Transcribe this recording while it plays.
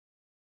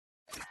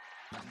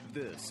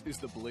This is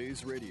the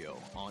Blaze Radio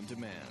on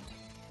demand.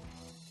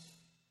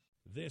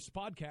 This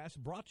podcast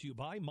brought to you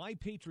by My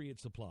Patriot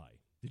Supply.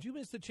 Did you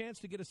miss the chance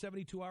to get a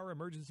 72-hour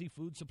emergency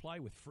food supply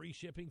with free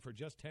shipping for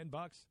just $10?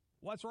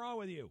 What's wrong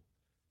with you?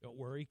 Don't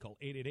worry. Call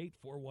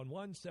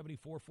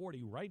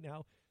 888-411-7440 right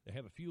now. They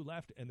have a few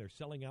left, and they're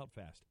selling out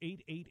fast.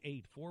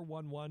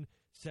 888-411-7440.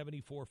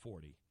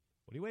 What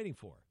are you waiting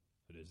for?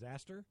 A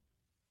disaster?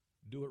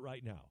 Do it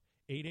right now.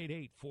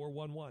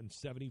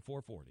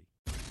 888-411-7440.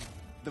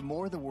 The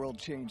more the world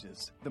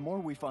changes, the more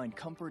we find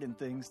comfort in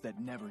things that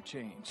never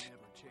change.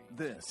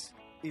 This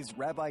is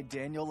Rabbi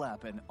Daniel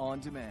Lapin On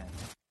Demand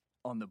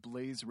on the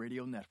Blaze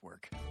Radio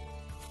Network.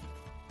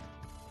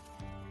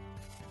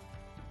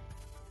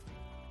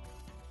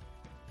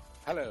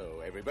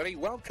 Hello, everybody.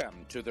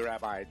 Welcome to the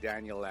Rabbi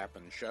Daniel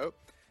Lapin Show.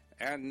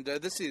 And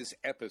this is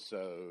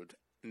episode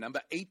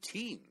number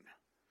 18.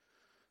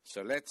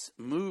 So let's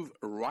move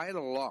right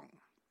along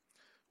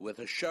with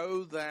a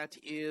show that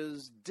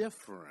is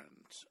different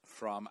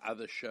from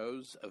other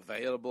shows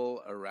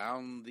available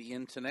around the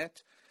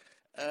internet.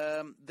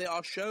 There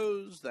are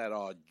shows that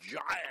are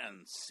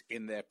giants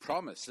in their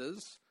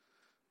promises,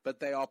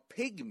 but they are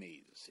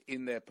pygmies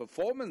in their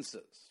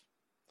performances.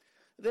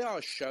 There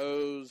are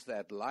shows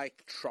that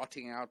like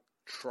trotting out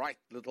trite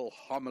little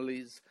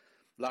homilies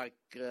like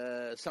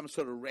some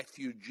sort of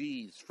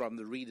refugees from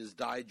the Reader's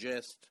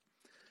Digest.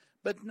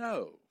 But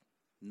no.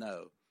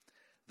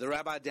 The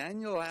Rabbi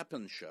Daniel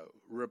Lapin Show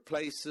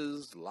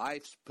replaces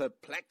life's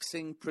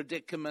perplexing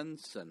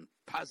predicaments and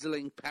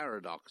puzzling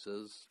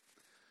paradoxes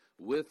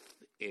with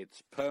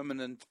its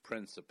permanent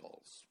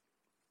principles.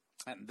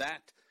 And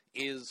that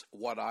is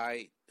what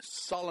I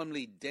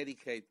solemnly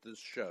dedicate this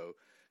show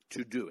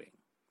to doing.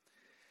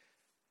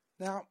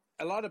 Now,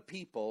 a lot of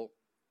people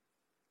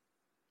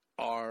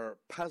are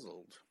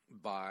puzzled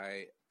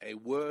by a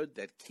word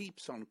that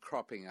keeps on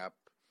cropping up.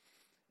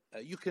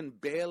 You can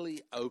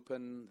barely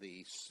open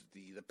the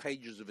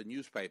pages of a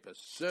newspaper,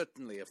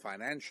 certainly a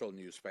financial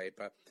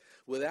newspaper,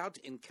 without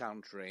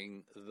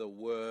encountering the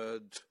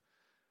word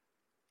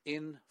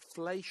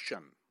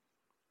inflation.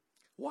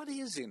 What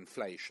is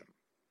inflation?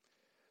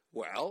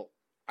 Well,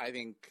 I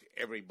think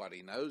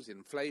everybody knows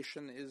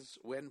inflation is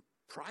when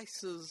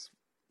prices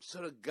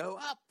sort of go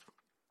up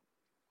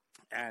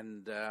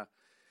and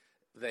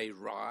they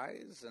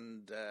rise,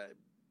 and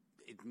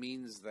it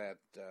means that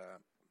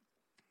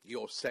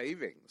your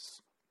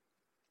savings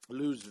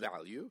lose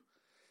value.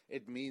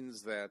 It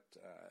means that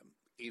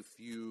if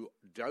you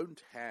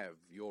don't have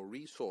your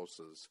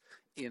resources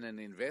in an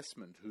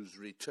investment whose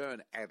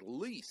return at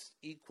least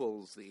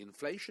equals the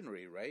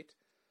inflationary rate,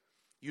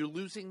 you're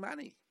losing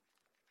money.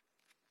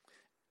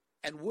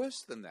 And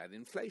worse than that,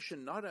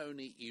 inflation not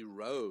only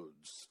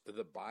erodes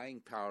the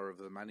buying power of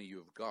the money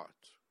you've got,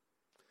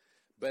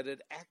 but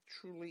it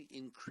actually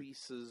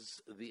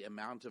increases the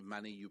amount of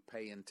money you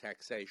pay in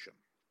taxation.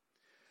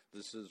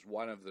 This is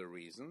one of the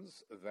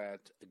reasons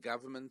that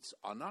governments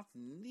are not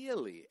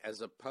nearly as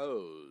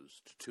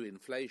opposed to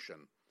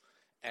inflation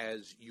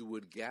as you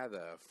would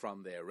gather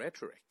from their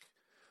rhetoric.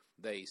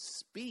 They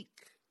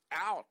speak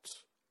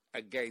out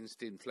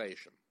against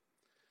inflation,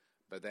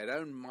 but they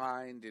don't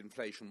mind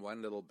inflation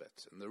one little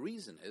bit. And the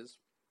reason is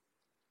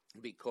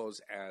because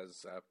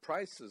as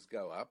prices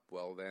go up,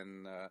 well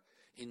then,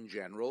 in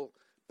general,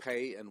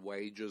 pay and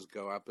wages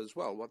go up as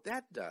well. What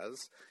that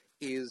does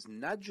is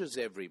nudges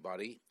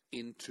everybody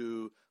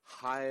into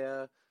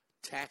higher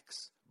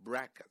tax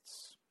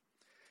brackets.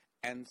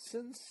 And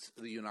since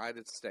the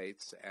United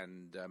States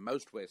and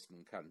most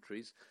Western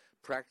countries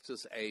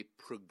practice a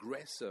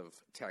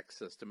progressive tax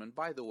system, and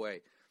by the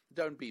way,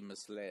 don't be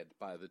misled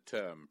by the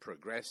term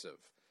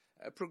progressive.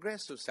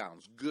 Progressive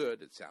sounds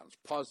good, it sounds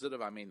positive.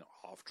 I mean,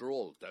 after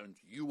all, don't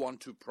you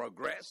want to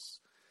progress?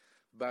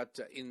 But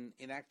in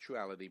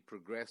actuality,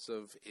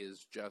 progressive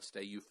is just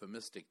a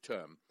euphemistic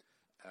term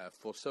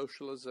for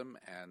socialism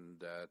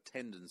and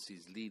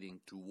tendencies leading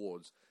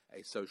towards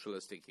a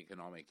socialistic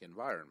economic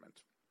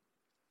environment.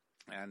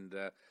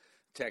 And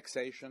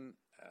taxation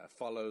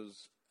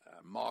follows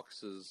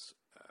Marx's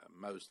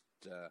most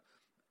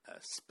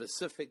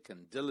specific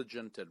and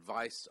diligent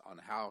advice on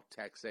how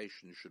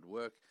taxation should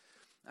work,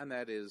 and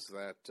that is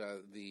that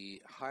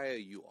the higher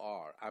you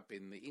are up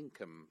in the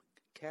income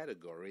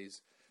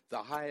categories,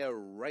 the higher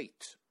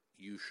rate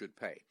you should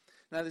pay.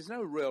 Now, there's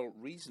no real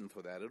reason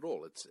for that at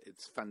all.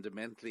 It's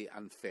fundamentally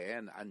unfair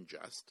and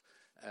unjust.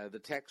 The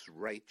tax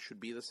rate should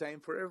be the same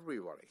for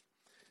everybody.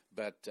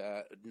 But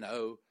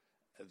no,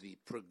 the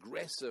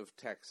progressive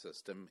tax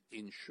system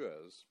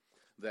ensures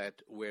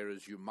that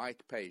whereas you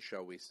might pay,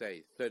 shall we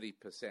say,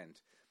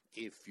 30%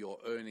 if your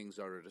earnings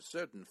are at a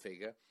certain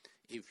figure,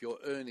 if your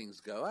earnings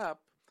go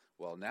up,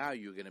 well, now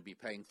you're going to be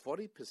paying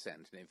 40%,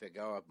 and if they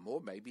go up more,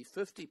 maybe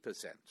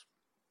 50%.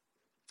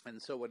 And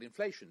so what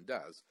inflation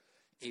does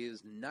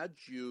is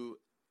nudge you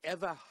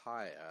ever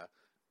higher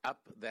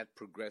up that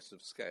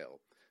progressive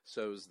scale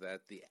so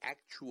that the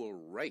actual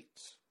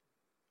rate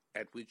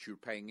at which you're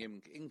paying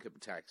income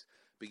tax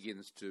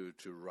begins to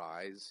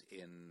rise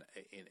in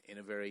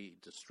a very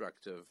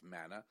destructive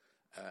manner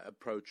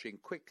approaching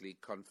quickly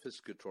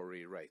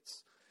confiscatory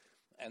rates.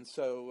 And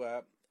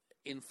so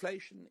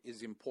inflation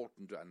is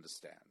important to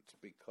understand,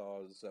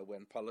 because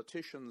when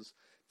politicians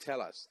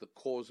tell us the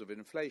cause of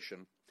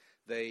inflation,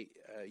 they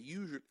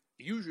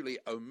usually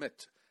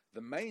omit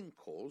the main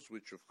cause,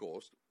 which, of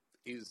course,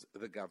 is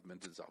the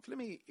government itself. Let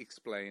me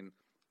explain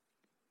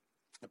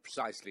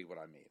precisely what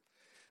I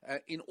mean.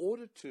 In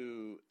order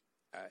to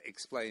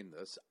explain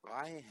this,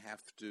 I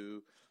have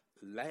to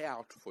lay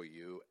out for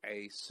you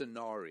a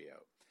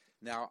scenario.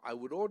 Now, I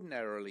would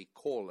ordinarily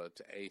call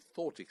it a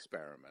thought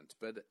experiment,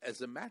 but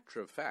as a matter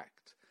of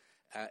fact,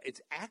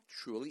 it's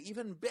actually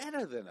even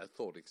better than a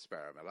thought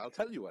experiment. I'll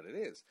tell you what it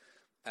is.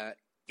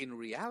 In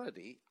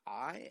reality,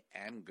 I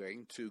am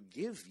going to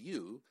give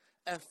you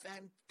a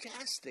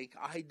fantastic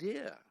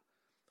idea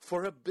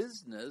for a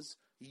business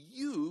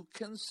you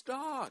can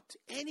start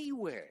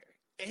anywhere,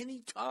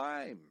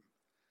 anytime.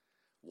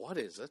 What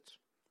is it?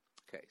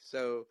 Okay,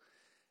 so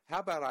how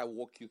about I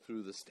walk you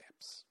through the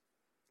steps?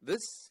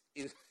 This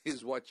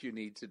is what you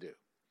need to do.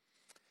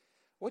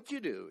 What you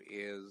do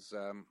is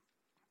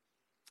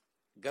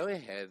go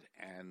ahead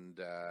and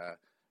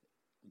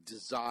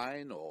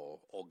design or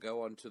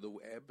go onto the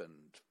web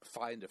and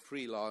find a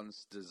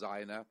freelance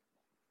designer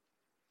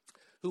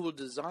who will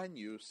design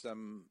you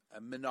some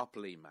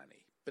Monopoly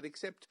money. But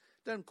except,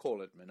 don't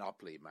call it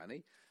Monopoly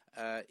money.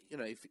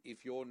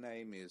 If your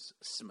name is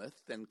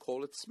Smith, then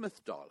call it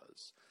Smith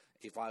dollars.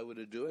 If I were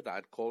to do it,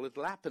 I'd call it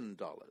Lappin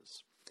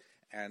dollars.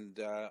 And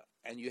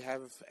you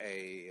have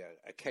a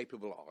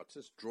capable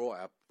artist draw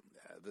up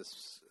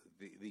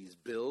these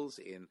bills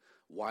in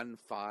 $1,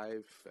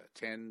 $5,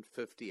 $10,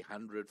 $50,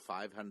 $100,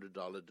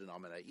 $500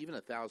 denomination, even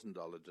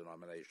 $1,000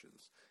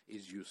 denominations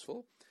is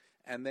useful.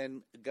 And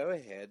then go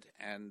ahead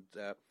and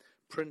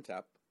print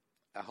up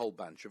a whole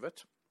bunch of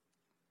it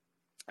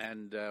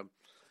and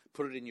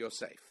put it in your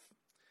safe.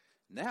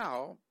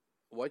 Now,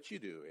 what you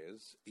do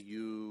is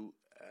you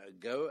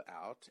go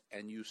out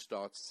and you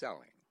start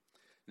selling.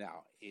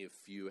 Now, if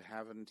you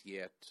haven't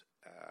yet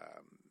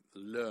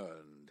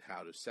learned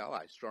how to sell,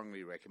 I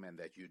strongly recommend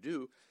that you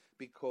do,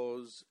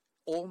 because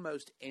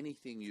almost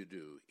anything you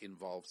do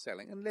involves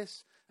selling,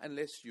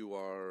 unless you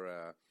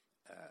are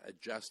a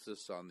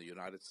justice on the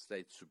United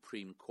States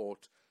Supreme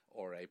Court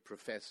or a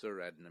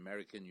professor at an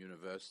American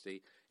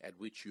university at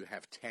which you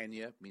have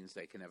tenure, means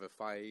they can never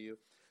fire you.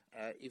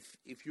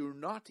 If you're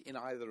not in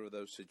either of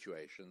those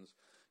situations,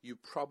 you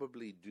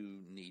probably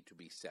do need to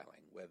be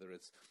selling, whether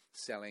it's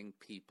selling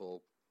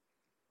people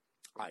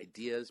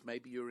ideas.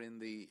 Maybe you're in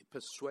the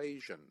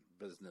persuasion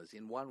business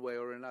in one way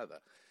or another,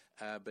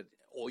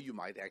 or you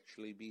might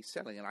actually be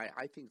selling. And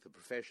I think the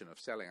profession of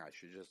selling, I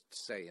should just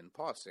say in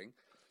passing,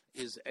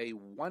 is a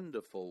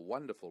wonderful,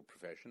 wonderful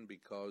profession,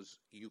 because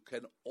you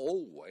can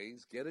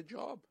always get a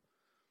job.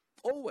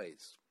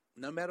 Always,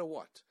 no matter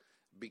what,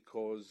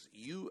 because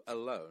you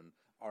alone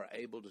are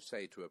able to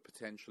say to a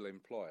potential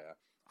employer,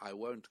 I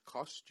won't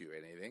cost you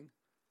anything,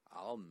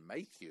 I'll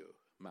make you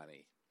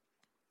money.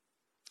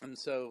 And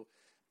so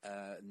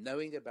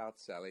knowing about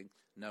selling,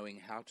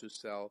 knowing how to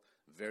sell,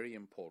 very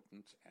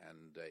important.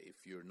 And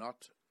if you're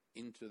not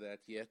into that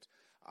yet,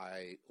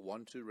 I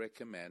want to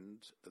recommend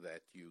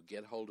that you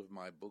get hold of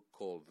my book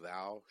called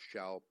Thou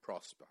Shall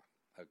Prosper.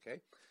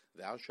 Okay?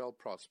 Thou Shall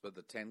Prosper,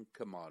 the 10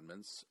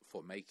 Commandments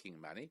for Making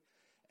Money.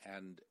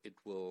 And it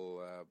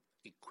will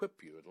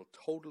equip you. It'll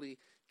totally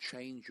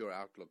change your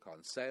outlook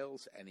on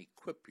sales and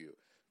equip you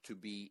to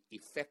be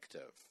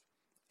effective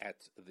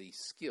at the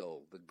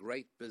skill, the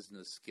great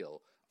business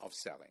skill of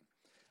selling.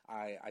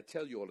 I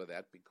tell you all of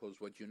that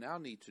because what you now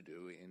need to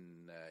do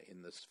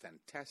in this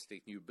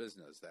fantastic new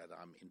business that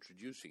I'm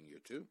introducing you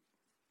to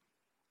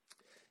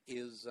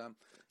is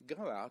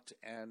go out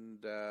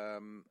and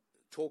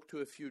talk to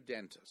a few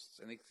dentists.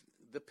 And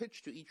the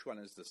pitch to each one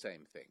is the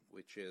same thing,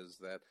 which is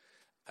that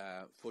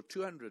for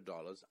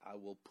 $200, I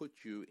will put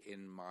you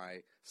in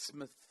my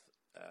Smith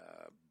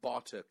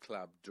Barter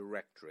Club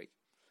directory.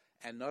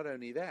 And not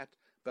only that,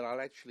 but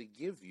I'll actually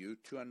give you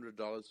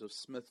 $200 of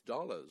Smith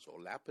dollars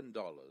or Lappin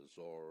dollars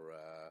or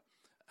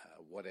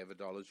whatever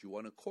dollars you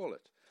want to call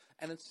it.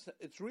 And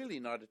it's really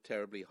not a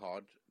terribly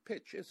hard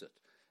pitch, is it?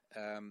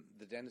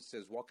 The dentist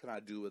says, what can I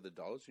do with the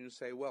dollars? And you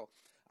say, well,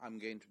 I'm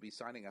going to be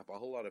signing up a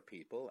whole lot of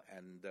people,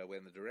 and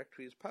when the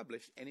directory is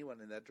published,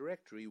 anyone in that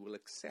directory will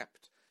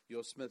accept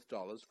your Smith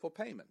dollars for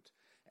payment.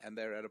 And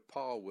they're at a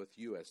par with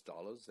US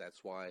dollars.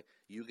 That's why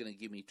you're going to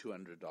give me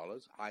 $200.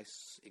 I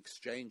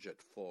exchange it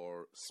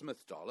for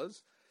Smith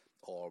dollars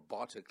or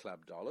Barter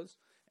Club dollars.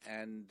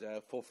 And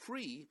for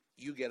free,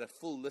 you get a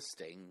full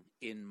listing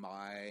in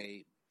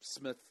my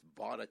Smith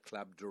Barter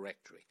Club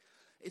directory.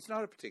 It's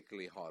not a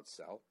particularly hard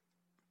sell.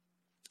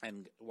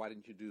 And why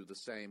don't you do the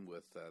same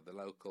with the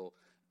local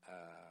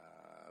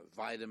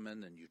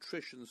vitamin and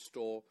nutrition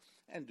store,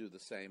 and do the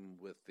same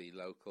with the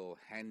local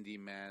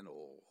handyman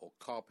or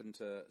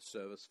carpenter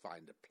service,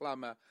 find a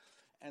plumber.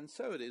 And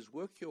so it is,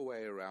 work your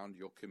way around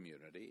your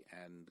community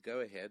and go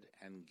ahead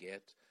and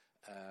get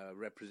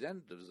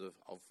representatives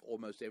of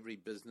almost every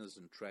business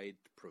and trade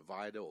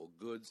provider or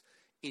goods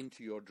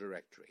into your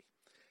directory.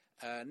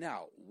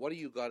 Now, what do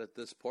you got at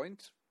this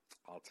point?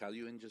 I'll tell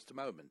you in just a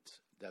moment.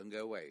 Don't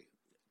go away.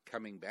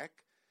 Coming back,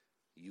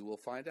 you will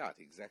find out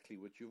exactly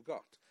what you've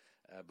got.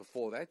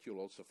 Before that, you'll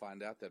also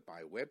find out that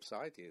my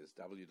website is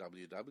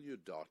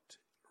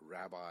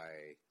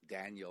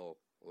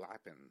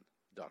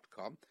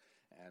www.rabbidaniellapin.com,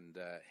 and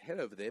head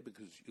over there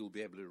because you'll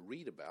be able to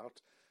read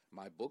about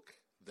my book,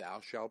 Thou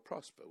Shalt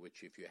Prosper,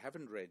 which if you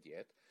haven't read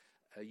yet,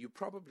 you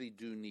probably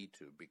do need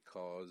to,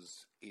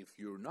 because if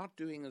you're not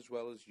doing as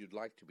well as you'd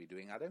like to be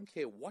doing, I don't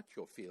care what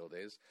your field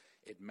is,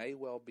 it may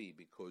well be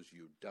because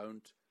you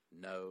don't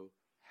know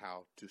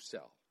how to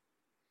sell.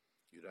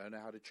 You don't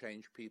know how to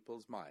change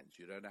people's minds.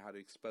 You don't know how to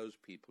expose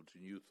people to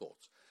new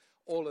thoughts.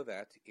 All of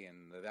that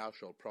in Thou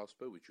Shalt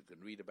Prosper, which you can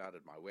read about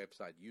at my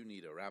website,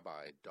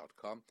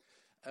 youneedarabbi.com.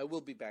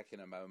 We'll be back in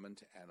a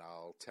moment, and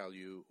I'll tell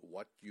you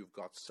what you've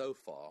got so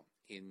far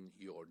in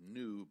your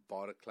new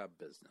Barter Club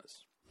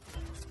business.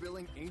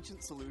 Spilling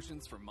ancient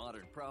solutions for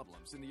modern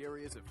problems in the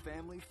areas of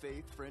family,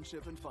 faith,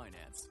 friendship, and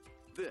finance.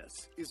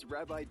 This is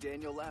Rabbi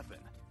Daniel Lapin,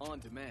 on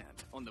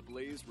demand on the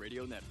Blaze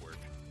Radio Network.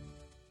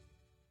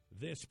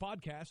 This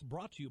podcast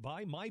brought to you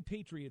by My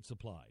Patriot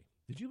Supply.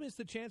 Did you miss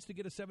the chance to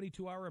get a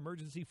 72-hour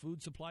emergency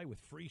food supply with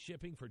free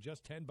shipping for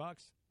just $10?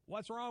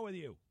 What's wrong with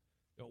you?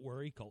 Don't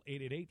worry, call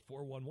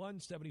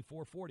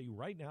 888-411-7440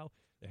 right now.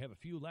 They have a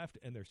few left,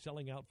 and they're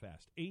selling out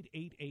fast.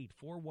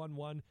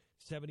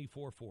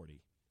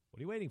 888-411-7440. What are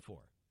you waiting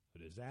for? A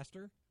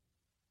disaster?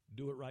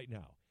 Do it right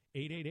now.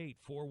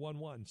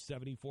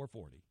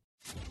 888-411-7440.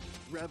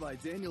 Rabbi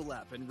Daniel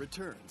Lapin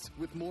returns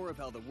with more of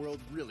how the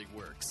world really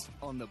works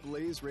on the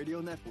Blaze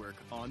Radio Network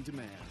on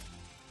demand.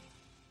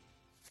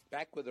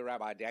 Back with the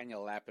Rabbi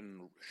Daniel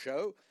Lapin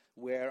show,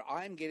 where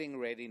I'm getting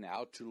ready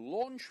now to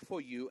launch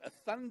for you a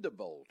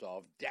thunderbolt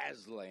of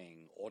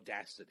dazzling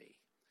audacity.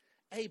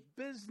 A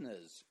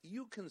business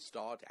you can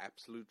start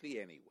absolutely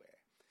anywhere.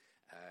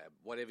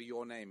 Whatever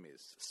your name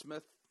is.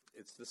 Smith,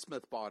 it's the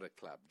Smith Barter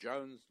Club.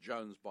 Jones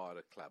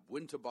Barter Club.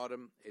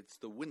 Winterbottom, it's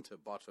the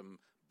Winterbottom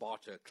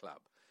Barter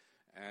Club.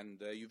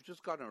 And you've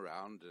just gone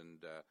around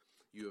and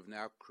you have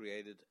now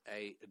created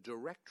a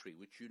directory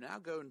which you now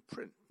go and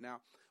print.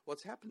 Now,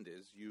 what's happened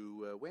is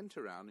you went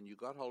around and you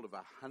got hold of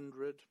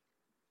 100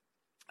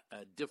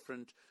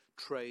 different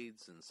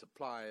trades and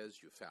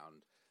suppliers. You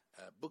found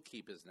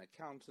bookkeepers and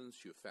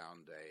accountants. You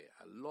found a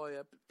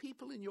lawyer,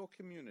 people in your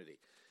community.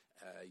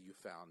 You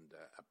found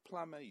a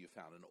plumber. You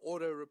found an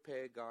auto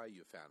repair guy.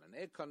 You found an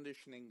air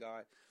conditioning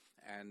guy.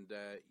 And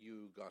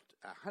you got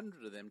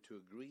 100 of them to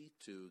agree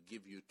to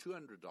give you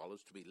 $200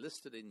 to be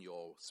listed in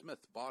your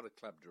Smith Barter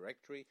Club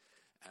directory,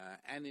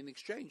 and in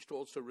exchange to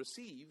also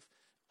receive,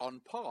 on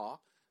par,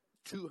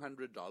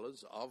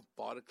 $200 of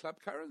Barter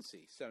Club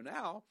currency. So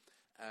now,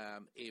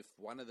 if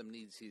one of them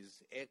needs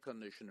his air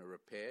conditioner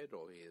repaired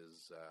or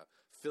his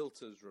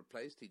filters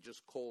replaced, he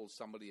just calls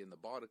somebody in the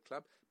Barter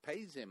Club,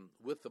 pays him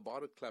with the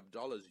Barter Club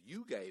dollars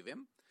you gave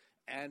him,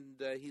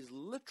 and he's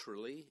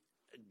literally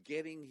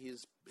getting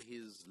his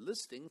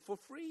listing for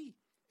free.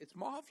 It's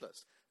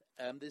marvelous.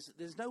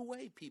 There's no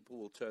way people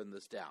will turn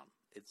this down.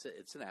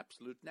 It's an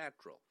absolute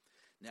natural.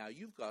 Now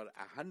you've got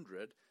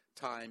 100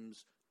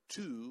 times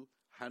 $200.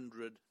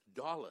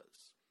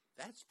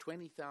 That's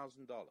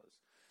 $20,000.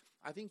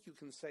 I think you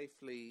can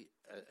safely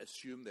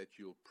assume that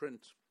you'll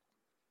print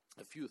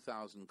a few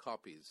thousand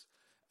copies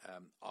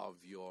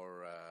of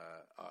your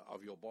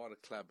Barter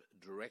Club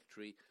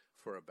directory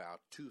for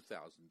about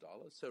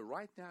 $2,000. So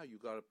right now you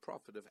got a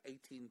profit of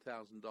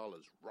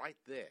 $18,000 right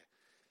there.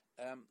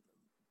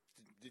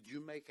 Did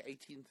you make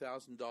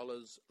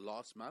 $18,000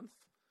 last month?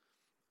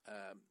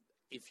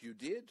 If you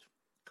did,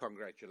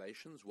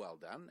 congratulations, well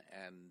done.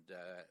 And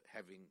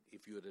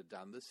if you had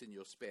done this in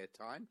your spare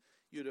time,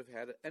 you'd have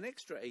had an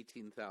extra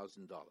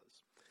 $18,000.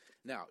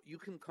 Now, you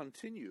can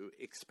continue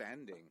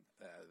expanding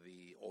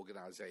the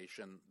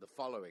organization the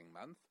following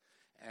month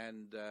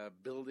and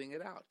building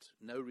it out.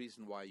 No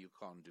reason why you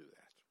can't do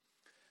that.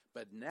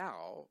 But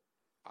now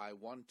I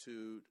want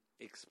to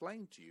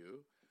explain to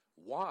you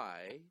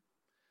why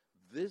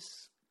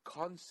this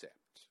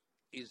concept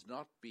is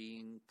not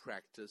being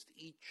practiced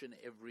each and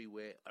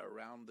everywhere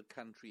around the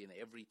country in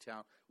every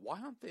town. Why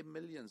aren't there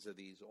millions of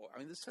these? I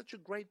mean, it's such a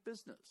great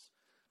business.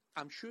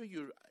 I'm sure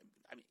you've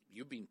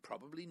been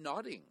probably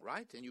nodding,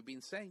 right? And you've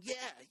been saying,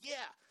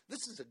 yeah,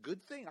 this is a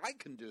good thing. I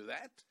can do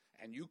that.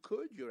 And you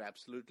could. You're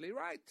absolutely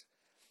right.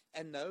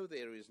 And no,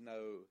 there is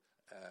no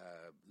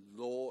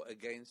law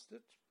against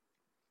it.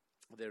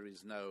 There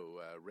is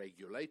no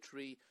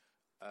regulatory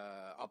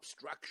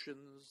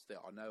obstructions.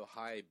 There are no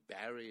high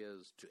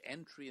barriers to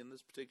entry in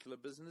this particular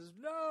business.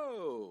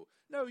 No,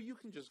 you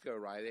can just go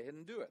right ahead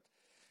and do it.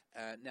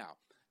 Now,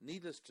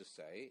 needless to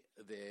say,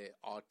 there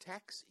are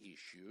tax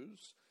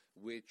issues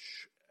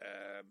which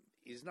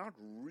is not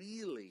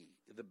really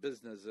the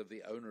business of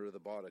the owner of the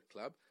Barter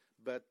Club,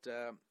 but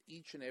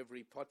each and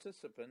every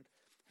participant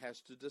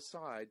has to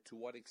decide to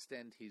what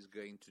extent he's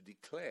going to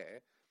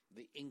declare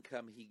the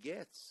income he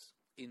gets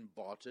in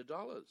barter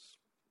dollars.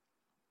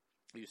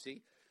 You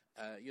see,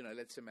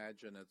 let's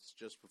imagine it's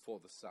just before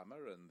the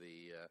summer and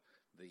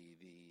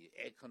the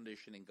air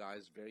conditioning guy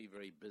is very,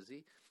 very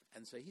busy,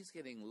 and so he's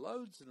getting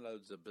loads and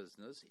loads of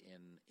business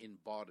in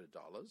barter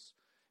dollars,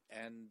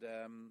 and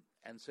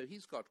so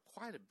he's got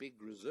quite a big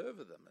reserve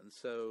of them, and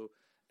so.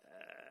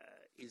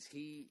 Is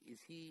he?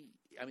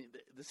 I mean,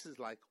 this is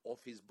like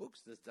off his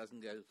books. This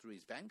doesn't go through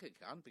his bank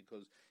account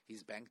because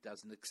his bank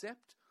doesn't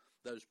accept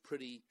those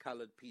pretty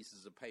colored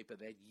pieces of paper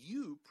that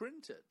you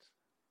printed.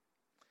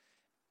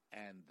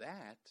 And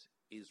that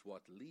is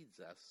what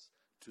leads us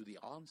to the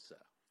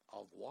answer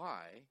of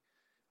why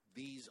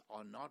these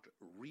are not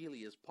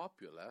really as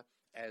popular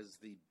as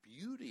the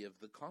beauty of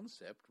the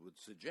concept would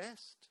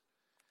suggest.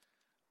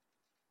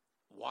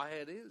 Why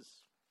it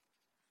is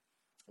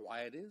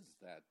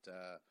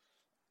that...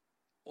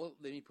 well,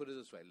 let me put it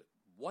this way.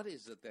 What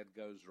is it that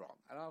goes wrong?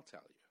 And I'll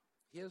tell you.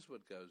 Here's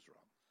what goes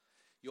wrong.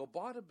 Your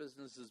barter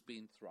business has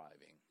been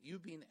thriving.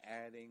 You've been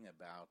adding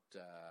about,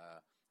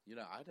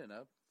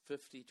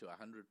 50 to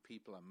 100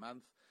 people a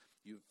month.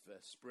 You've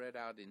spread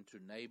out into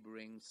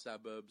neighboring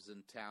suburbs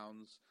and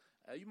towns.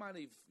 You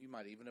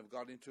might even have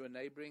got into a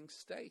neighboring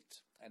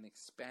state and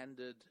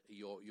expanded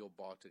your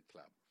barter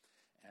club.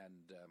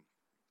 And,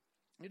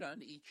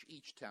 and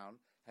each town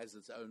has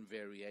its own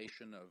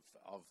variation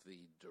of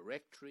the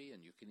directory,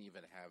 and you can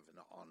even have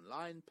an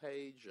online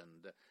page,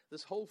 and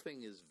this whole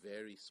thing is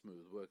very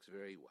smooth, works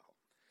very well.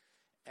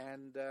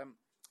 And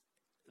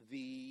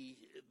the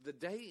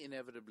day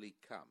inevitably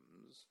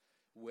comes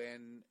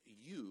when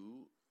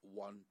you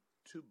want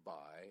to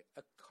buy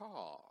a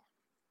car.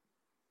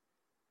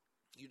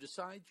 You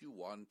decide you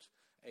want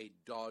a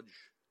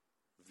Dodge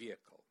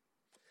vehicle.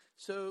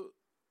 So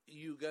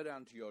you go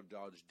down to your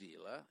Dodge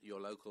dealer, your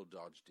local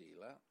Dodge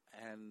dealer,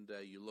 and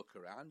you look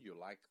around, you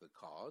like the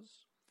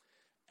cars,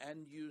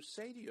 and you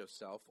say to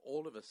yourself,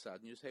 all of a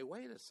sudden, you say,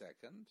 wait a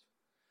second,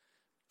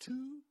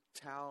 2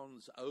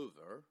 towns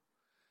over,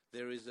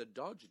 there is a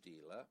Dodge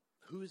dealer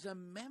who is a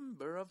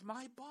member of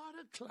my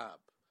barter club.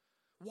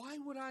 Why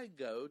would I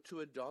go to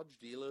a Dodge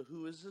dealer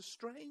who is a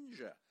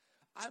stranger?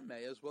 I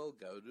may as well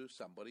go to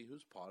somebody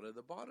who's part of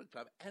the barter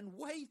club. And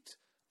wait,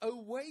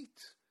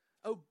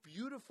 oh,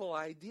 beautiful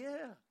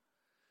idea.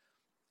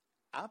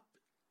 Up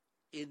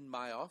in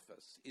my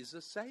office is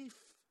a safe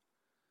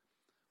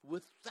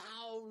with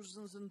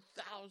thousands and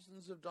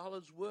thousands of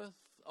dollars worth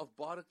of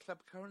barter club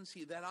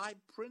currency that I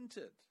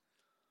printed.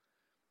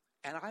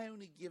 And I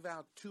only give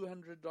out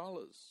 $200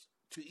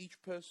 to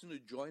each person who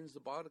joins the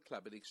barter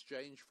club in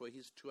exchange for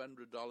his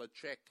 $200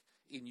 check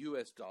in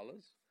US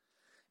dollars.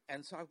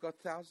 And so I've got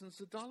thousands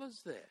of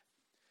dollars there.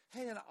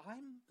 Hey, and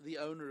I'm the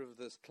owner of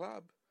this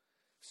club,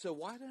 so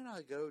why don't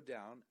I go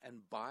down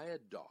and buy a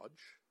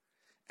Dodge,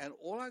 and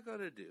all I got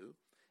to do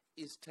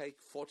is take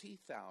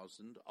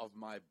 40,000 of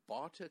my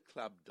barter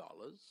club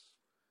dollars,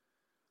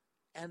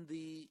 and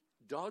the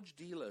Dodge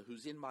dealer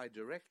who's in my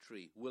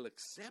directory will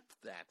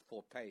accept that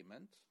for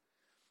payment,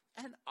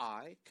 and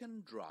I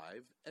can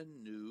drive a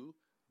new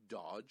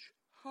Dodge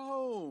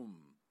home.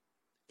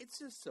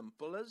 It's as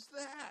simple as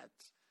that.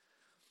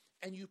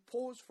 And you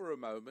pause for a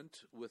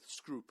moment with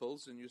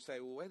scruples, and you say,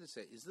 well, wait a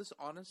second, is this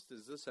honest?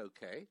 Is this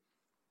okay?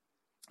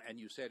 And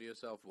you say to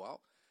yourself,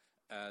 well,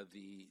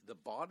 the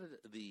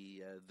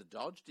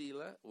Dodge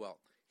dealer, well,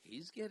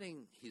 he's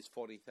getting his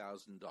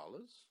 $40,000,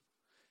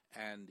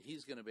 and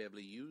he's going to be able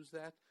to use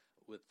that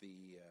with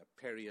the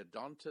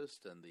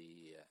periodontist and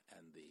the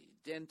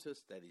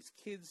dentist that his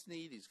kids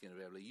need. He's going to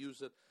be able to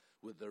use it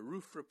with the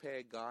roof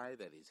repair guy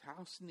that his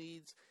house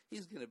needs.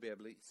 He's going to be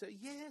able to, so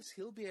yes,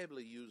 he'll be able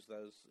to use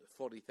those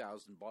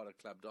 40,000 barter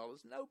club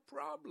dollars, no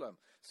problem.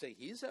 Say,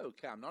 he's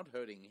okay, I'm not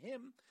hurting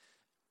him.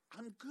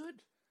 I'm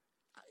good.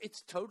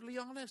 It's totally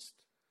honest.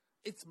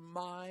 It's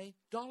my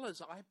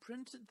dollars. I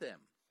printed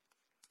them.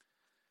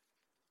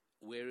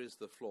 Where is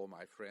the flaw,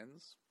 my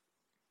friends?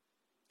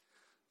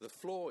 The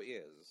flaw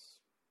is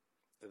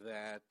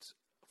that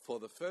for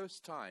the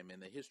first time in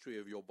the history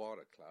of your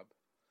barter club,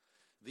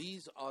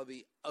 these are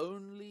the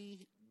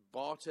only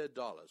barter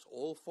dollars,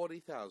 all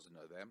 40,000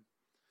 of them,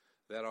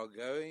 that are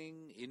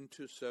going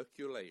into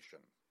circulation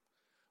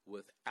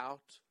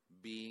without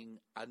being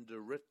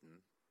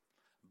underwritten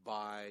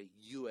by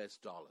US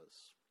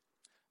dollars.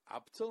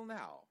 Up till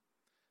now,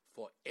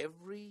 for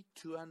every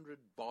 200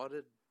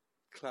 barter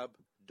club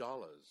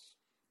dollars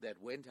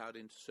that went out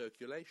into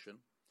circulation,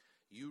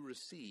 you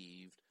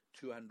received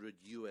 200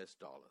 US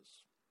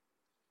dollars.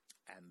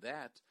 And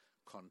that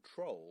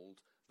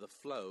controlled the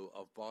flow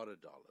of barter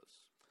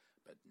dollars.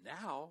 But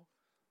now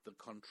the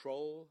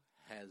control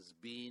has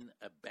been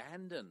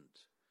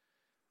abandoned,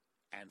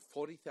 and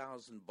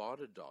 40,000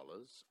 barter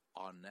dollars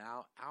are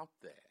now out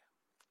there.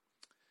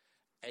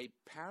 A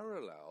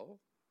parallel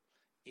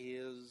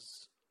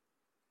is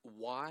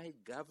why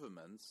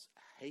governments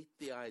hate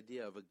the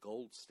idea of a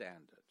gold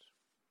standard.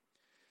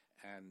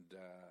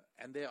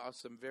 And there are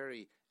some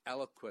very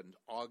eloquent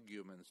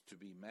arguments to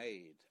be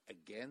made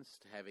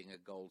against having a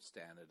gold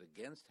standard,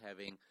 against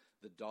having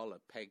the dollar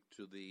pegged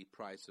to the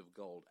price of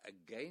gold,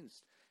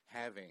 against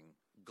having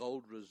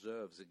gold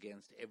reserves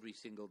against every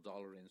single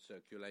dollar in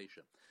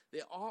circulation.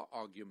 There are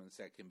arguments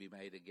that can be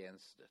made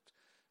against it.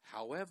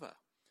 However,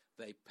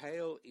 they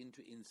pale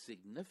into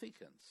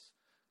insignificance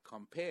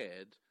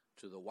compared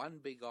to the one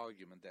big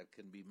argument that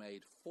can be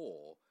made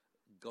for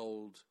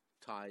gold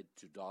tied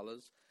to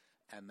dollars,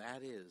 and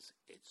that is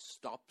it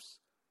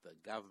stops the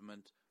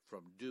government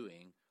from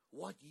doing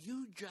what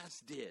you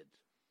just did.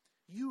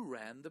 You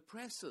ran the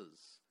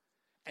presses,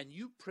 and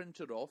you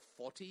printed off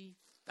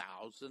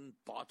 40,000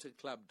 Barter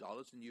Club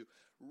dollars, and you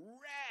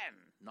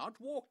ran, not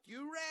walked,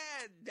 you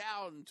ran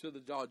down to the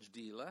Dodge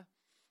dealer,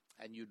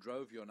 and you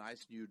drove your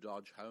nice new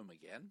Dodge home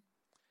again,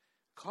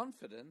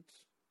 confident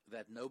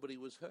that nobody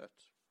was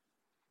hurt.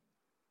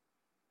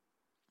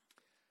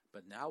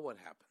 But now what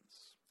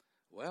happens?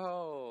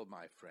 Well,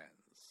 my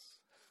friends,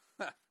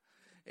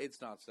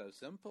 it's not so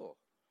simple,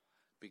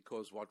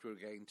 because what we're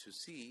going to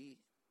see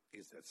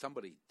is that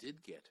somebody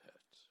did get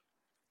hurt.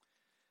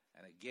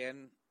 And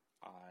again,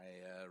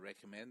 I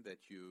recommend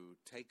that you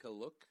take a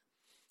look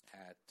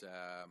at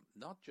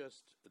not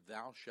just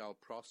Thou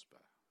Shalt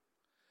Prosper,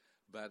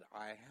 but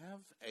I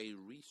have a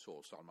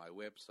resource on my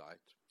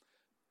website.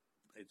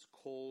 It's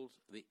called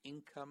the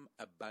Income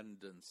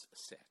Abundance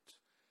Set.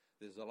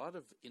 There's a lot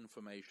of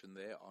information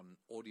there on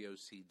audio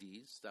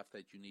CDs, stuff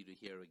that you need to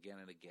hear again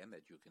and again,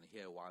 that you can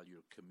hear while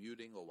you're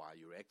commuting or while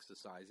you're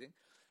exercising.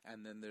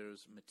 And then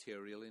there's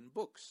material in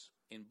books,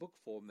 in book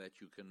form,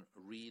 that you can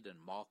read and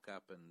mark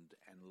up and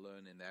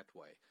learn in that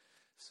way.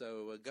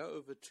 So go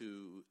over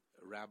to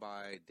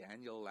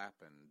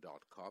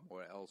RabbiDanielLappin.com,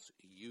 or else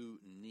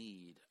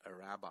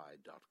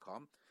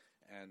YouNeedARabbi.com,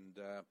 and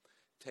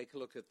take a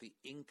look at the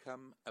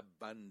Income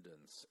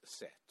Abundance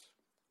Set.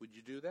 Would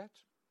you do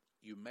that?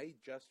 You may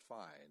just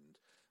find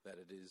that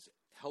it is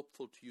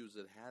helpful to you, as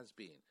it has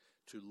been,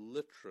 to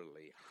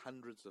literally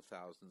hundreds of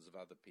thousands of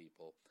other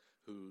people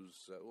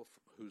whose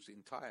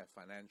entire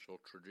financial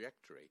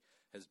trajectory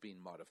has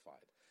been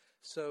modified.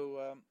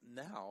 So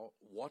now,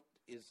 what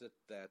is it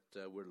that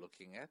we're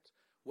looking at?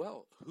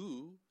 Well,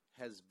 who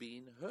has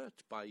been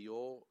hurt by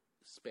your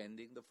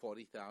spending the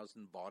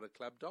 40,000 Barter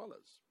Club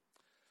dollars?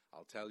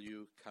 I'll tell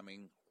you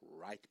coming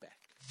right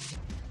back.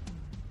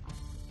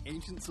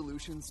 Ancient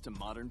solutions to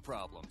modern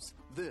problems.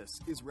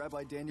 This is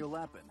Rabbi Daniel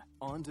Lappin,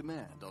 on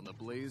demand on the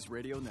Blaze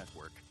Radio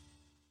Network.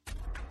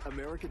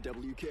 America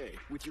WK,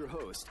 with your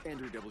host,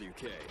 Andrew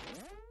WK.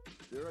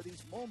 There are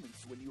these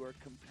moments when you are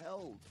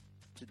compelled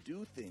to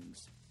do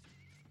things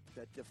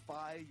that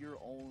defy your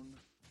own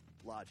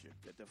logic,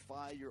 that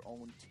defy your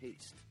own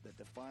taste, that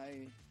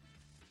defy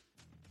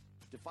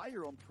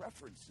your own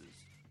preferences.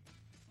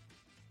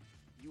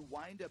 You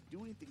wind up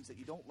doing things that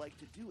you don't like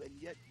to do,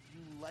 and yet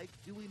you like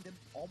doing them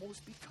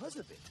almost because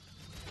of it.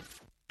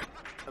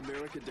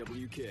 America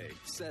WK,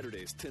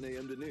 Saturdays 10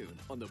 a.m. to noon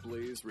on the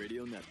Blaze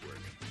Radio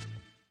Network.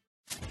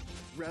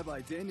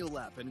 Rabbi Daniel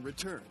Lappin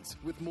returns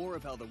with more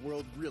of how the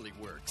world really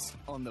works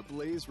on the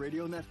Blaze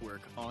Radio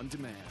Network on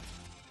demand.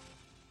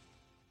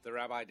 The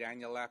Rabbi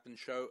Daniel Lappin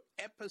Show,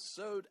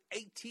 episode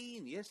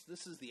 18. Yes,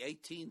 this is the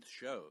 18th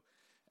show.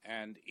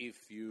 And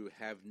if you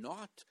have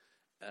not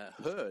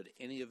heard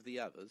any of the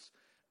others,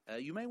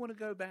 you may want to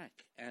go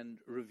back and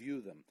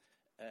review them.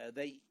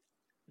 They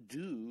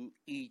do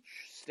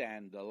each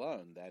stand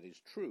alone, that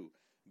is true.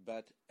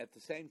 But at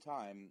the same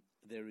time,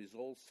 there is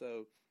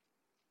also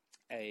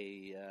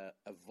a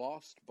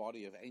vast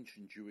body of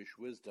ancient Jewish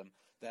wisdom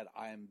that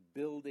I am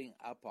building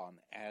up on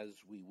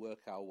as we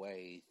work our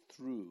way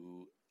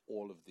through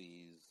all of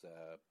these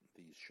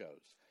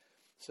shows.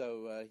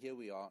 So here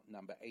we are,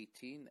 number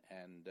 18,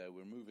 and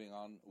we're moving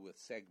on with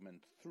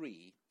segment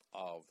 3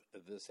 of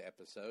this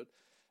episode.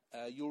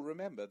 You'll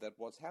remember that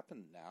what's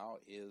happened now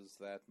is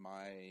that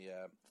my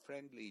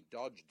friendly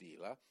Dodge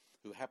dealer,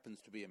 who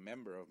happens to be a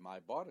member of my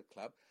Barter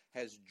Club,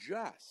 has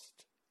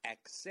just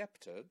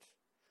accepted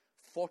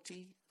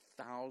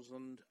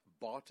 40,000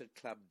 Barter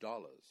Club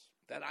dollars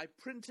that I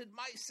printed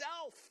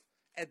myself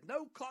at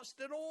no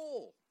cost at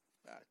all,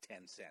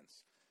 10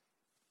 cents.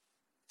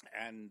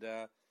 And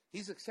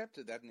he's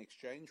accepted that in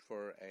exchange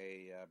for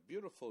a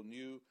beautiful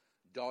new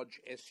Dodge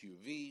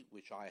SUV,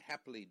 which I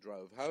happily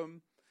drove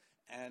home.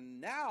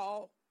 And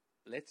now,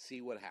 let's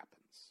see what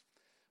happens.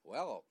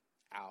 Well,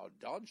 our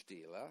Dodge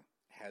dealer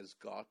has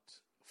got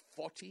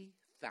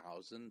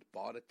 40,000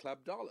 Barter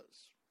Club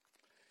dollars.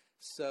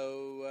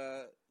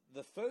 So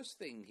the first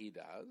thing he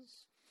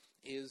does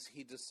is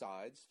he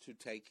decides to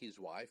take his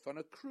wife on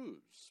a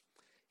cruise.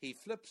 He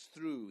flips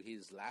through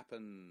his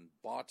Lappin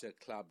Barter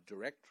Club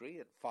directory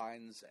and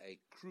finds a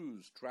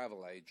cruise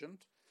travel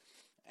agent,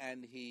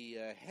 and he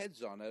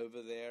heads on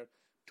over there,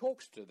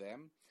 talks to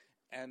them,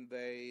 and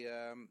they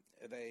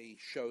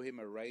show him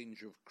a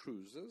range of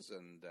cruises,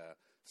 and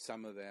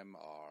some of them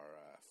are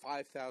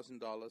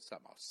 $5,000,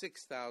 some are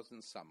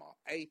 $6,000, some are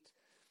 $8,000,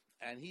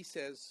 and he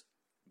says,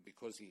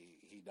 because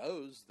he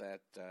knows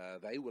that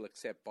they will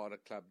accept Barter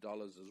Club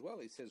dollars as well,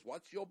 he says,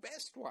 "What's your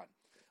best one?"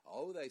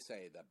 Oh, they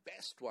say, the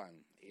best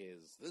one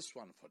is this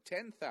one for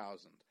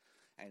 $10,000.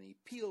 And he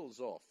peels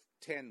off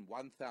 10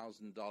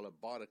 $1,000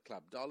 Barter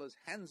Club dollars,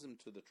 hands them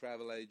to the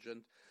travel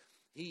agent.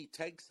 He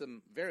takes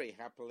them very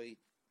happily,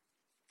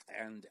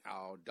 and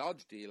our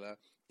Dodge dealer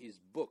is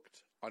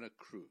booked on a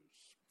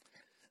cruise.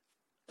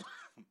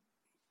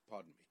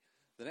 pardon me.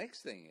 The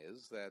next thing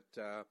is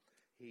that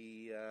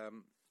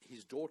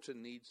his daughter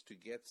needs to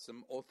get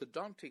some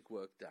orthodontic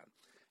work done.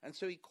 And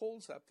so he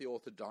calls up the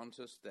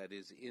orthodontist that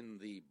is in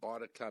the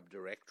Barter Club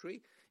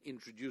directory,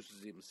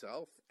 introduces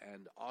himself,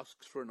 and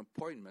asks for an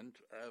appointment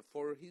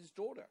for his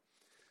daughter.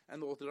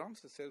 And the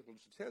orthodontist says, well,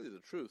 to tell you the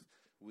truth,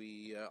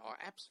 we are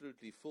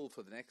absolutely full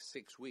for the next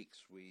 6 weeks.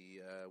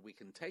 We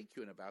can take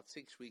you in about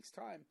 6 weeks'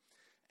 time.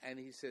 And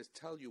he says,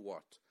 tell you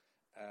what,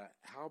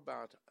 how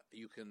about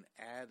you can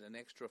add an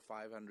extra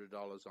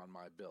 $500 on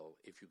my bill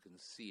if you can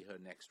see her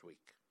next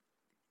week?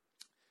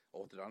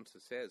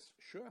 Orthodontist says,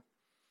 sure.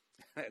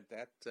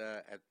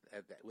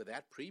 With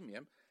that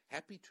premium,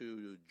 happy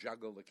to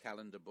juggle the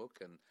calendar book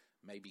and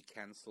maybe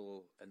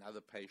cancel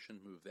another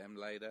patient, move them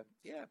later.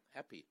 Yeah,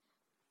 happy.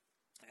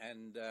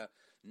 And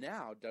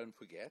now, don't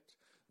forget,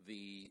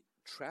 the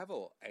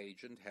travel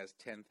agent has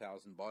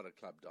 $10,000 Barter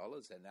Club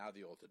dollars, and now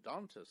the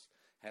orthodontist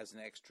has an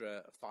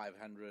extra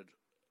 $500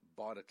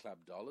 Barter Club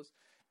dollars.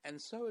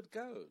 And so it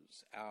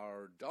goes.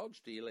 Our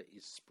Dodge dealer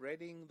is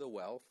spreading the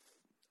wealth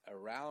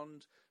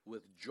around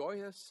with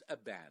joyous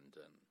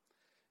abandon.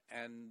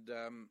 And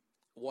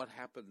what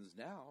happens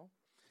now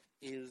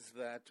is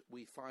that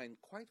we find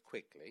quite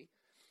quickly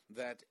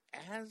that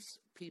as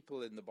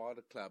people in the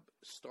Barter Club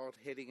start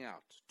heading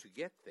out to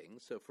get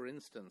things, so for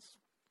instance,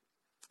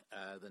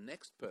 the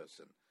next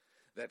person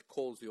that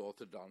calls the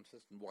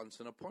orthodontist and wants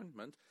an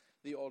appointment,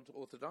 the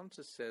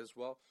orthodontist says,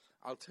 well,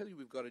 I'll tell you,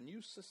 we've got a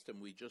new system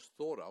we just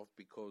thought of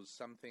because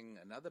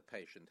another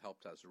patient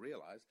helped us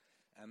realize,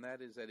 and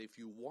that is that if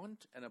you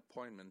want an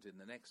appointment in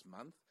the next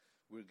month,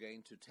 we're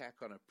going to tack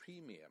on a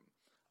premium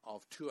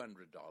of $200.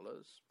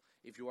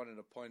 If you want an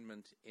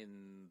appointment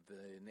in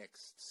the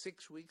next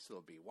 6 weeks,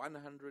 it'll be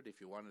 $100.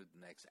 If you want it in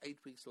the next 8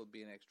 weeks, it'll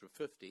be an extra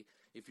 $50.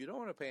 If you don't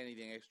want to pay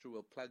anything extra,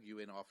 we'll plug you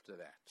in after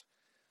that.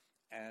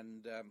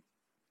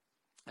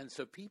 And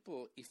so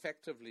people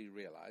effectively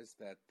realize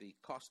that the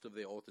cost of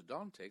their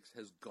orthodontics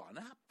has gone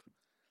up.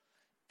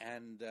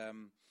 And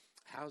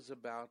how's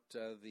about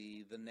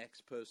the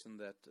next person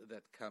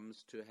that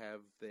comes to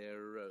have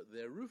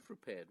their roof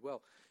repaired?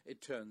 Well,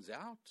 it turns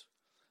out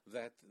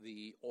that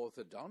the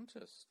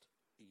orthodontist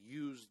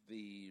used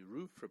the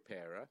roof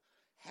repairer,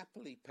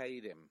 happily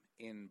paid him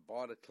in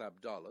Barter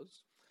Club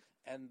dollars,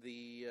 and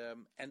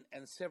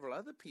and several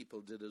other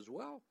people did as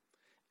well.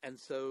 And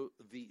so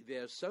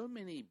there are so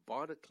many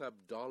Barter Club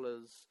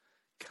dollars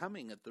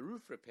coming at the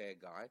roof repair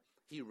guy,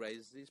 he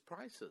raised these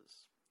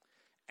prices.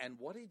 And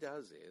what he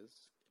does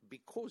is,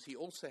 because he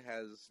also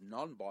has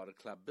non-Barter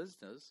Club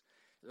business,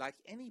 like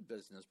any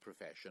business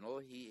professional,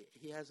 he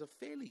has a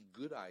fairly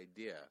good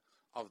idea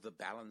of the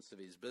balance of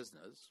his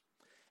business.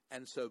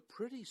 And so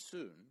pretty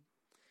soon,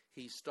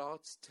 he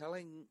starts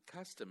telling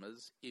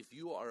customers, if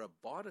you are a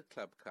Barter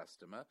Club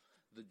customer,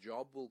 the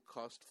job will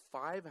cost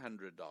 $500.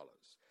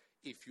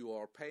 If you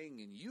are paying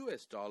in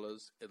US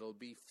dollars, it'll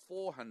be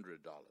 $400.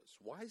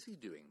 Why is he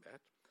doing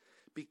that?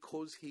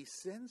 Because he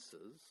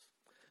senses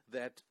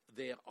that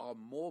there are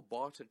more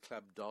Barter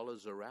Club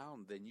dollars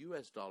around than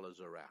US dollars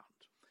around.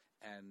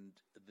 And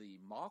the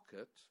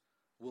market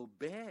will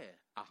bear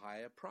a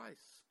higher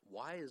price.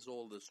 Why is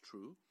all this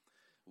true?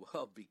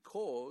 Well,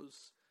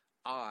 because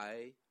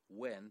I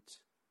went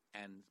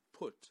and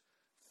put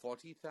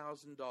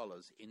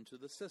 $40,000 into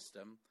the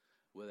system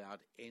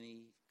without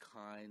any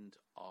kind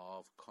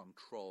of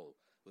control,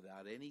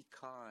 without any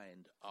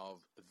kind of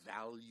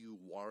value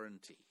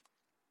warranty.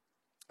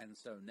 And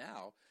so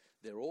now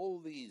there are all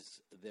of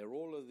these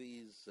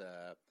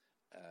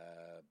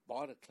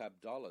Barter Club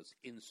dollars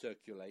in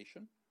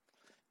circulation,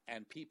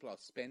 and people are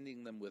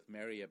spending them with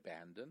merry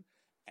abandon,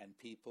 and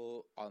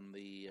people on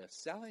the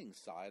selling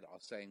side are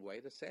saying,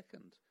 wait a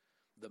second,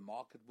 the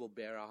market will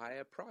bear a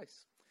higher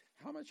price.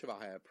 How much of a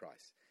higher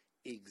price?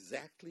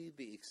 Exactly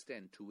the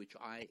extent to which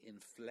I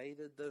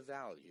inflated the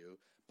value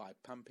by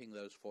pumping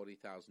those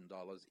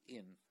 $40,000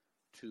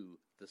 into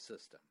the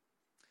system.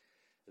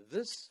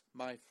 This,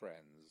 my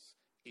friends,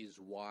 is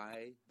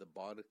why the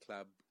Barter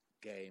Club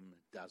game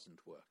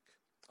doesn't work.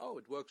 Oh,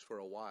 it works for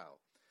a while,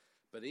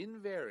 but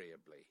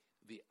invariably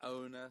the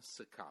owner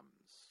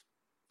succumbs.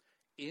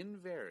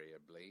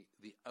 Invariably,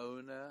 the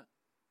owner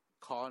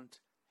can't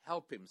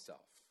help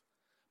himself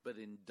but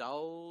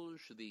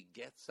indulge the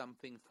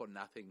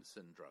get-something-for-nothing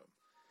syndrome,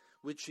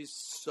 which is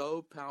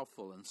so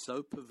powerful and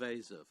so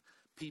pervasive.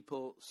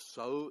 People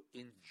so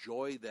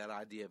enjoy that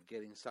idea of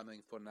getting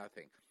something for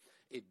nothing.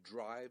 It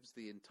drives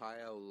the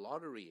entire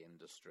lottery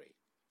industry.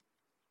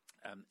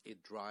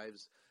 It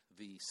drives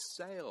the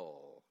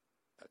sale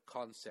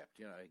concept.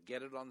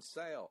 Get it on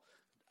sale.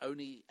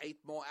 Only 8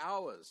 more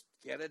hours.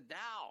 Get it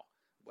now.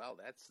 Well,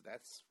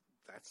 that's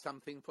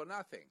something for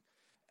nothing.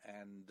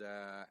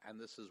 And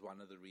this is one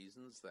of the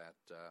reasons that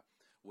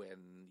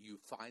when you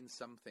find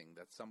something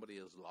that somebody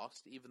has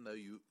lost, even though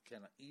you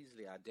can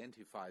easily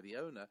identify the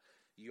owner,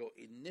 your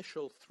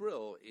initial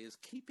thrill is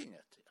keeping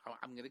it.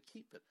 I'm going to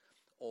keep it.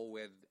 Or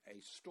when a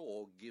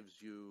store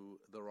gives you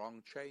the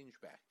wrong change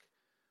back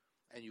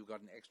and you've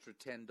got an extra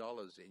 $10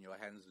 in your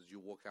hands as you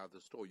walk out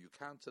the store, you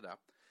count it up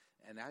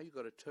And now you've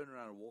got to turn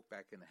around and walk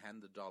back and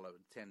hand the $10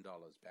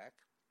 back.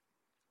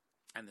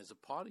 And there's a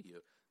part of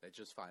you that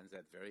just finds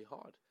that very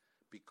hard,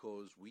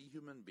 because we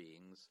human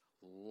beings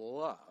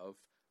love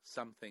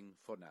something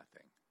for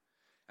nothing.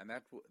 And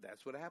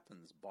that's what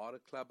happens. Barter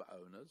club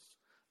owners,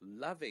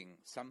 loving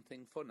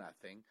something for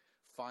nothing,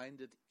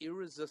 find it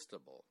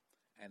irresistible.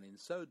 And in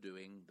so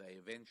doing, they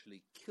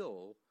eventually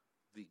kill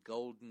the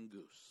golden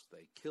goose.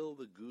 They kill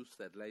the goose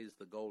that lays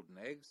the golden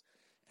eggs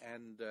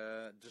and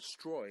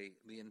destroy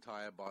the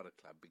entire barter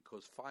club,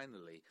 because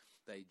finally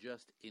they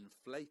just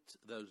inflate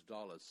those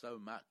dollars so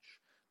much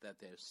that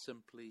they're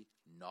simply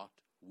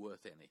not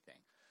worth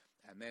anything.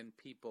 And then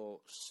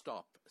people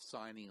stop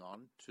signing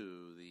on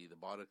to the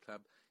barter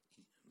club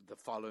the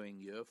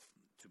following year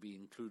to be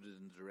included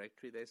in the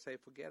directory. They say,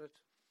 forget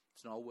it.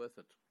 It's not worth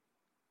it.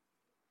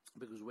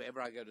 Because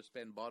wherever I go to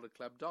spend barter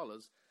club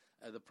dollars,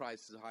 the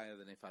price is higher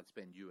than if I'd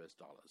spend US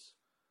dollars.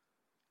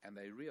 And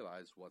they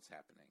realize what's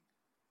happening.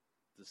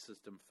 The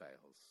system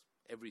fails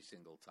every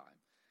single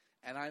time.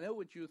 And I know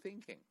what you're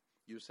thinking.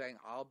 You're saying,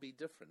 I'll be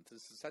different.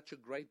 This is such a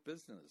great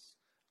business.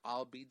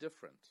 I'll be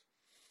different.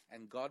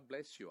 And God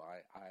bless you.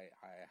 I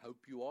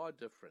hope you are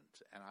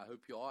different, and I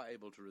hope you are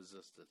able to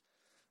resist it.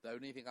 The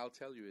only thing I'll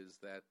tell you is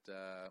that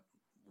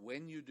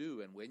when you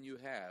do and when you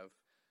have,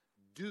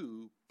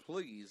 do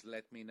please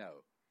let me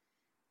know.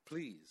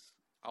 Please.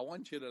 I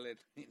want you to let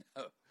me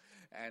know.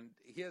 And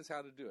here's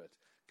how to do it.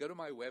 Go to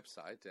my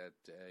website at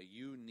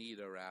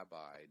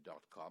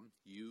youneedarabbi.com,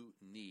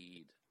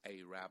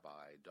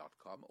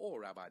 youneedarabbi.com,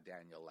 or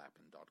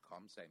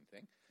rabbidaniellapin.com, same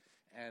thing.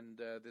 And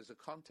there's a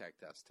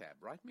Contact Us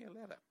tab. Write me a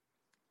letter.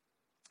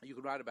 You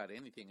can write about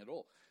anything at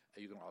all.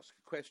 You can ask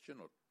a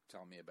question or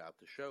tell me about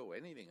the show or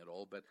anything at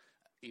all. But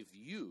if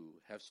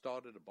you have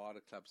started a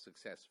barter club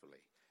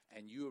successfully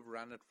and you have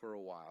run it for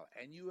a while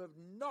and you have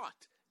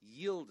not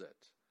yielded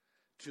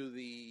to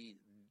the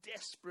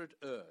desperate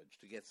urge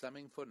to get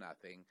something for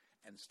nothing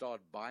and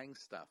start buying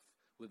stuff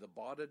with the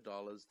barter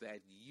dollars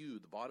that the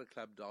barter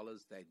club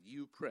dollars that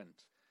you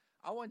print,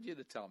 I want you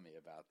to tell me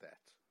about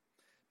that.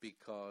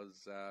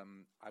 Because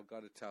I've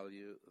got to tell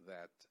you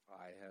that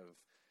I have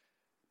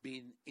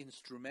been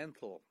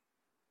instrumental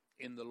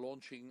in the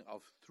launching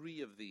of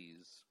 3 of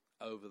these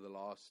over the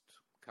last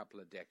couple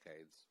of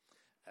decades.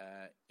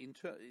 In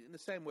the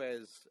same way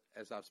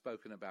as I've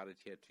spoken about it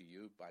here to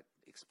you, by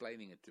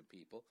explaining it to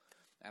people.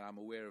 And I'm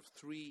aware of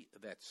 3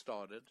 that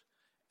started,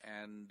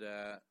 and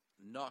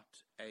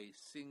not a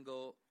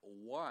single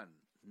one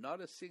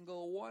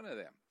of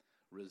them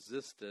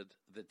resisted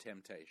the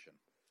temptation.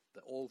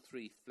 All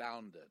 3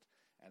 floundered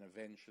and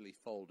eventually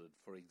folded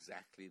for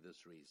exactly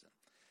this reason.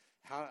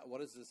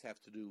 What does this have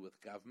to do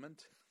with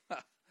government?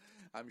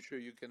 I'm sure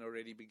you can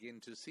already begin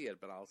to see it,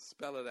 but I'll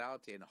spell it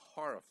out in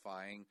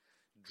horrifying,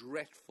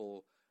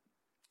 dreadful,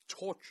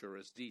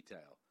 torturous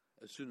detail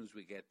as soon as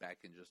we get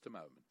back in just a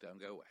moment. Don't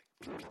go away.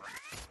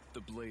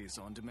 The Blaze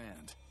on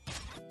Demand.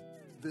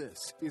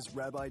 This is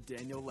Rabbi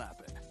Daniel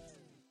Lapin.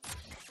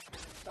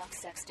 Buck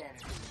Sexton.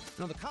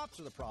 No, the cops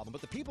are the problem,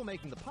 but the people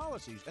making the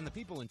policies and the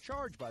people in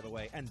charge, by the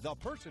way, and the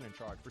person in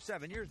charge for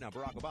 7 years now,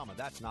 Barack Obama,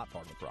 that's not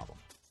part of the problem.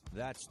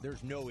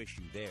 There's no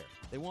issue there.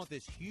 They want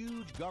this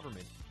huge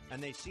government,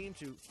 and they seem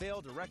to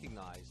fail to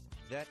recognize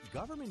that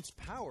government's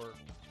power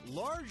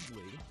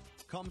largely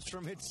comes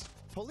from its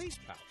police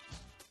powers.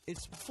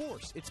 It's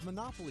force. It's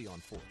monopoly on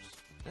force.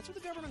 That's what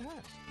the government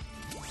has.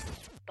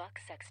 Buck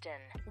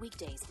Sexton.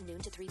 Weekdays, noon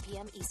to 3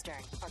 p.m.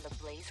 Eastern on the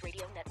Blaze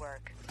Radio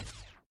Network.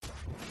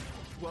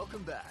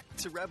 Welcome back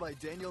to Rabbi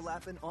Daniel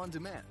Lapin On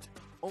Demand,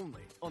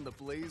 only on the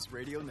Blaze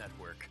Radio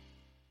Network.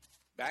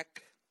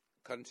 Back,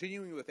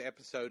 continuing with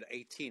episode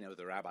 18 of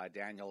the Rabbi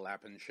Daniel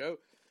Lapin Show,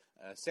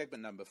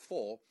 segment number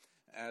 4,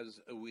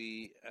 as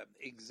we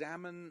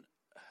examine,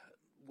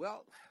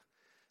 well,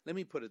 let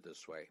me put it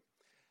this way.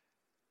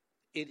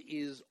 It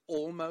is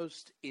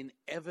almost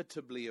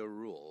inevitably a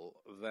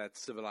rule that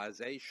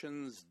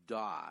civilizations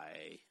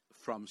die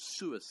from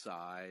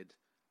suicide,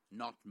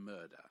 not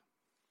murder.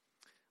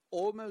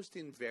 Almost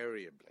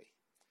invariably.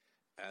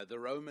 The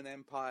Roman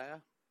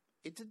Empire,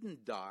 it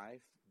didn't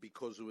die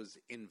because it was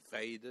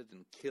invaded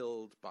and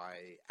killed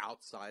by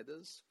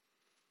outsiders.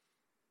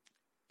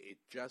 It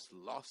just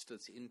lost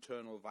its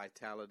internal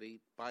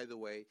vitality. By the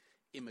way,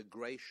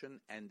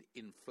 immigration and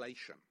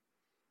inflation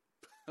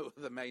were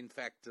the main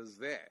factors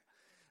there.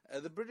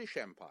 The British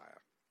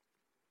Empire,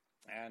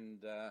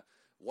 and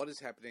what is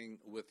happening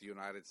with the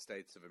United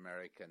States of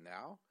America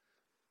now,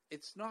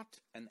 it's not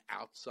an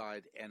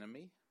outside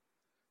enemy.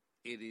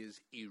 It is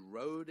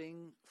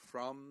eroding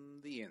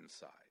from the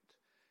inside.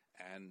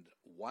 And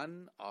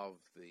one of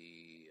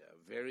the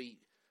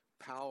very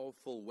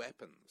powerful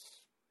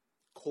weapons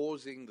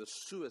causing the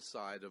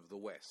suicide of the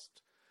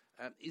West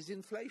is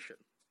inflation.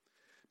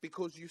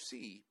 Because you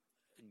see,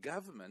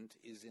 government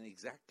is in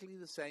exactly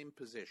the same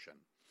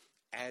position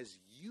as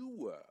you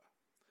were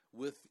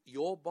with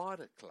your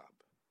barter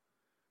club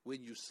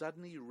when you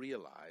suddenly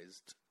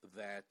realized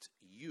that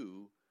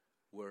you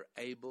were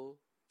able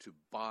to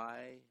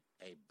buy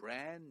a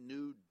brand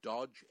new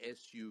Dodge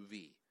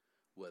SUV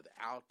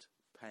without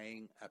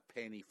paying a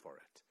penny for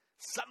it.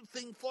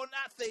 Something for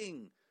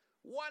nothing.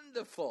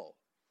 Wonderful.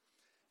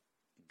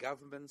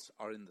 Governments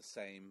are in the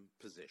same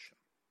position.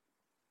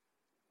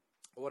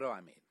 What do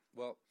I mean?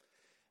 Well,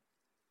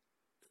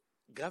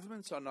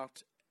 governments are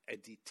not a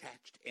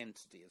detached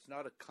entity. It's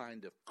not a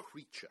kind of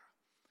creature.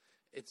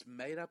 It's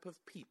made up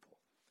of people.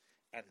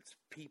 And it's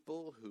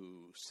people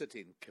who sit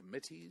in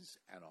committees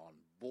and on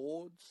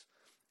boards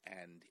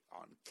and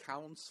on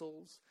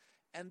councils.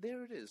 And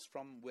there it is,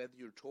 from whether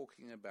you're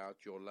talking about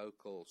your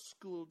local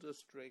school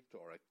district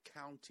or a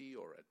county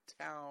or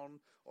a town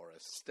or a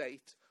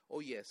state,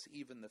 or yes,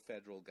 even the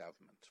federal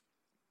government.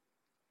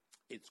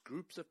 It's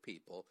groups of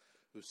people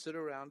who sit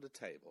around a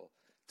table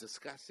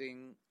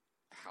discussing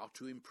how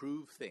to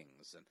improve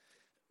things, and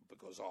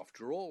because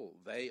after all,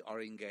 they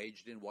are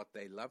engaged in what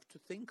they love to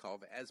think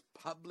of as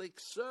public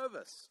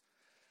service.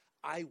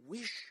 I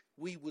wish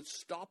we would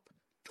stop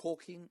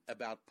talking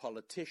about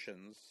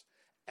politicians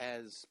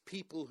as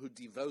people who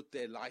devote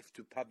their life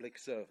to public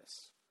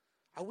service.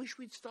 I wish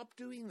we'd stop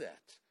doing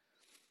that.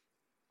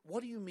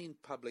 What do you mean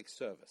public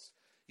service?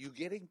 You're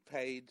getting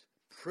paid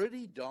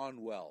pretty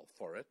darn well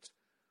for it.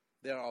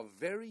 There are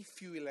very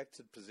few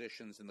elected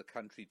positions in the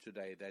country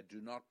today that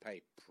do not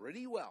pay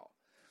pretty well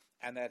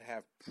and that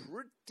have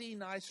pretty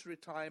nice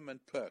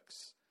retirement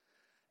perks.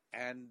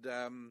 And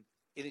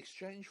in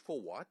exchange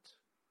for what?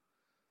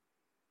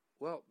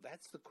 Well,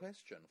 that's the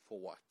question. For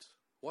what?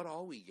 What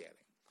are we getting?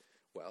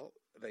 Well,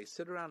 they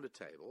sit around a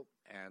table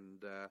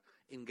and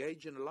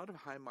engage in a lot of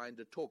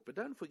high-minded talk. But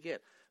don't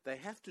forget, they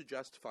have to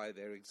justify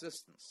their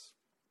existence.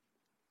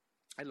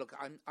 And look,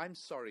 I'm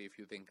sorry if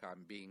you think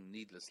I'm being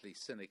needlessly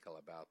cynical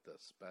about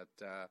this, but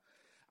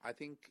I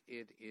think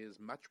it is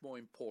much more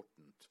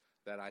important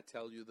that I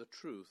tell you the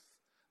truth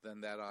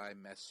than that I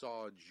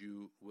massage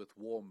you with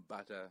warm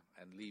butter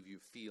and leave you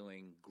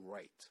feeling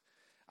great.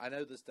 I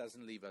know this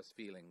doesn't leave us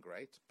feeling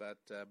great, but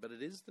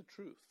it is the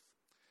truth.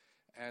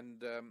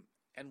 And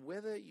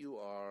whether you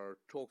are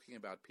talking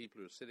about people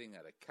who are sitting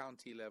at a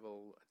county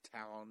level, a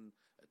town,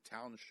 a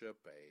township,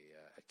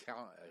 a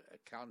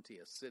county,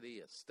 a city,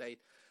 a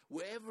state,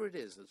 wherever it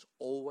is, it's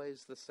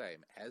always the same.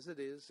 As it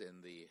is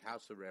in the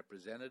House of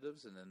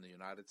Representatives and in the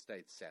United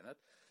States Senate,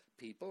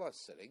 people are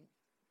sitting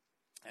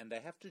and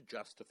they have to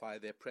justify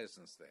their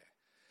presence there.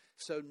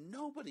 So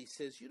nobody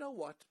says, you know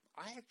what,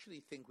 I actually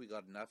think we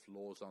got enough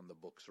laws on the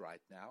books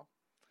right now.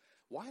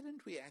 Why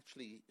don't we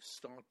actually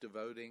start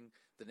devoting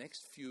the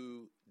next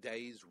few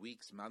days,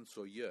 weeks, months,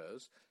 or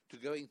years to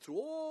going through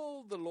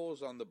all the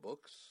laws on the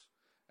books?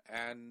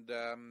 And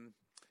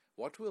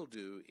what we'll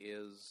do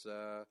is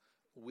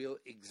we'll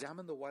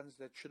examine the ones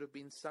that should have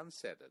been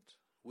sunsetted.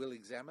 We'll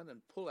examine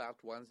and pull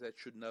out ones that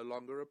should no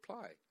longer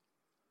apply.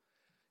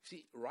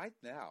 See, right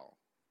now,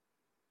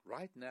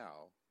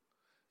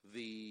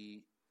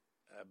 the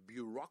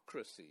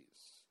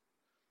bureaucracies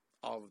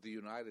of the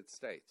United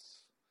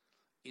States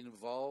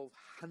involve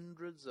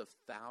hundreds of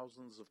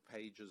thousands of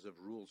pages of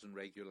rules and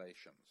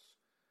regulations.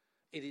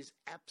 It is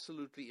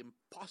absolutely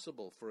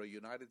impossible for a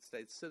United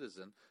States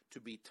citizen to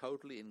be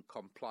totally in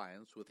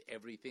compliance with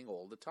everything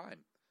all the time.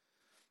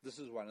 This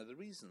is one of the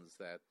reasons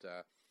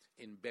that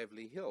in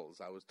Beverly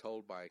Hills, I was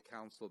told by a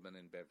councilman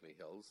in Beverly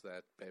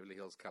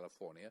Hills,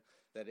 California,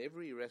 that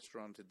every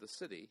restaurant in the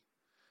city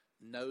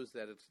knows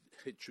that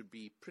it should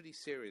be pretty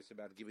serious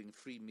about giving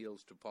free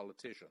meals to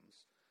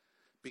politicians,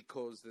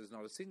 because there's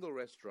not a single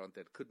restaurant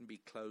that couldn't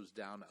be closed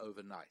down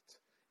overnight.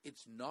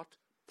 It's not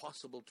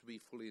possible to be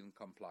fully in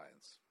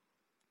compliance.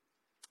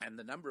 And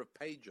the number of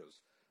pages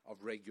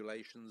of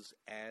regulations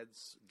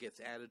gets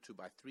added to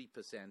by 3%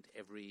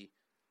 every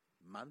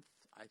month,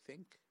 I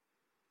think.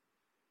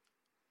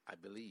 I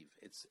believe.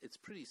 It's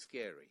pretty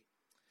scary.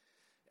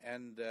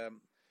 And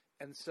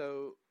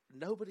so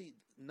nobody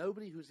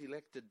who's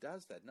elected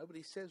does that.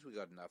 Nobody says we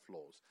got enough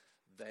laws.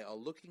 They are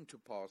looking to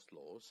pass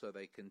laws so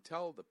they can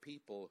tell the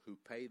people who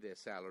pay their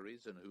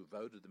salaries and who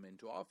voted them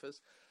into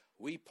office,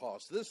 we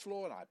passed this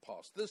law and I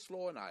passed this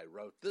law and I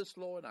wrote this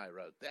law and I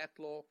wrote that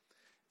law.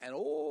 And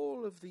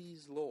all of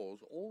these laws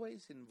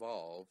always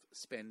involve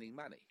spending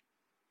money,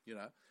 you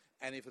know.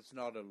 And if it's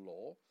not a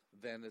law,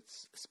 then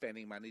it's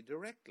spending money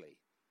directly.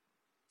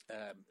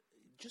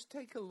 Just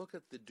take a look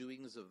at the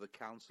doings of the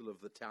council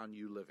of the town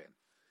you live in,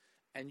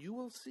 and you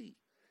will see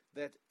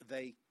that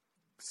they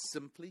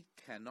simply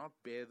cannot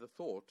bear the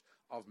thought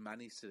of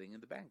money sitting in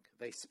the bank.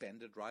 They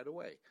spend it right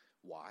away.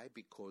 Why?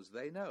 Because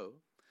they know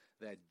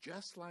that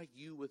just like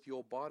you with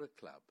your barter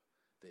club,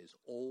 there's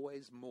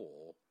always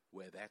more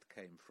where that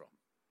came from.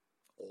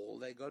 All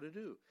they got to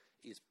do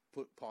is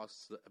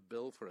pass a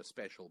bill for a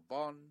special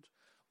bond,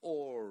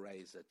 or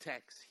raise a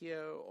tax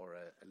here, or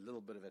a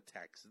little bit of a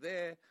tax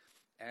there,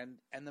 and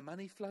the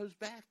money flows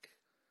back.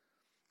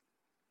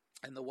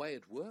 And the way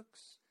it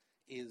works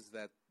is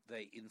that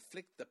they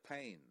inflict the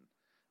pain.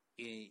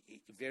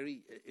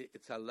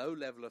 It's a low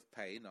level of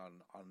pain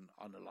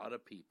on a lot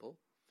of people,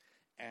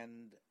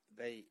 and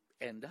they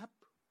end up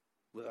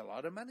with a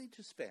lot of money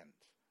to spend,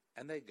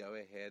 and they go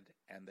ahead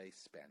and they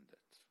spend it.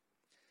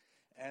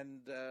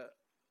 And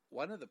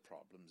one of the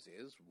problems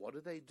is, what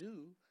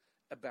do?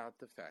 about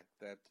the fact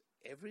that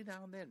every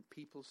now and then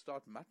people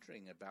start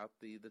muttering about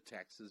the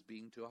taxes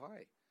being too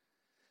high.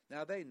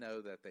 Now they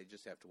know that they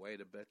just have to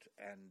wait a bit,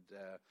 and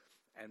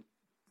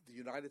the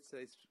United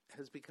States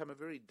has become a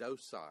very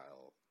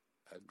docile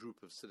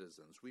group of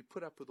citizens. We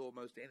put up with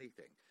almost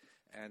anything,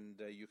 and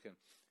you can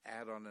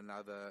add on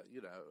another,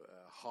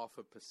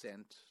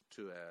 0.5%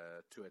 to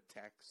a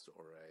tax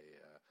or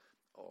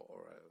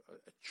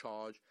a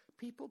charge.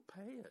 People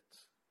pay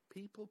it,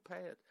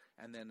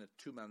 and then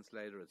 2 months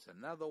later it's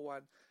another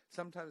one.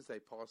 Sometimes they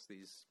pass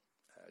these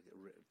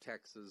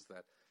taxes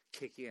that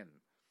kick in,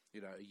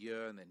 a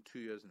year and then 2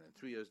 years and then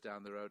 3 years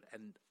down the road,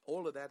 and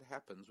all of that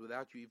happens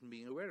without you even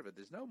being aware of it.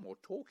 There's no more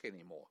talk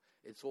anymore.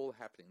 It's all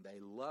happening. They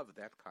love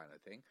that kind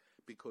of thing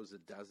because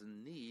it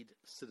doesn't need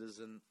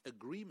citizen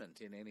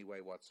agreement in any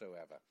way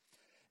whatsoever.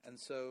 And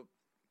so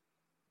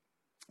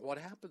what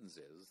happens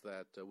is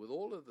that with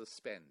all of the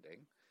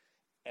spending,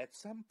 at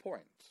some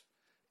point,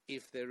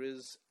 if there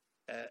is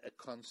a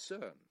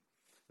concern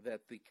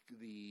that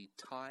the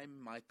time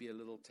might be a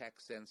little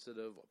tax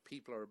sensitive, or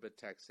people are a bit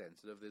tax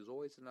sensitive, there's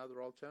always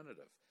another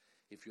alternative.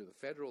 If you're the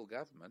federal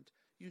government,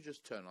 you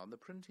just turn on the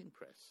printing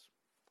press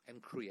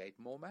and create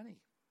more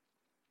money.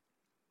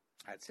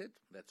 That's it.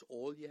 That's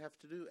all you have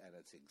to do, and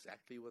it's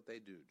exactly what they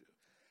do.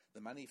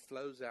 The money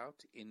flows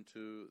out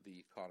into the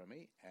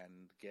economy,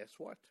 and guess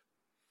what?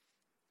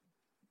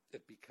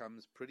 It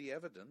becomes pretty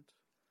evident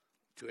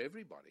to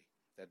everybody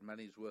that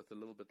money's worth a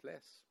little bit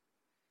less.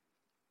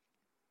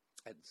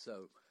 And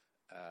so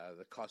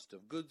the cost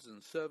of goods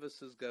and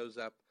services goes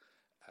up,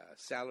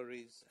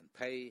 salaries and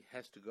pay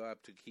has to go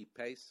up to keep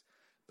pace,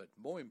 but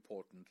more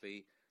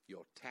importantly,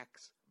 your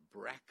tax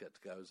bracket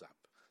goes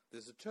up.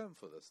 There's a term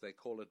for this. They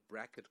call it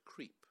bracket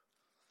creep.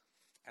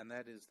 And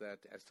that is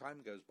that as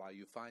time goes by,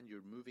 you find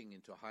you're moving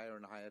into higher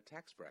and higher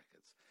tax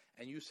brackets.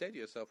 And you say to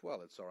yourself,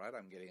 well, it's all right,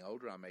 I'm getting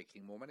older, I'm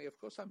making more money, of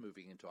course I'm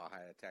moving into a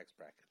higher tax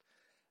bracket.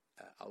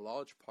 A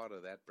large part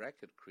of that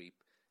bracket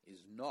creep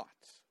is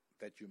not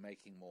that you're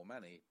making more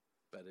money,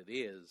 but it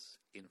is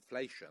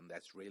inflation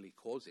that's really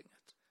causing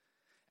it.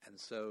 And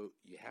so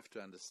you have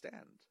to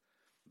understand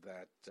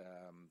that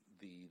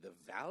the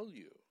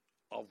value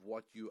of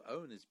what you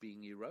own is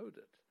being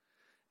eroded.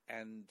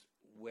 And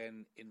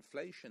when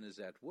inflation is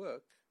at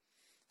work,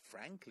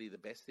 frankly, the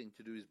best thing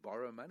to do is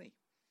borrow money,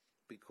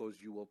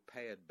 because you will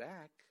pay it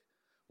back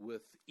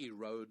with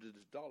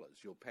eroded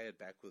dollars. You'll pay it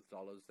back with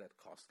dollars that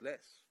cost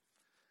less.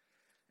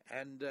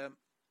 And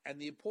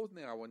the important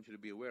thing I want you to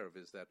be aware of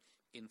is that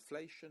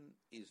inflation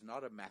is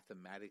not a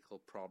mathematical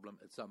problem,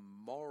 it's a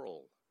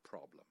moral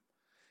problem.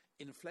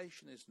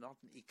 Inflation is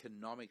not an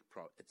economic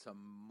problem, it's a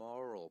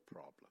moral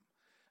problem.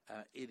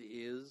 It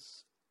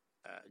is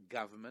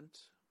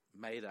government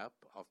made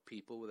up of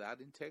people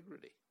without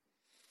integrity.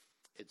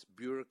 It's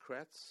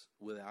bureaucrats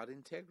without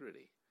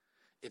integrity.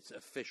 It's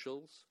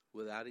officials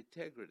without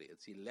integrity.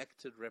 It's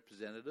elected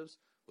representatives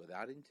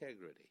without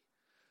integrity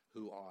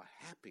who are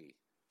happy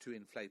to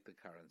inflate the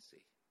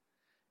currency.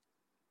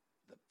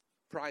 The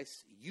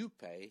price you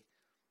pay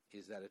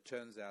is that it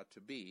turns out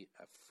to be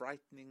a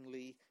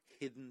frighteningly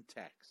hidden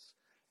tax,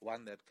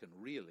 one that can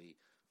really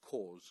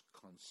cause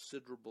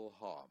considerable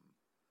harm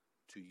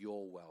to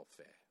your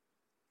welfare.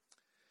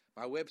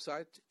 My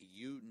website,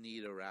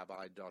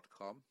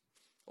 youneedarabbi.com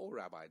or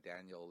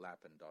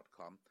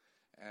rabbidaniellapin.com.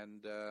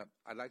 And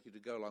I'd like you to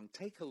go along,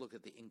 take a look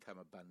at the income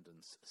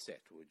abundance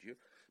set, would you?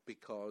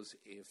 Because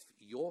if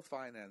your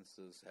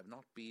finances have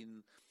not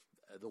been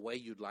the way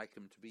you'd like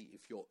them to be,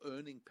 if your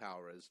earning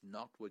power is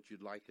not what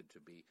you'd like it to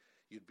be,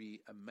 you'd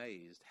be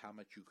amazed how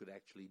much you could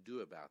actually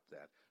do about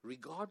that,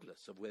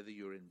 regardless of whether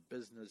you're in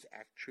business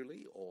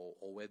actually or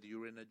whether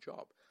you're in a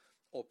job,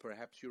 or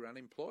perhaps you're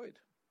unemployed.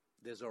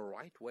 There's a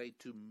right way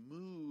to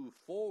move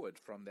forward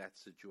from that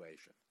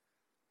situation.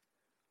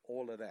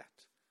 All of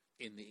that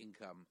in the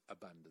income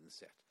abundance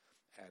set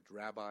at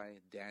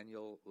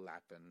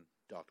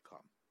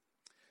rabbidaniellapin.com.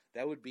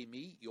 That would be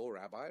me, your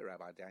rabbi,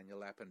 Rabbi Daniel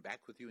Lapin,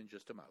 back with you in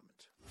just a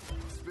moment.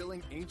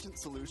 Spilling ancient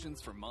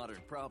solutions for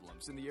modern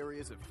problems in the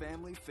areas of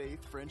family,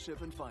 faith,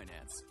 friendship, and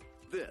finance.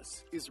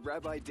 This is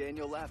Rabbi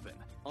Daniel Lapin,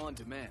 on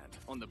demand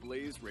on the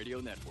Blaze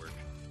Radio Network.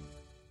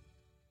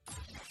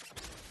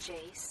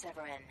 Jay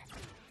Severin.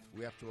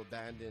 We have to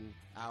abandon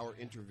our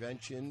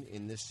intervention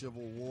in this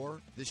civil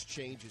war. This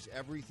changes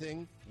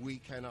everything. We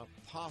cannot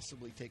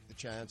possibly take the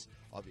chance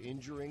of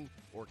injuring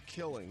or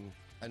killing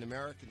an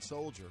American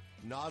soldier,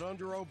 not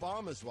under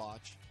Obama's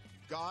watch.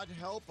 God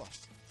help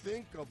us.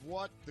 Think of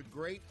what the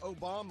great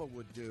Obama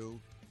would do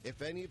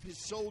if any of his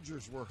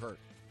soldiers were hurt.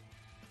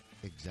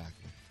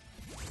 Exactly.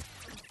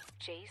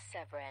 Jay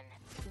Severin.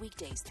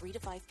 Weekdays 3 to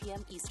 5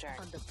 p.m. Eastern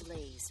on the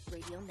Blaze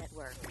Radio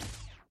Network.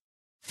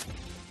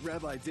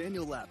 Rabbi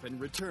Daniel Lapin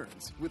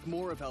returns with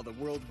more of how the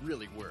world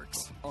really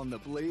works on the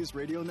Blaze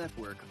Radio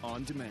Network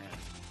on demand.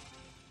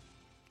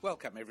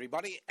 Welcome,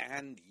 everybody,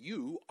 and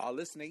you are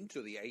listening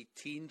to the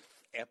 18th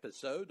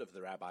episode of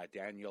the Rabbi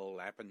Daniel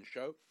Lapin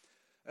Show.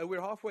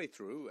 We're halfway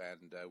through,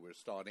 and we're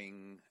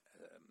starting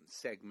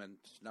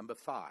segment number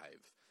 5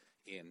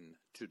 in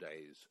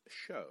today's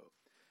show.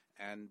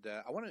 and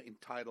I want to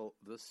entitle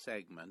this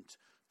segment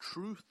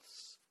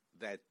Truths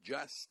That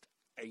Just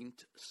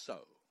Ain't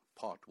So,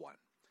 Part 1.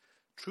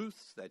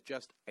 Truths That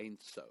Just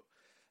Ain't So.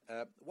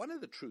 One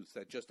of the truths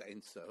that just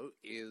ain't so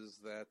is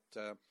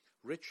that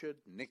Richard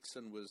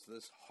Nixon was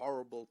this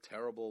horrible,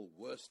 terrible,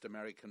 worst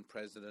American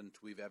president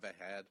we've ever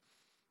had.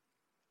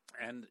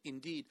 And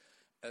indeed,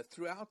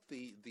 throughout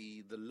the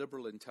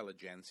liberal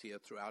intelligentsia,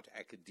 throughout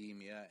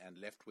academia and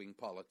left-wing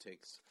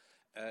politics,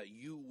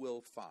 you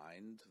will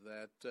find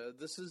that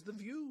this is the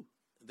view,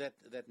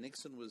 that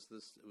Nixon was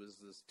this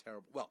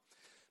terrible. Well,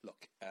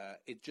 look,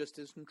 it just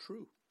isn't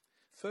true.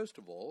 First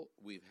of all,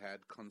 we've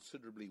had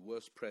considerably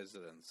worse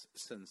presidents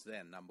since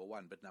then, number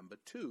one. But number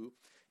two,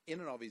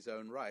 in and of his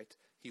own right,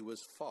 he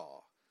was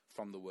far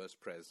from the worst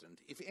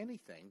president. If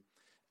anything,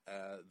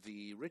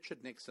 the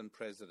Richard Nixon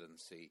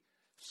presidency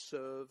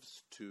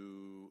serves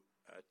to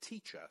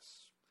teach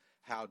us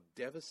how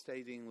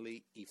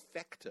devastatingly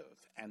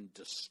effective and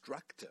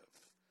destructive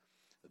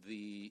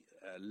the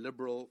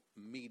liberal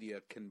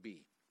media can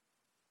be.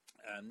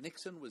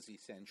 Nixon was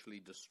essentially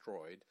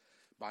destroyed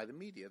by the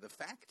media. The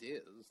fact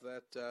is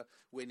that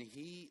when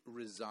he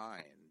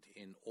resigned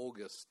in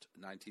August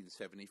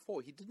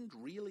 1974, he didn't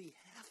really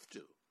have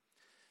to.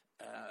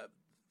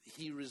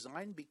 He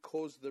resigned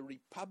because the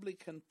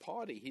Republican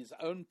Party, his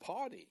own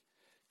party,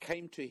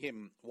 came to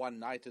him one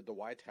night at the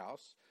White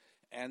House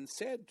and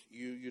said,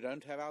 you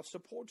don't have our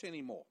support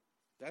anymore.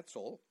 That's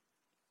all.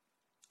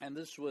 And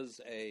this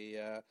was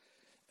a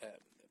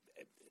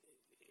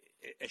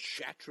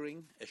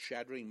shattering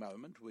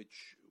moment,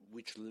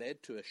 which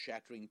led to a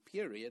shattering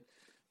period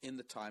in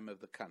the time of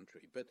the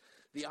country. But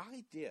the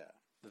idea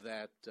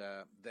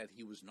that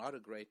he was not a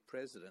great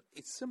president,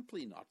 it's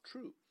simply not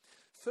true.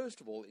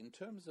 First of all, in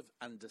terms of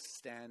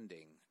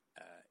understanding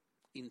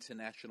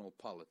international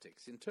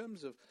politics, in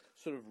terms of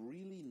sort of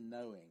really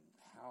knowing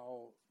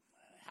how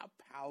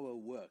power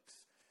works,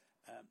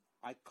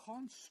 I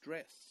can't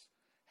stress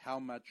how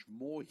much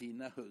more he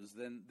knows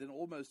than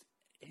almost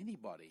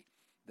anybody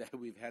that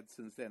we've had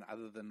since then,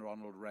 other than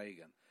Ronald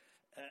Reagan.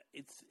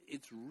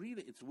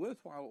 It's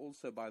worthwhile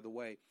also, by the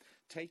way,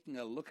 taking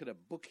a look at a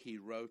book he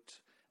wrote,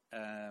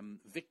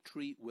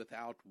 Victory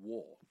Without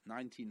War,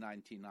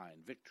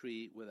 1999,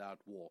 Victory Without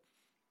War.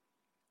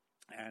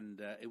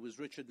 And it was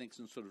Richard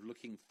Nixon sort of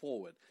looking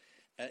forward.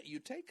 You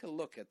take a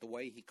look at the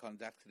way he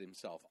conducted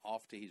himself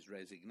after his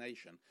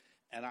resignation,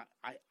 and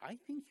I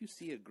think you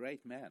see a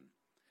great man.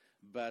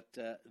 But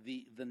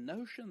the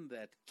notion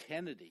that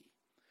Kennedy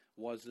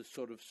was a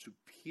sort of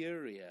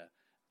superior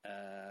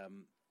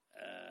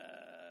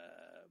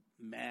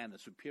man, a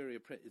superior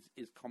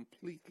is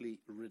completely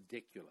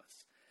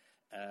ridiculous.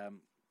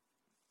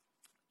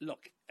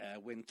 Look,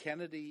 when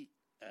Kennedy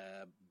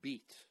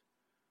beat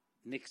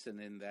Nixon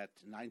in that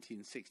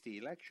 1960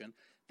 election,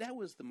 that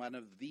was one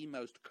of the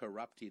most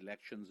corrupt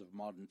elections of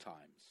modern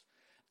times.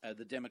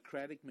 The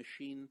Democratic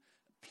machine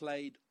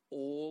played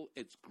all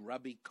its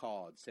grubby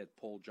cards, said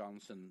Paul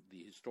Johnson,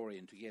 the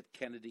historian, to get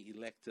Kennedy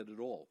elected at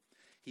all.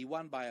 He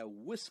won by a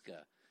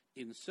whisker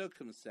in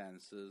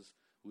circumstances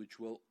which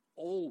will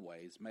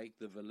always make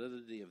the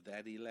validity of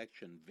that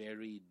election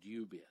very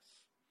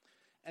dubious.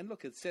 And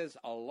look, it says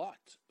a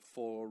lot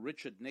for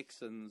Richard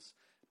Nixon's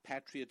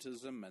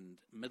patriotism and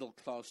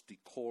middle-class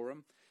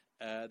decorum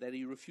that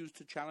he refused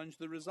to challenge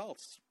the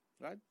results.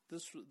 Right?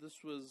 This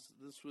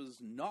was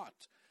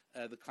not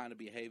the kind of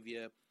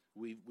behavior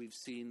we've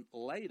seen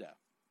later.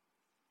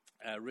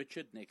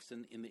 Richard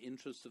Nixon, in the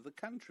interest of the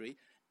country,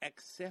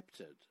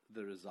 accepted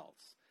the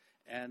results.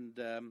 And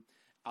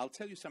I'll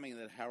tell you something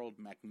that Harold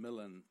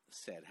Macmillan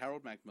said.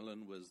 Harold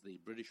Macmillan was the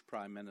British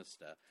Prime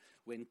Minister.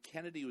 When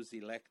Kennedy was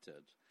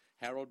elected,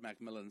 Harold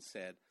Macmillan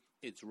said,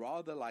 "It's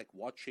rather like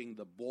watching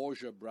the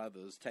Borgia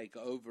brothers take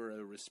over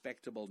a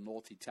respectable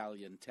North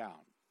Italian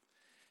town."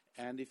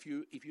 And if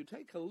you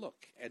take a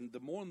look, and the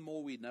more and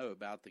more we know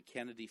about the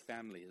Kennedy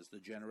family as the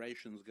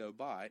generations go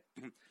by,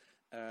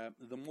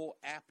 the more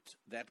apt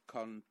that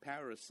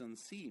comparison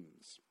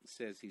seems,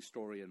 says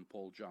historian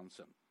Paul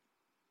Johnson.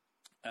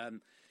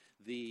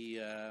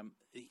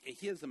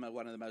 Here's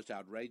one of the most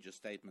outrageous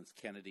statements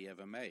Kennedy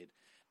ever made.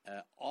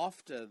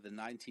 After the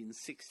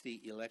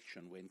 1960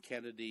 election, when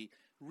Kennedy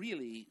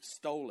really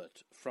stole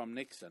it from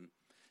Nixon,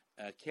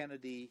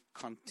 Kennedy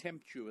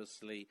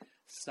contemptuously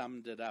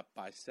summed it up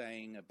by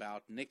saying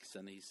about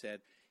Nixon, he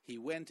said, he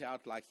went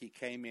out like he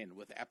came in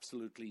with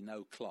absolutely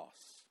no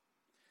class.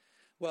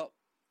 Well,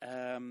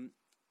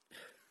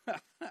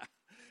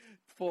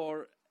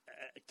 for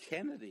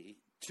Kennedy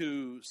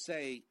to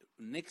say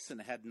Nixon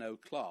had no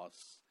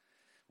class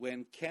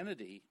when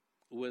Kennedy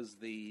was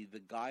the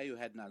guy who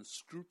had an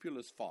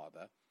unscrupulous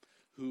father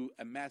who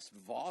amassed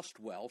vast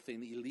wealth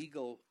in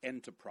illegal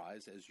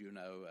enterprise, as you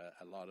know,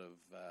 a lot of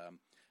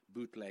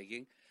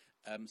bootlegging,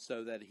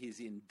 so that his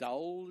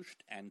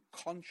indulged and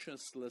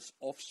conscienceless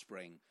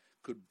offspring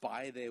could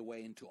buy their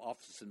way into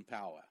office and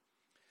power.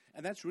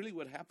 And that's really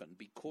what happened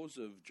because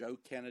of Joe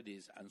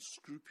Kennedy's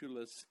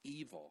unscrupulous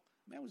evil.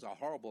 The man was a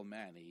horrible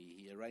man.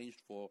 He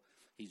arranged for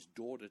his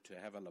daughter to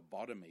have a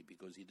lobotomy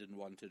because he didn't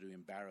want her to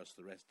embarrass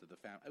the rest of the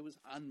family. It was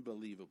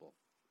unbelievable.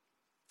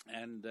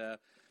 And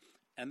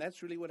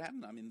that's really what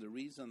happened. I mean, the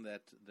reason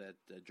that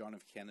John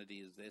F. Kennedy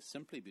is there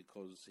simply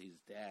because his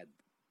dad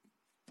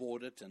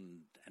bought it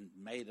and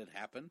made it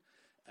happen.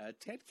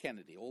 Ted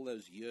Kennedy, all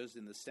those years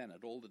in the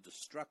Senate, all the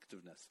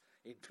destructiveness,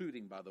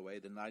 including, by the way,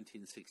 the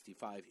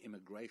 1965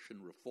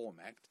 Immigration Reform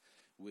Act,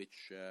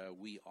 which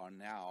we are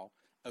now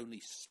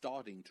only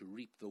starting to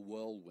reap the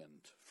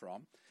whirlwind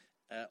from,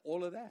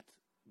 all of that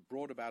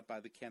brought about by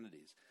the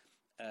Kennedys.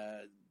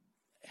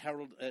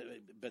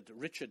 But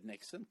Richard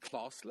Nixon,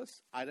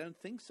 classless? I don't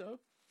think so.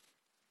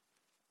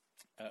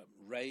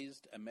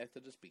 Raised a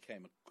Methodist,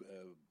 became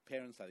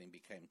parents, I think,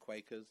 became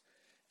Quakers.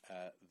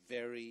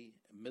 Very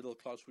middle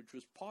class, which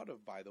was part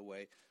of, by the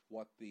way,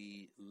 what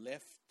the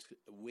left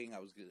wing,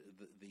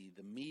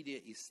 the media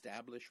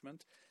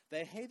establishment,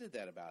 they hated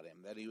that about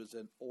him, that he was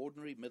an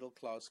ordinary middle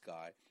class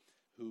guy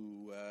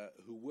who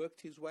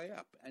worked his way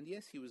up. And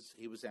yes, he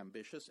was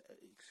ambitious.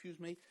 Excuse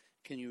me,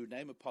 can you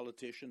name a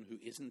politician who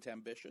isn't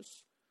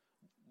ambitious?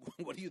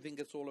 What do you think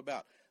it's all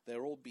about?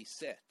 They're all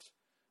beset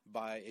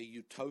by a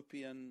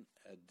utopian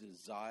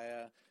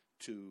desire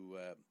to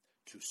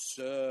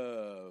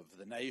serve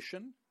the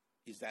nation.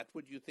 Is that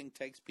what you think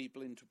takes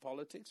people into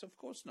politics? Of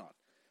course not.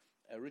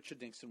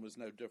 Richard Nixon was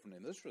no different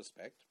in this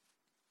respect,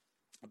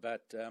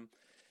 but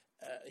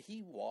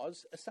he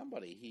was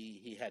somebody.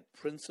 He had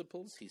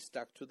principles. He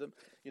stuck to them.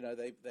 You know,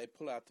 they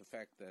pull out the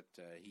fact that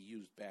he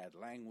used bad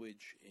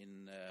language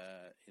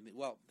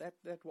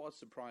that was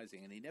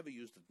surprising, and he never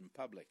used it in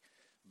public.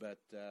 But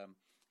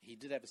he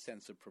did have a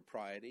sense of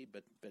propriety.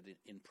 But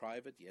in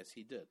private, yes,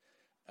 he did.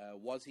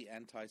 Was he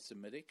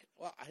anti-Semitic?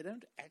 Well, I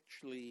don't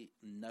actually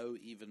know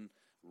even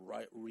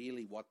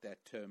really what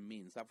that term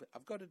means.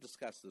 I've got to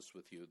discuss this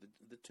with you.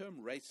 The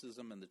term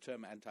racism and the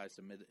term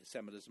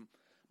anti-Semitism,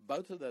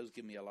 both of those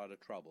give me a lot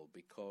of trouble,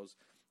 because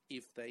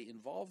if they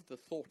involve the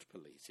thought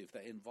police, if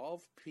they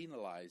involve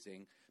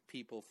penalizing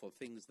people for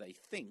things they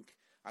think,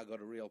 I've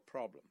got a real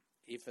problem.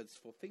 If it's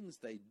for things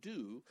they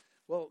do,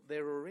 well,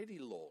 there are already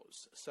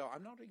laws. So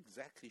I'm not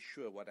exactly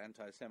sure what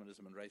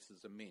anti-Semitism and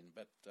racism mean,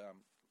 but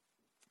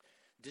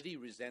did he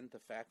resent the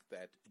fact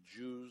that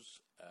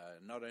Jews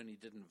not only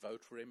didn't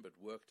vote for him but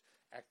worked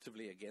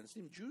actively against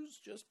him? Jews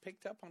just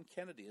picked up on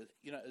Kennedy,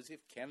 as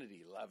if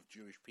Kennedy loved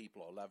Jewish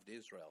people or loved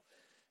Israel.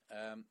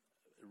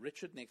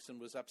 Richard Nixon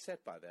was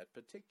upset by that,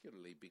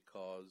 particularly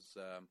because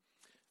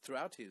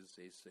throughout his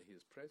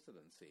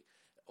presidency,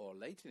 or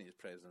late in his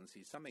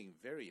presidency, something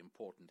very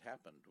important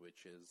happened,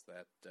 which is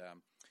that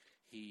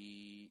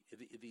the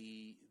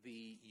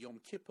Yom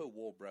Kippur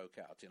War broke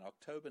out in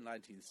October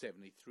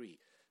 1973.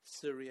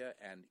 Syria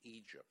and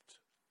Egypt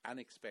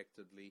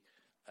unexpectedly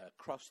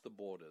crossed the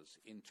borders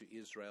into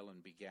Israel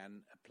and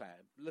began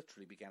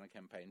a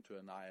campaign to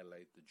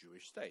annihilate the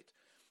Jewish state.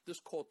 This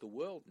caught the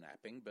world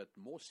napping, but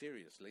more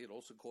seriously, it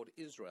also caught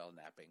Israel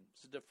napping.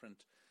 It's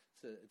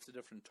a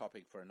different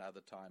topic for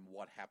another time.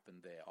 What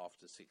happened there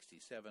after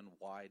 1967?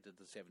 Why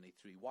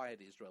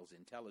had Israel's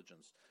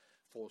intelligence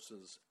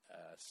forces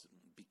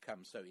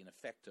become so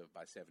ineffective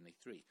by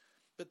 1973?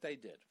 But they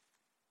did.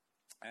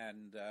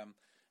 And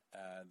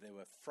there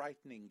were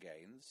frightening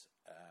gains.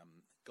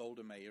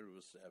 Golda Meir, who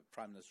was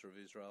Prime Minister of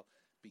Israel,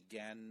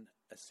 began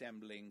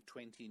assembling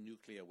 20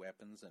 nuclear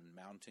weapons and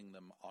mounting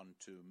them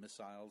onto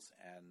missiles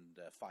and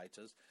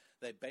fighters.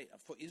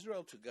 For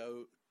Israel to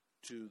go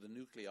to the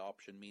nuclear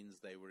option means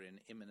they were in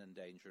imminent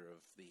danger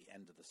of the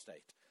end of the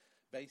state.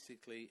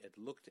 Basically, it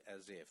looked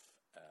as if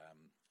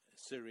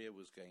Syria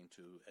was going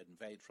to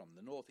invade from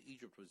the north,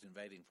 Egypt was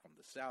invading from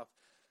the south.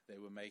 They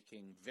were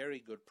making very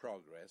good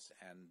progress,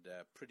 and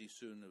pretty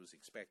soon it was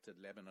expected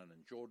Lebanon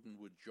and Jordan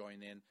would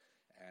join in,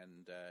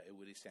 and it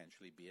would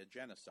essentially be a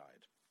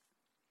genocide.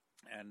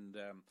 And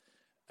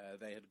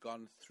they had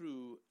gone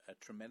through a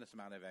tremendous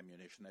amount of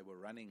ammunition. They were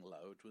running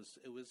low.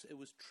 It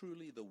was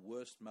truly the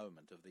worst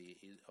moment of the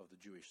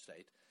Jewish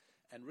state.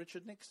 And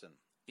Richard Nixon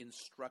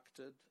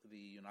instructed the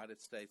United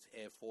States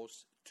Air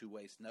Force to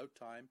waste no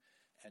time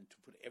and to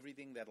put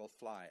everything that'll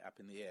fly up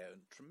in the air.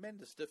 And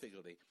tremendous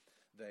difficulty.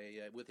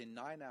 They within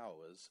 9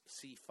 hours,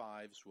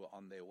 C-5s were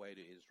on their way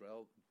to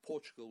Israel.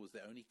 Portugal was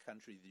the only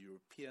country. The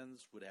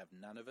Europeans would have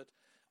none of it.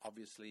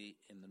 Obviously,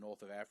 in the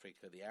north of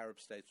Africa, the Arab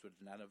states would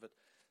have none of it.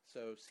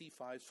 So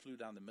C-5s flew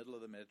down the middle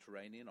of the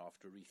Mediterranean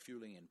after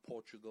refueling in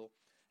Portugal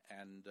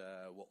and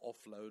were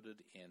offloaded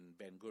in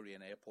Ben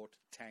Gurion Airport.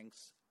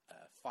 Tanks,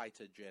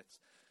 fighter jets,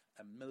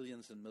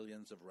 millions and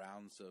millions of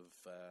rounds of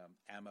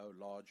ammo,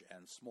 large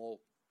and small.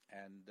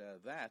 And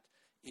that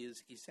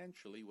is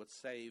essentially what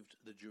saved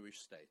the Jewish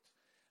state.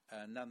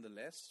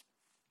 Nonetheless,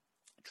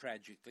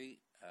 tragically,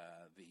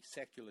 the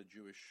secular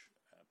Jewish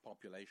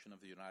population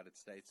of the United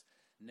States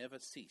never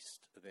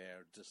ceased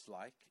their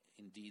dislike,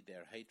 indeed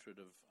their hatred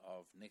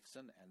of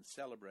Nixon, and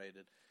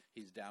celebrated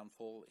his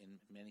downfall, in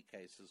many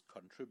cases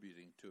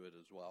contributing to it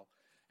as well,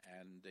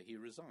 and he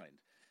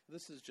resigned.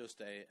 This is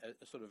just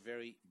a sort of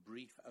very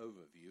brief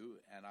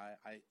overview, and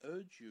I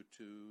urge you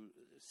to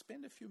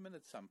spend a few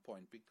minutes some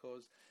point,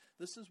 because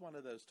this is one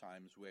of those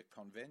times where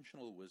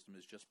conventional wisdom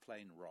is just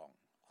plain wrong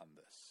on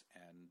this.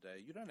 And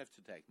you don't have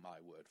to take my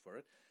word for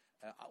it.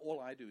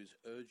 All I do is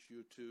urge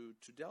you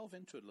to delve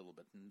into it a little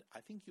bit. And I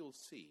think you'll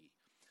see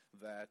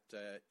that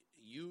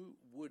you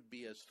would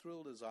be as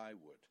thrilled as I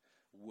would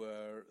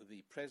were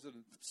the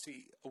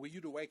presidency, were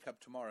you to wake up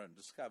tomorrow and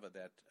discover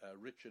that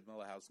Richard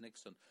Milhous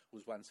Nixon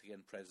was once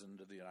again president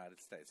of the United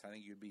States. I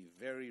think you'd be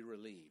very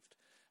relieved.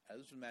 This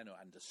was a man who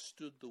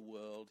understood the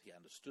world, he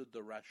understood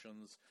the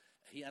Russians,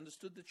 he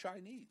understood the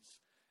Chinese,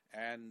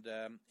 and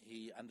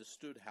he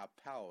understood how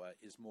power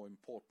is more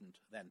important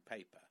than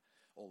paper.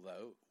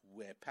 Although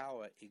where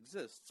power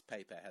exists,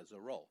 paper has a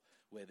role.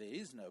 Where there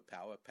is no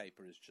power,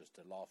 paper is just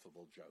a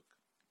laughable joke.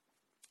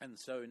 And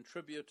so in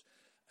tribute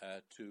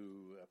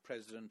to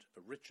President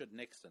Richard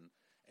Nixon,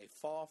 a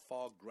far,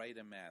 far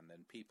greater man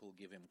than people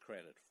give him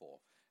credit for,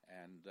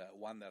 and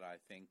one that I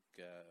think,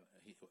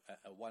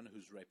 one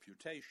whose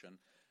reputation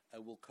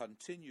will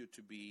continue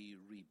to be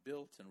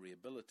rebuilt and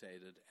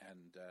rehabilitated,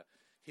 and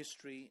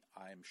history,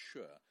 I'm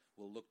sure,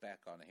 will look back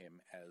on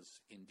him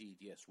as, indeed,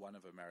 yes, one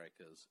of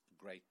America's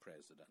great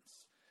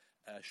presidents.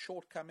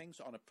 Shortcomings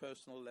on a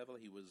personal level,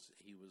 he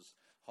was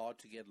hard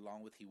to get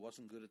along with. He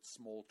wasn't good at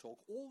small talk.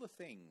 All the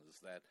things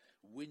that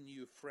win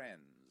you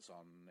friends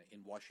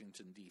in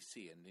Washington,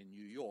 D.C. and in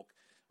New York,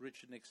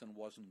 Richard Nixon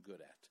wasn't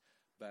good at.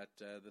 But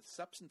the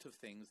substantive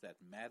things that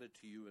mattered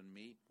to you and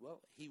me, well,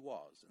 he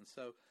was. And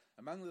so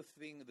among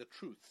the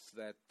truths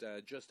that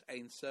just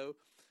ain't so,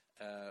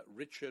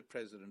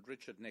 President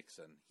Richard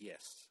Nixon,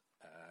 yes,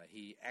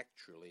 he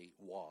actually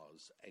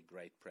was a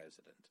great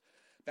president.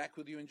 Back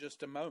with you in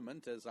just a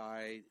moment as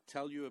I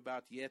tell you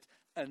about yet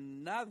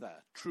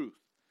another truth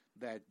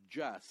that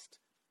just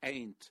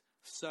ain't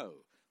so.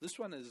 This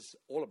one is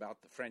all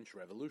about the French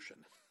Revolution.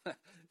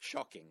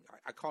 Shocking.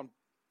 I can't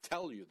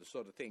tell you the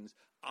sort of things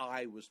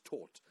I was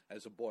taught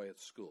as a boy at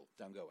school.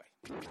 Don't go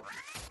away.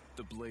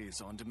 The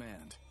Blaze on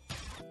Demand.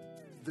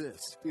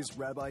 This is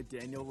Rabbi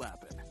Daniel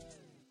Lapin.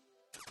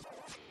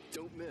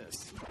 Don't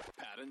miss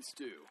Pat and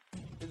Stu.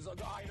 It's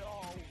like, I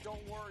know.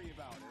 Don't worry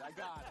about it. I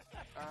got it.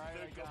 All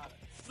right, I got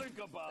it. Think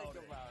about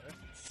it.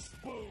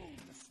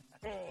 Spoons.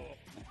 Oh.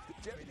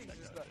 Jerry thinks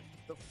just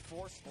the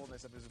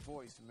forcefulness of his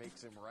voice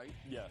makes him right.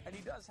 Yeah. And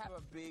he does have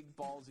a big,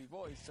 ballsy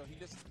voice, so he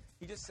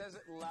just says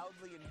it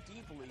loudly and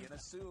deeply and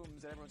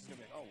assumes that everyone's going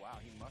to be like, oh, wow,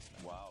 he must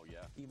know. Wow, yeah.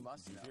 He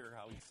must know. Did you hear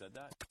how he said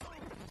that?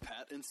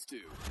 Pat and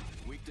Stu.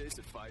 Weekdays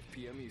at 5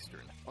 p.m.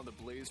 Eastern on the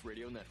Blaze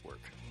Radio Network.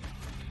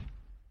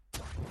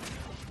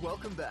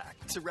 Welcome back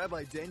to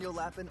Rabbi Daniel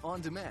Lapin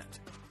On Demand,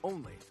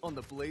 only on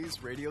the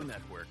Blaze Radio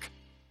Network.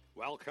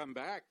 Welcome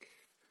back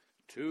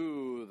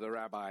to the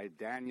Rabbi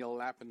Daniel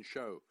Lapin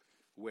Show,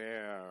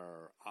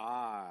 where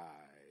I,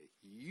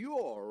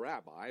 your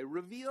rabbi,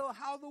 reveal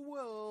how the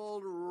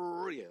world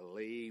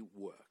really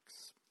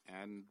works.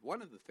 And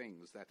one of the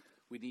things that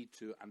we need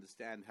to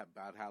understand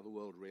about how the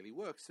world really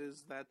works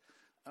is that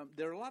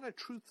there are a lot of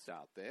truths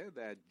out there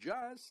that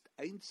just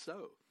ain't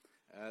so.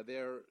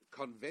 There are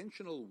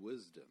conventional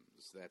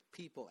wisdoms that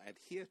people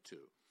adhere to,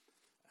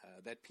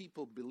 that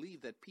people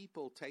believe, that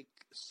people take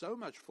so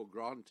much for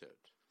granted,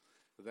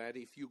 that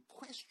if you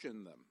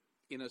question them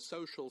in a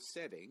social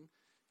setting,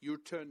 you're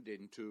turned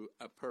into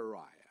a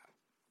pariah.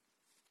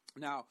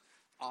 Now,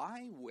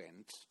 I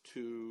went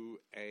to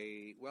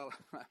a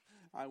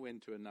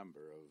number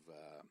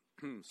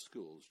of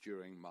schools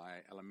during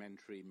my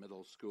elementary,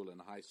 middle school, and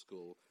high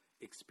school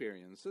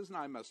experiences, and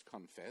I must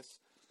confess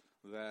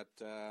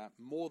that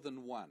more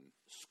than one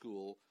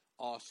school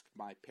asked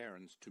my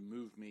parents to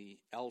move me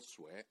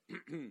elsewhere,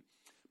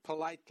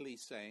 politely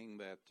saying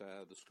that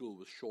the school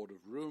was short of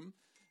room.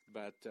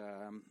 But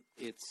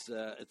it's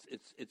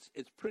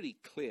pretty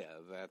clear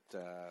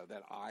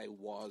that I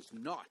was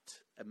not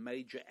a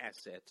major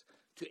asset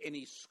to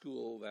any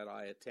school that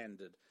I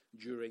attended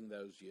during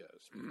those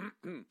years.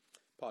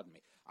 Pardon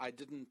me. I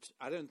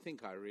don't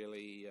think I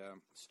really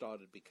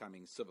started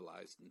becoming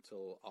civilized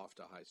until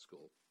after high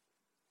school.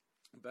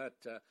 But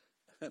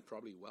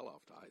probably well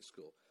after high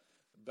school.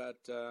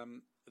 But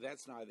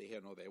that's neither here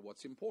nor there.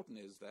 What's important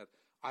is that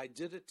I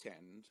did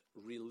attend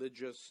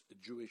religious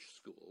Jewish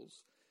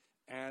schools,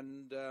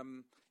 and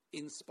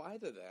in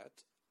spite of that,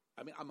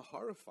 I mean, I'm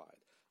horrified.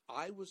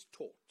 I was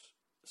taught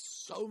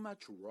so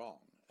much wrong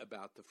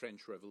about the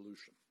French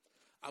Revolution.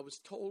 I was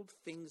told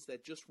things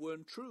that just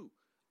weren't true.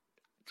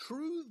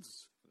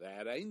 Truths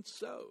that ain't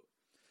so.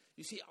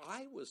 You see,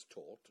 I was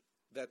taught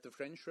that the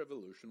French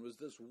Revolution was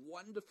this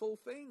wonderful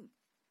thing,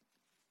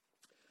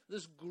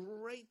 this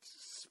great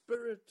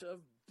spirit of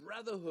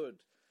brotherhood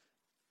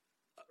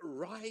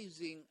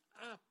rising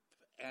up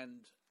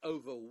and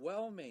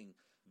overwhelming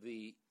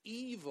the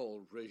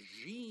evil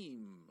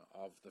regime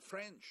of the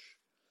French.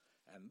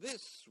 And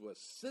this was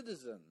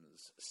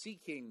citizens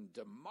seeking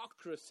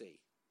democracy.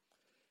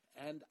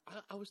 And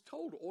I was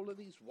told all of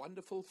these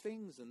wonderful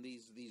things and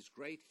these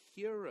great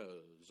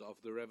heroes of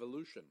the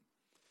revolution.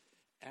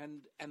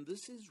 And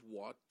this is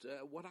what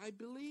I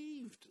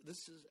believed.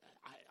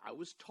 I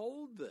was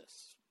told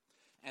this.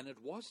 And it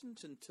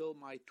wasn't until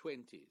my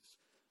 20s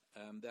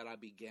that I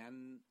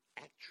began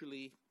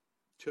actually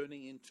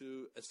turning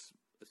into a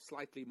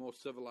slightly more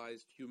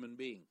civilized human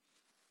being,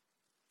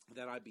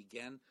 that I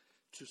began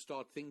to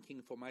start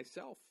thinking for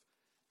myself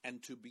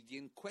and to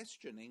begin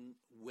questioning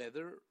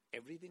whether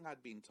everything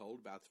I'd been told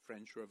about the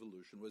French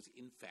Revolution was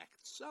in fact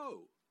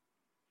so.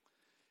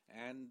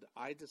 And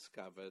I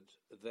discovered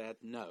that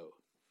no,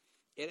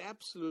 it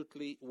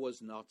absolutely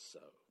was not so.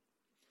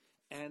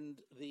 And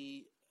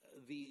the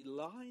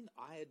line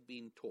I had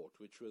been taught,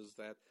 which was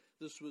that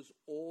this was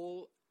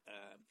all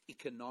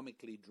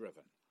economically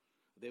driven.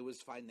 There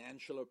was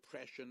financial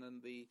oppression,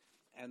 and the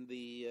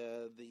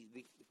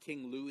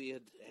King Louis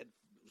had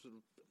sort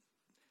of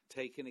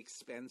taken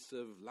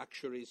expensive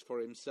luxuries for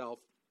himself,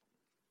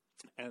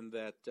 and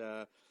that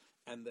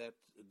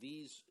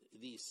these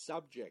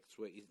subjects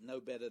were no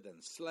better than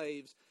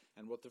slaves.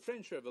 And what the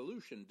French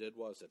Revolution did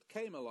was it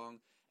came along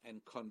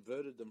and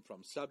converted them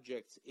from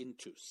subjects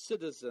into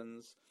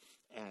citizens,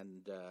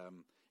 and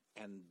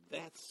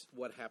that's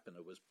what happened.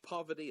 It was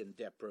poverty and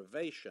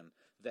deprivation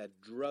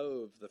that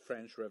drove the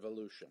French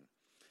Revolution,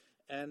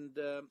 and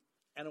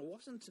it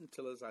wasn't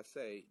until, as I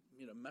say,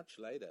 much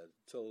later,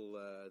 till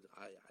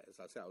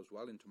I was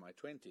well into my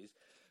 20s,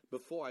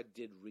 before I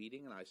did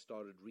reading and I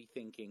started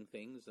rethinking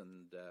things,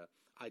 and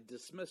I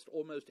dismissed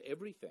almost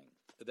everything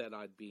that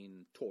I'd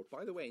been taught.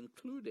 By the way,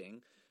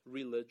 including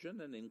religion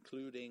and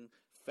including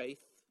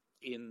faith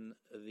in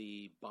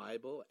the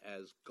Bible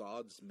as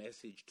God's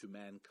message to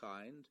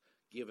mankind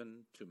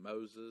given to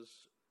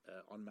Moses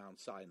on Mount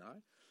Sinai.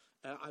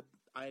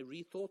 I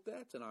rethought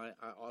that, and I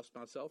asked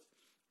myself,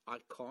 I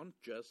can't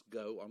just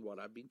go on what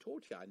I've been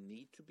taught here. I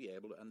need to be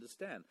able to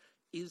understand,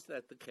 is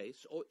that the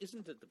case or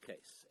isn't it the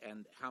case?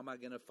 And how am I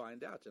going to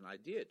find out? And I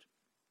did.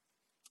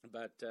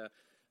 But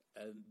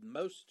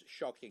most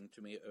shocking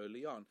to me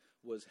early on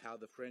was how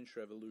the French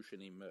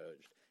Revolution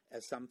emerged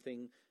as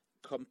something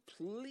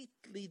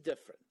completely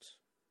different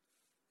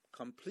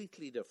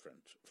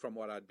from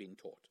what I'd been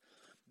taught.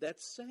 That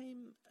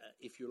same,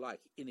 if you like,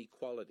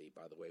 inequality,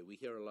 by the way, we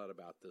hear a lot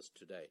about this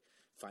today.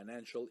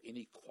 Financial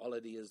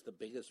inequality is the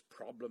biggest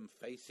problem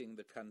facing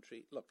the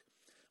country. Look,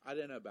 I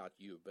don't know about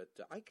you, but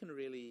I can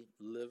really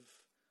live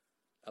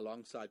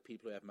alongside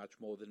people who have much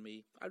more than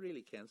me. I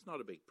really can. It's not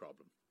a big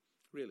problem.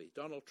 Really.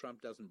 Donald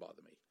Trump doesn't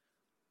bother me.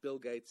 Bill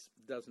Gates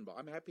doesn't bother.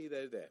 I'm happy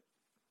they're there.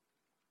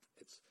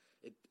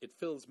 It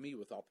fills me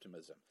with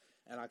optimism.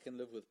 And I can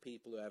live with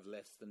people who have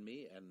less than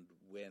me, and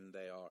when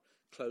they are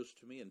close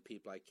to me and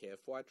people I care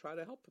for, I try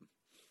to help them.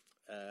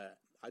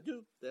 I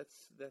do.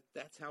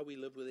 That's how we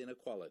live with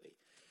inequality.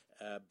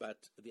 But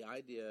the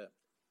idea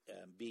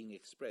being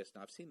expressed,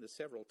 and I've seen this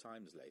several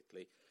times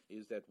lately,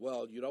 is that,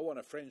 well, you don't want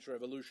a French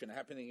Revolution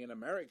happening in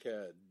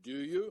America, do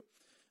you?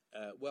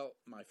 Well,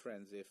 my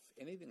friends, if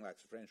anything like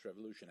the French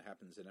Revolution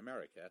happens in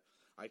America,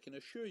 I can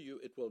assure you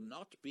it will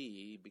not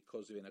be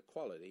because of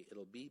inequality.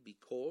 It'll be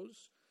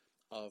because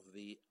of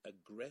the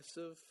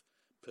aggressive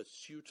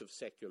pursuit of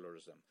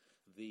secularism,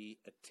 the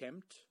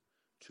attempt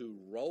to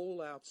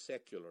roll out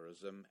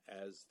secularism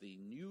as the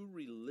new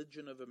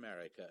religion of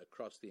America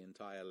across the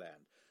entire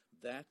land.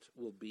 That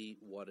will be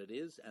what it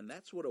is, and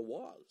that's what it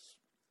was,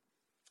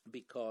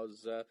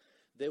 because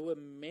there were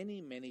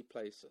many, many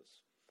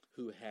places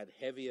who had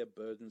heavier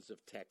burdens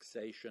of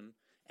taxation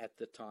at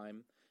the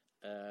time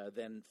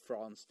than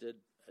France did,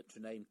 to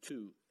name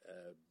two,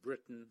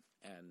 Britain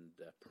and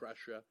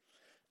Prussia.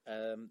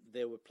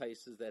 There were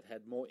places that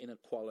had more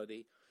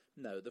inequality.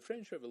 No, the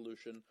French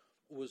Revolution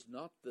was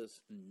not this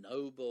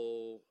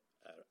noble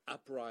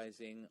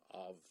uprising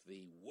of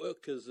the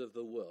workers of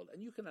the world.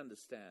 And you can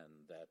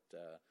understand that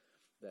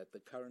the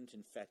current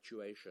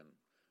infatuation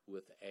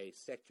with a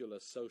secular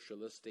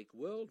socialistic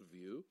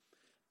worldview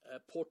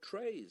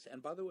portrays,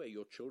 and by the way,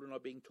 your children are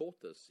being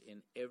taught this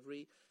in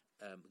every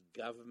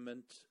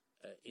government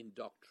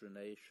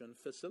indoctrination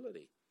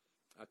facility.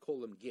 I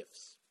call them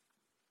gifts.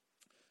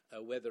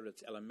 Whether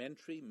it's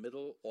elementary,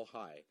 middle, or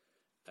high,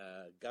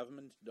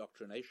 government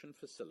indoctrination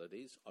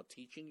facilities are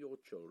teaching your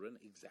children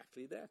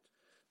exactly that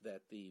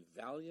the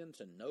valiant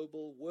and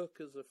noble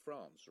workers of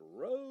France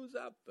rose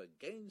up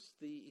against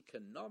the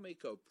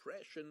economic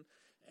oppression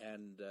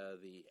and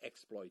the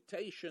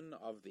exploitation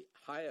of the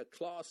higher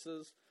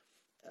classes.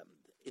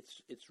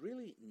 It's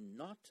really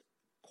not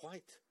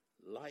quite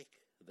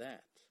like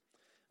that.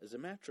 As a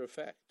matter of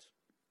fact,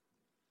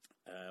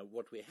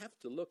 what we have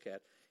to look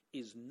at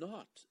is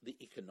not the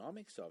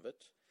economics of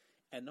it,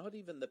 and not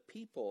even the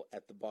people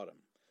at the bottom.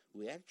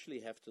 We actually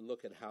have to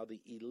look at how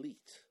the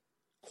elite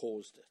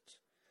caused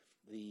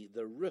it,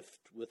 the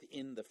rift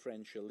within the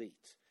French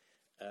elite,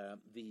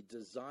 the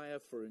desire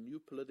for a new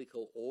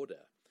political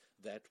order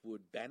that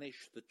would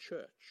banish the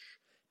church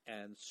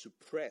and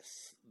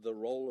suppress the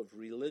role of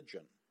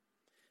religion.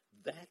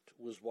 That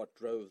was what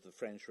drove the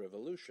French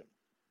Revolution.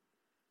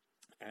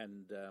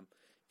 And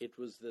it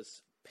was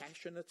this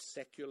passionate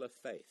secular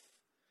faith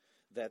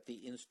that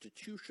the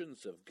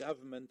institutions of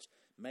government,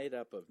 made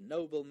up of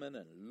noblemen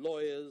and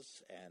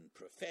lawyers and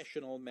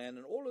professional men,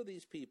 and all of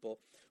these people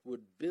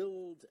would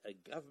build a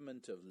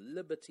government of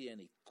liberty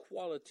and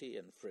equality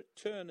and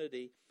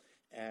fraternity,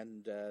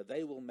 and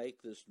they will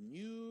make this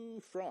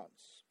new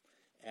France.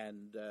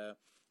 And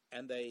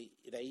they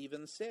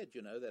even said,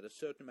 that a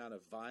certain amount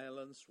of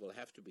violence will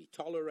have to be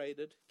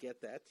tolerated.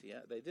 Get that? Yeah,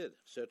 they did. A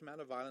certain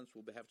amount of violence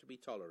will have to be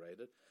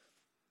tolerated.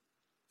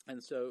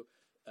 And so,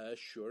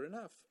 sure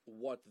enough,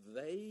 what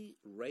they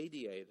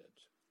radiated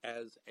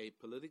as a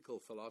political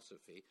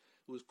philosophy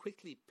was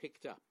quickly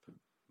picked up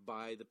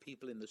by the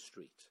people in the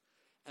street.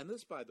 And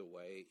this, by the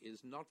way,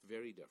 is not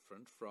very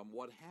different from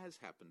what has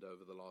happened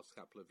over the last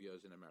couple of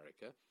years in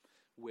America,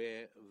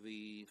 where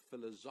the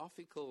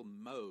philosophical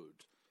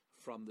mode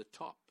from the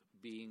top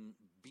being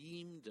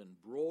beamed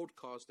and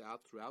broadcast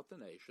out throughout the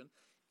nation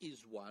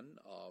is one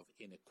of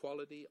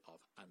inequality,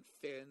 of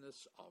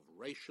unfairness, of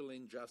racial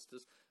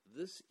injustice.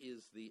 This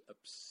is the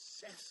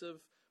obsessive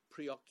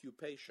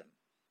preoccupation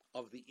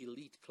of the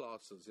elite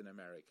classes in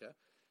America.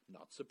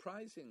 Not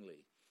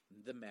surprisingly,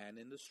 the man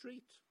in the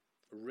street,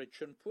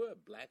 rich and poor,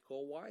 black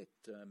or white,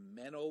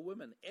 men or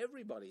women,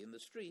 everybody in the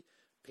street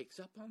picks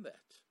up on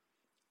that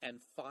and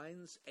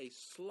finds a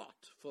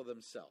slot for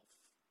themselves.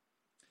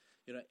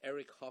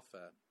 Eric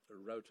Hoffer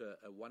wrote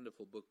a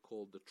wonderful book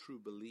called The True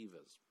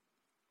Believers.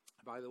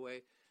 By the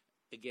way,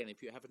 again,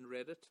 if you haven't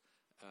read it,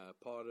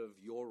 part of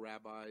your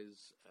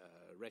rabbi's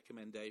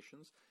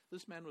recommendations,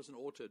 this man was an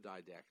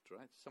autodidact,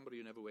 right? Somebody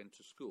who never went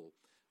to school.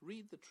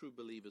 Read The True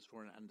Believers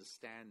for an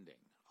understanding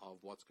of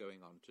what's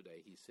going on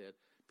today. He said,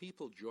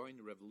 people join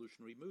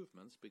revolutionary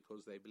movements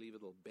because they believe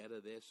it'll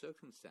better their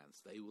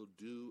circumstance. They will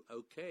do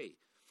okay.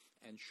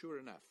 And sure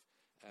enough,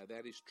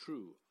 that is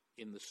true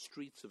in the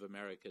streets of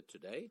America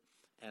today,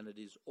 and it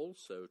is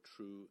also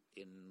true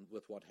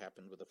with what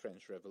happened with the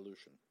French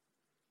Revolution.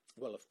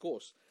 Well, of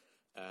course,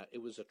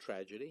 it was a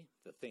tragedy.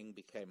 The thing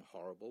became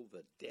horrible.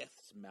 The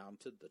deaths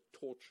mounted, the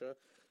torture,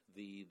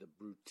 the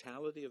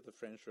brutality of the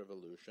French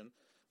Revolution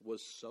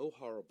was so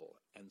horrible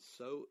and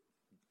so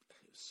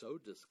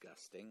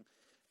disgusting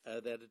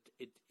that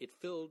it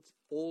filled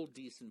all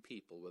decent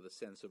people with a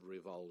sense of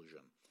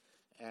revulsion.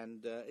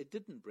 And it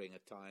didn't bring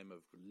a time of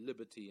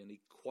liberty and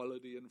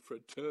equality and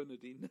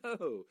fraternity.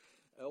 No.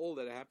 All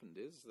that happened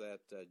is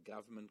that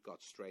government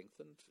got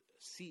strengthened,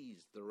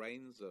 seized the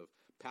reins of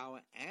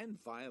power and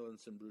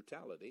violence and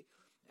brutality,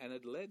 and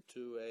it led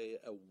to a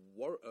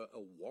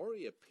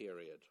warrior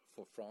period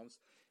for France.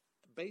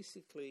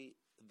 Basically,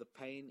 the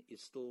pain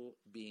is still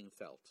being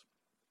felt.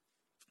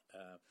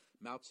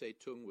 Mao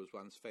Zedong was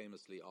once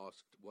famously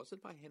asked, was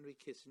it by Henry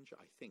Kissinger,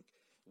 I think,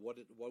 what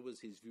was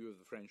his view of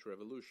the French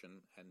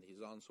Revolution, and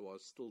his answer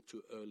was still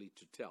too early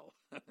to tell.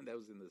 And that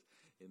was in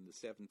the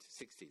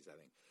 60s, I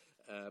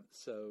think.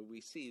 So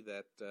we see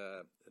that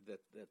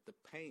the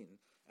pain,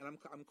 and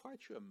I'm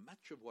quite sure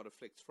much of what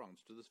afflicts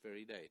France to this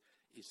very day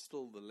is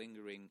still the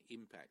lingering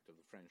impact of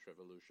the French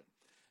Revolution.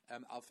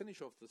 I'll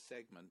finish off the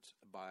segment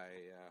by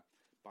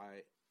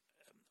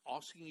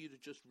asking you to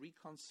just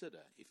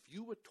reconsider, if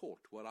you were taught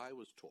what I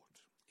was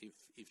taught,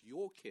 if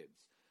your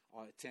kids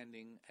are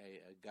attending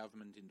a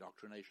government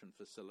indoctrination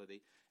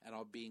facility and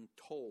are being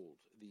told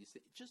these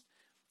things, just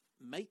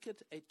make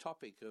it a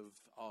topic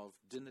of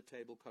dinner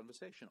table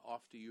conversation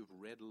after you've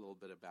read a little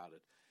bit about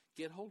it.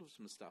 Get hold of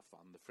some stuff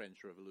on the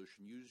French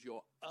Revolution. Use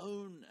your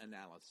own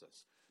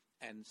analysis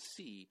and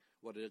see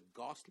what a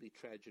ghastly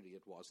tragedy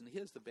it was. And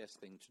here's the best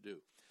thing to do.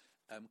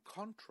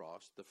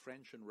 Contrast the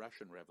French and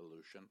Russian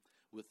Revolution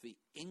with the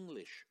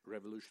English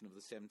Revolution of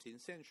the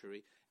 17th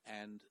century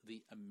and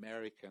the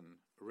American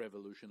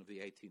Revolution of the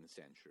 18th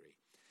century.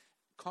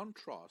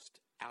 Contrast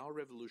our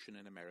revolution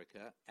in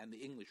America and the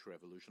English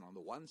Revolution on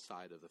the one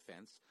side of the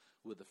fence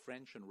with the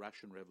French and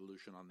Russian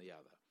Revolution on the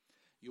other.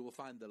 You will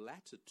find the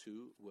latter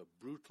two were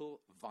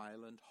brutal,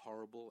 violent,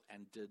 horrible,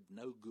 and did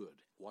no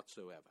good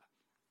whatsoever.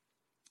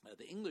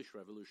 The English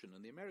Revolution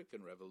and the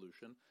American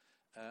Revolution,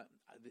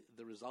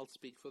 the results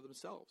speak for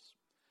themselves.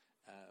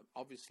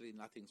 Obviously,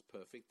 nothing's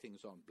perfect.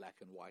 Things aren't black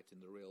and white in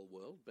the real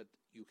world, but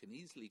you can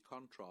easily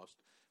contrast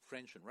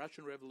French and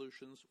Russian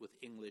revolutions with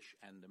English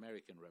and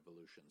American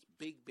revolutions.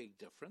 Big, big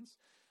difference.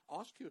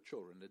 Ask your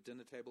children a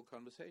dinner table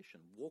conversation.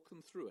 Walk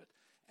them through it,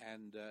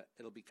 and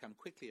it'll become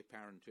quickly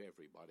apparent to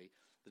everybody.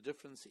 The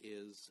difference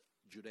is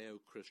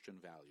Judeo-Christian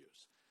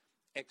values.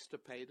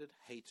 Extirpated,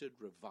 hated,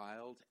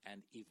 reviled,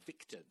 and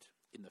evicted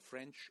in the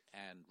French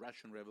and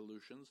Russian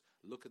revolutions.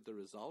 Look at the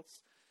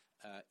results.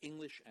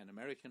 English and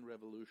American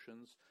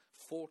revolutions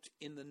fought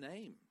in the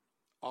name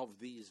of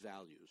these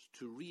values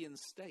to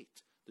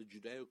reinstate the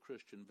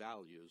Judeo-Christian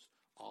values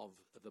of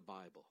the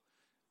Bible.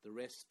 The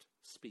rest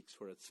speaks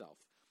for itself.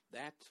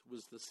 That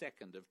was the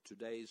second of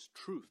today's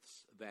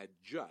truths that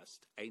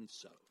just ain't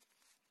so.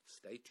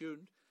 Stay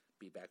tuned.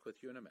 Be back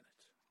with you in a minute.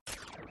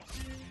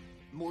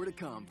 More to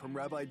come from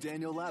Rabbi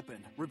Daniel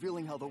Lapin,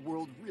 revealing how the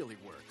world really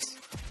works.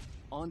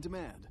 On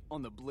demand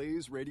on the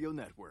Blaze Radio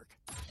Network.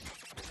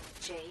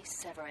 Jay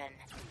Severin.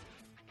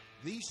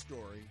 The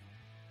story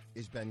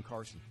is Ben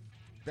Carson.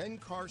 Ben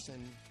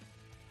Carson,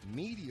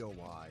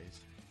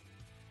 media-wise,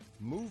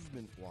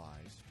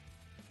 movement-wise,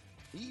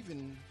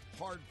 even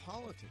hard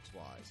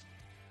politics-wise,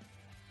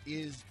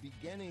 is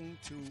beginning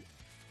to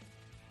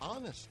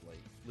honestly,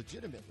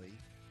 legitimately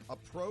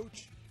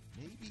approach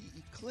maybe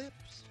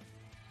eclipse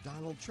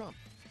Donald Trump.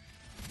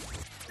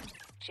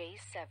 Jay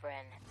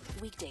Severin,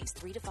 weekdays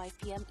 3 to 5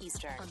 p.m.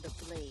 Eastern on the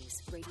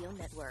Blaze Radio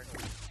Network.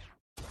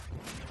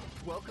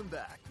 Welcome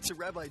back to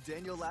Rabbi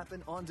Daniel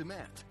Lappin On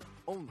Demand,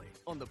 only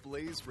on the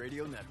Blaze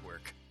Radio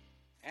Network.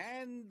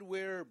 And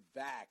we're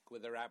back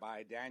with the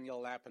Rabbi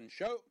Daniel Lappin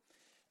Show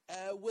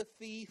with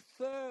the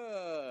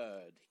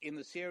third in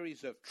the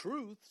series of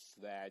truths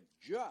that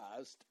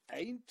just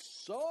ain't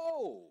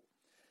so.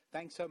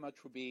 Thanks so much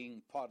for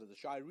being part of the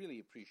show. I really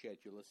appreciate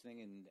you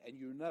listening, and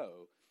you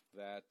know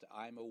that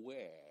I'm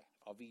aware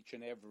of each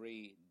and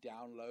every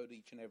download,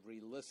 each and every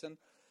listen.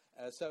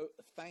 So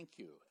thank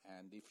you.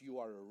 And if you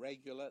are a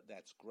regular,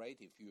 that's great.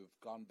 If you've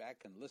gone back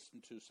and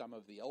listened to some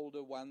of the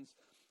older ones,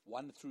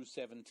 1 through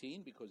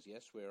 17, because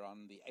yes, we're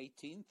on the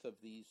 18th of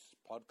these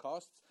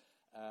podcasts,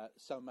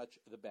 so much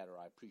the better.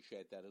 I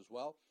appreciate that as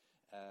well.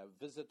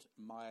 Visit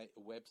my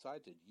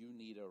website at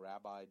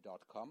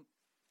youneedarabbi.com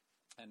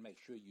and make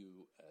sure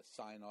you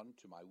sign on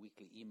to my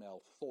weekly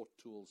email Thought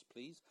Tools,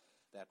 please.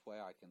 That way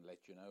I can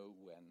let you know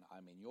when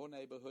I'm in your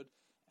neighborhood,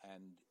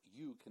 and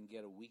you can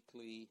get a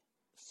weekly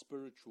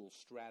spiritual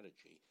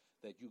strategy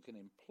that you can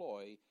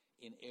employ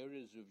in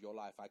areas of your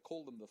life. I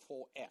call them the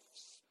 4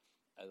 F's.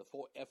 The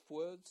 4 F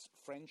words: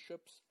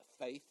 friendships,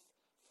 faith,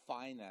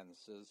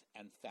 finances,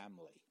 and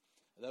family.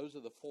 Those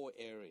are the 4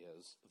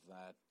 areas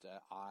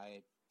that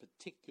I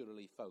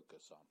particularly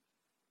focus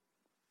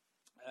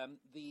on.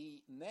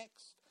 The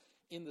next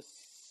in the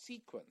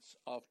sequence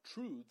of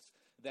truths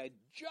that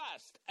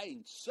just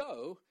ain't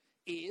so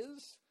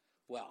is,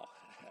 well,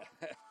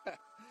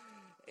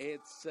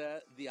 it's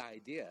the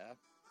idea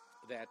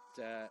that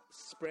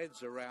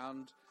spreads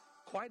around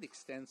quite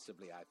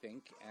extensively, I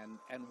think,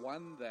 and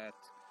one that,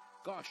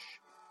 gosh,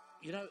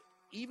 you know,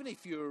 even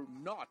if you're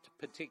not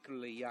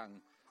particularly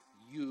young,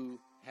 you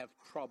have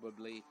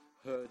probably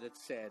heard it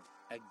said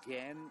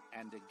again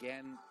and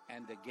again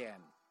and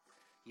again.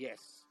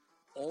 Yes,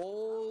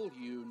 all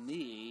you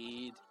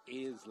need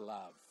is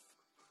love.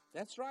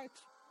 That's right.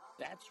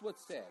 That's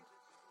what's said.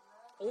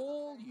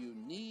 All you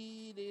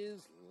need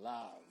is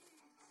love.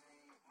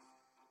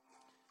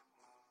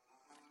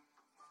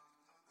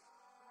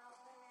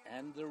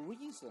 And the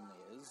reason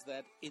is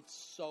that it's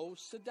so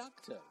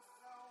seductive.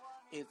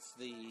 It's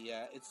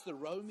the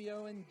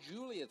Romeo and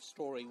Juliet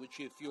story, which,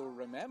 if you'll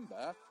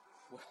remember,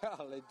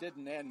 well, it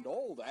didn't end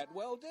all that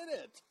well, did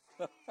it?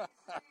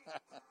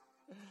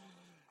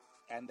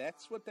 And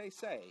that's what they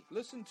say.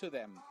 Listen to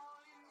them.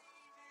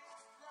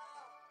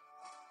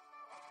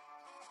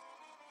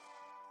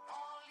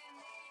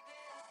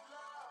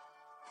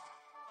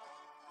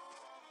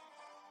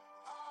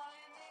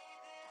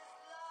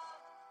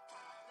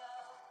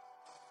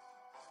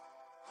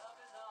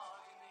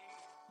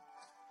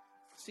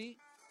 See,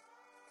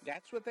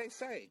 that's what they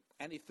say.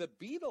 And if the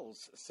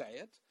Beatles say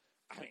it,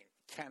 I mean,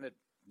 can it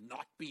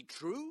not be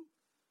true?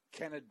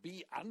 Can it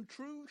be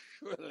untrue?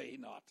 Surely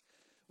not.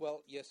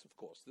 Well, yes, of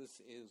course. This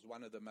is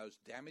one of the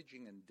most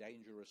damaging and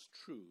dangerous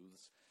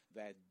truths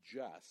that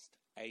just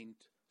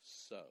ain't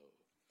so.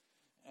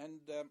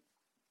 And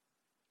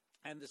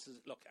this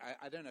is, look,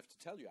 I don't have to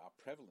tell you how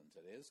prevalent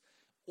it is.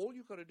 All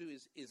you've got to do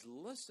is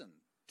listen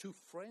to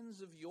friends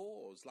of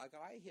yours. Like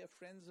I hear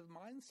friends of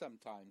mine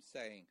sometimes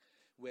saying,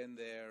 when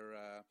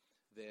their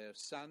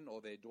son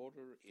or their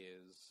daughter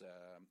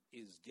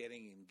is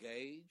getting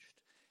engaged,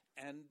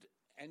 and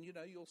you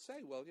know, you'll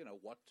say, well, you know,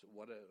 what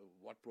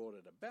brought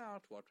it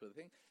about? What were the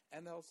things?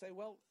 And they'll say,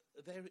 well,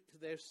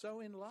 they're so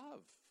in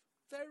love.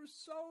 They're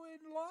so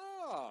in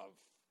love.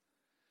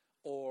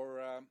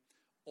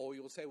 Or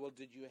you'll say, well,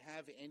 did you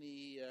have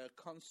any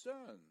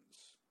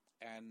concerns?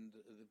 And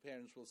the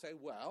parents will say,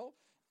 well,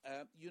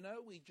 you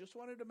know, we just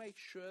wanted to make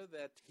sure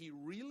that he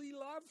really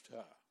loved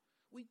her.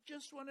 We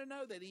just want to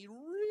know that he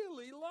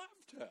really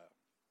loved her.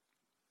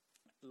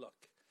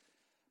 Look,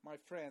 my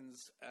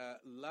friends,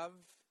 love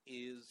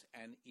is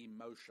an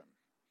emotion.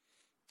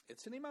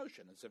 It's an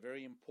emotion. It's a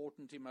very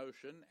important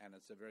emotion, and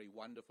it's a very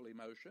wonderful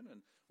emotion.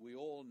 And we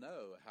all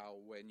know how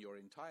when your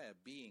entire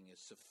being is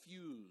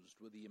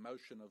suffused with the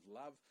emotion of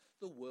love,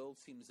 the world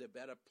seems a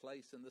better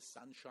place, and the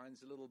sun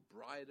shines a little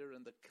brighter,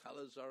 and the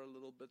colors are a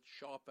little bit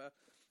sharper.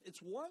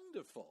 It's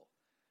wonderful.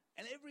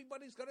 And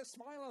everybody's got a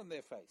smile on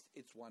their face.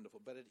 It's wonderful,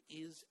 but it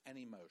is an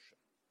emotion.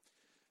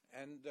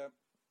 And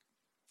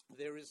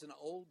there is an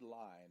old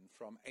line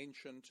from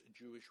ancient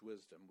Jewish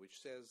wisdom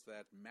which says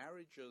that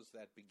marriages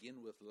that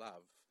begin with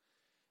love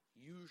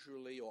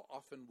usually or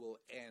often will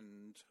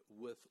end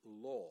with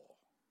law,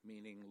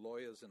 meaning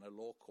lawyers in a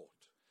law court,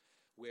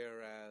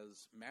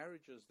 whereas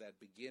marriages that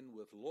begin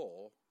with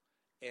law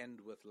end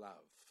with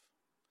love.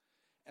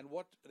 And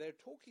what they're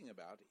talking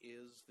about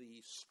is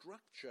the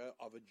structure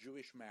of a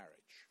Jewish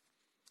marriage.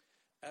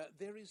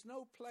 There is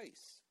no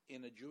place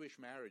in a Jewish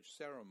marriage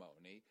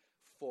ceremony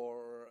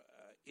for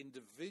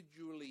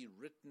individually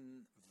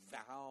written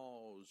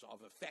vows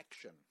of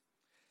affection.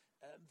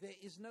 There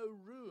is no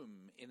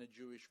room in a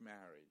Jewish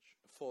marriage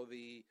for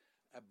the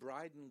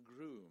bride and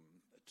groom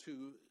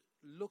to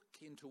look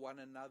into one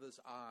another's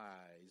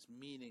eyes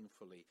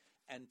meaningfully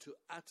and to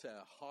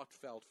utter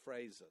heartfelt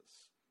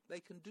phrases. They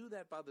can do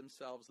that by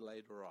themselves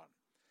later on.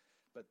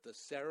 But the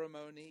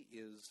ceremony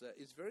is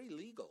very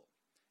legal.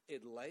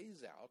 It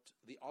lays out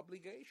the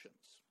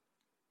obligations.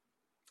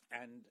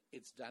 And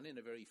it's done in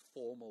a very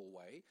formal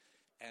way.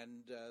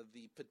 And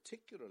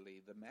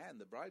particularly the man,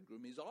 the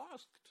bridegroom, is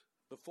asked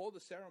before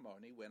the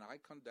ceremony. When I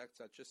conduct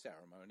such a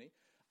ceremony,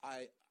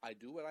 I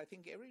do what I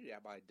think every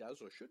rabbi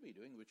does or should be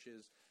doing, which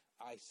is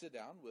I sit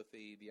down with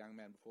the young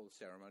man before the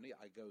ceremony.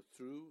 I go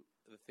through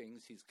the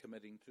things he's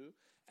committing to,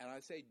 and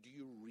I say, do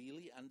you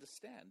really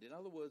understand? In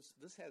other words,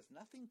 this has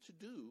nothing to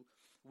do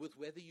with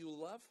whether you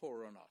love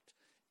her or not.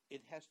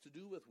 It has to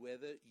do with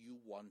whether you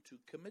want to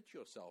commit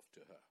yourself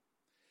to her.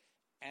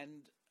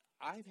 And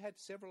I've had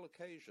several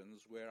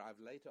occasions where I've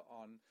later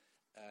on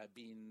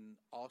been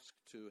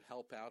asked to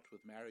help out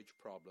with marriage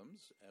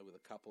problems with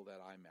a couple that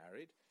I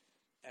married,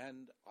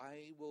 and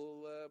I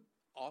will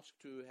ask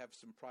to have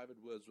some private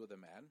words with a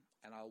man,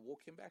 and I'll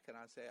walk him back and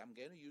I say, I'm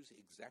going to use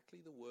exactly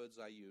the words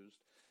I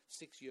used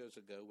 6 years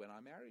ago when I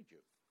married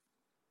you.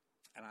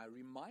 And I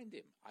remind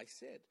him, I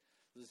said,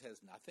 this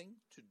has nothing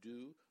to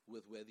do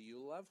with whether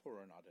you love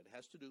her or not. It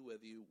has to do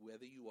with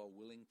whether you are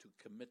willing to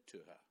commit to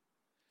her.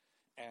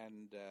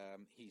 And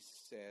he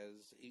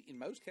says, in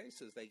most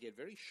cases, they get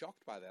very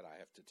shocked by that, I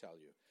have to tell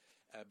you,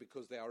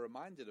 because they are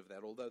reminded of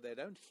that, although they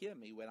don't hear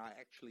me when I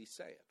actually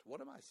say it.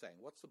 What am I saying?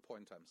 What's the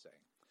point I'm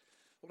saying?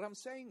 What I'm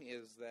saying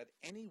is that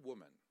any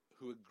woman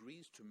who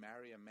agrees to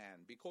marry a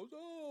man because,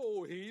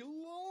 oh, he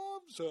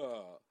loves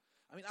her.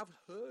 I mean, I've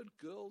heard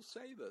girls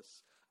say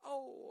this.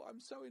 Oh, I'm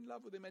so in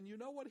love with him, and you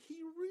know what? He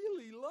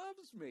really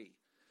loves me.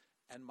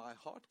 And my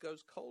heart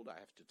goes cold, I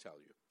have to tell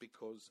you,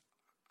 because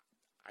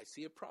I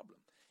see a problem.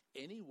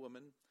 Any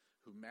woman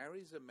who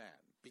marries a man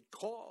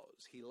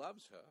because he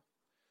loves her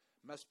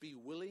must be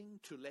willing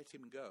to let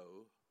him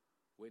go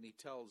when he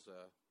tells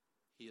her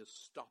he has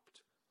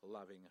stopped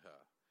loving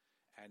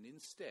her, and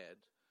instead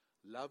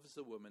loves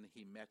the woman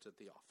he met at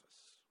the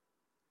office.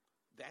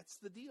 That's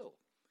the deal.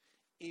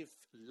 If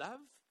love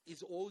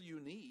is all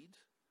you need,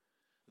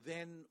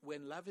 then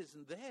when love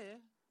isn't there,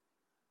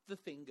 the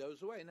thing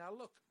goes away. Now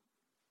look,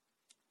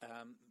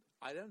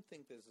 I don't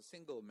think there's a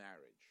single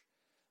marriage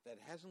that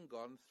hasn't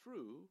gone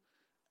through,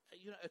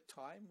 a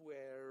time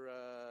where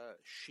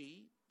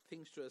she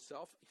thinks to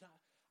herself,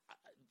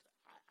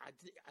 I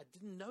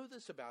didn't know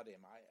this about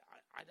him.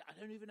 I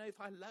don't even know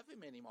if I love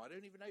him anymore. I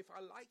don't even know if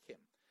I like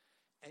him.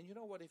 And you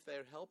know what? If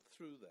they're helped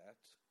through that,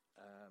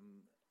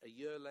 a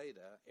year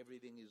later,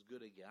 everything is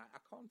good again. I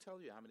can't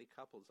tell you how many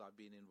couples I've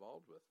been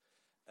involved with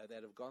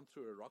that have gone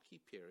through a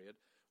rocky period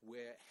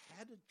where,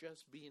 had it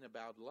just been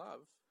about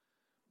love,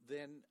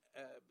 then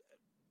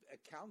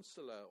a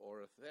counselor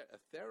or a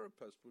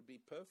therapist would be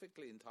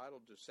perfectly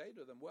entitled to say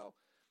to them, well,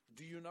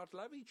 do you not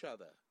love each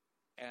other?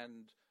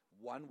 And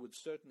one would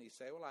certainly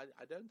say, well,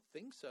 I don't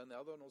think so. And the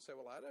other one will say,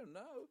 well, I don't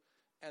know.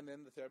 And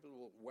then the therapist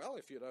will, well,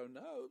 if you don't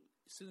know,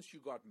 since you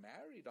got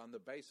married on the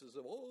basis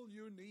of all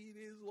you need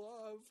is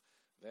love,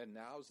 then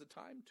now's the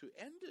time to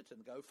end it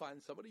and go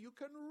find somebody you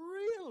can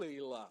really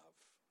love.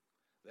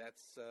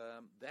 That's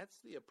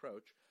the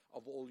approach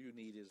of all you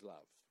need is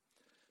love.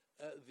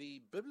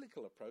 The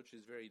biblical approach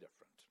is very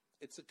different.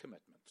 It's a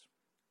commitment.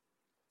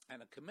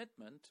 And a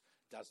commitment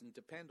doesn't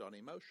depend on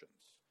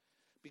emotions,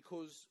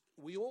 because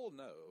we all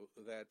know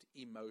that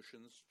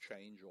emotions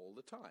change all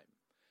the time.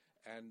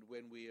 And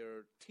when we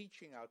are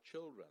teaching our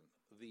children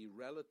the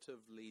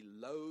relatively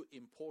low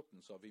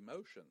importance of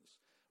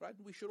emotions, right,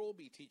 we should all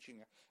be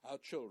teaching our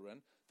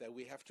children that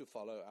we have to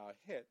follow our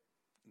head,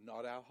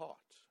 not our heart.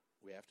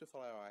 We have to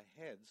follow our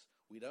heads.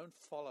 We don't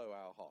follow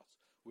our hearts.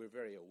 We're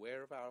very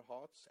aware of our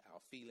hearts. Our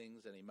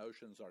feelings and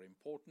emotions are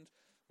important.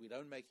 We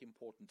don't make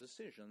important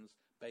decisions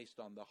based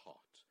on the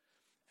heart.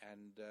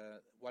 And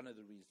one of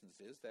the reasons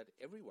is that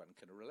everyone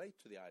can relate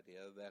to the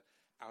idea that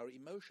our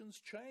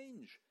emotions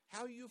change.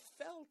 How you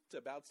felt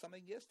about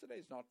something yesterday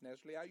is not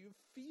necessarily how you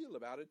feel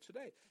about it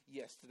today.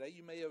 Yesterday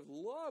you may have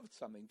loved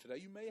something.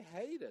 Today you may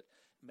hate it.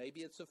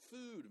 Maybe it's a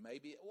food.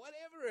 Maybe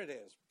whatever it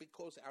is.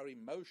 Because our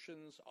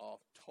emotions are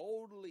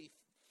totally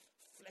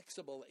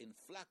flexible, in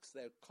flux.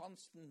 They're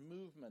constant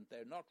movement.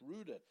 They're not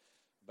rooted.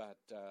 But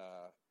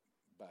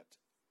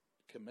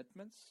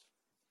commitments,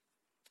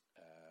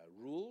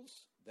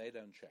 rules, they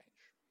don't change.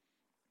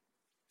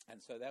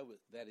 And so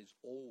that is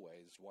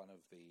always one of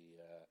the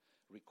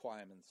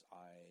requirements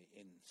I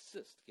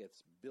insist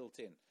gets built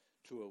in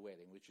to a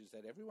wedding, which is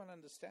that everyone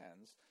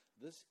understands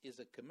this is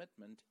a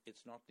commitment,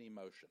 it's not an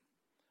emotion.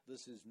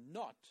 This is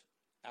not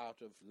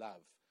out of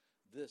love.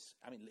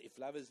 If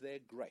love is there,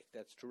 great,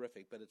 that's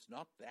terrific, but it's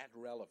not that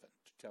relevant,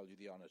 to tell you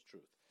the honest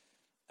truth.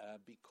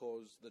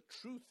 Because the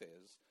truth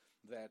is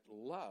that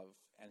love,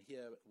 and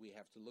here we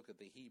have to look at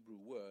the Hebrew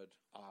word,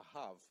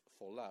 ahav,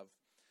 for love.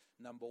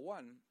 Number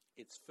one,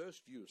 its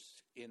first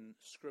use in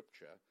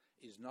Scripture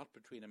is not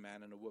between a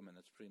man and a woman.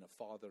 It's between a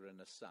father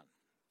and a son.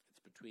 It's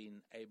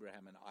between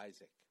Abraham and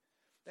Isaac.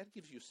 That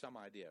gives you some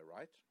idea,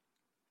 right?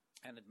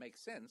 And it makes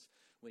sense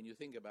when you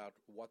think about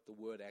what the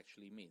word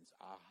actually means.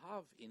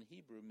 Ahav in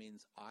Hebrew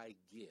means I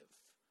give.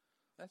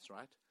 That's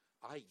right.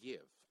 I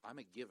give. I'm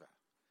a giver.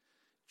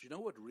 Do you know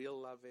what real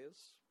love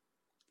is?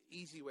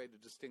 Easy way to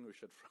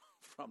distinguish it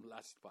from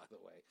lust, by the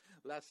way.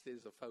 Lust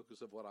is a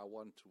focus of what I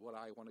want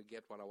to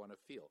get, what I want to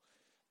feel.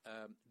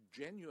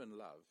 Genuine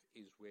love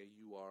is where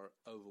you are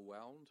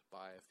overwhelmed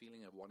by a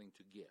feeling of wanting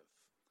to give.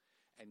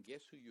 And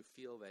guess who you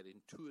feel that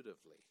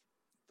intuitively?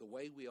 The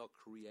way we are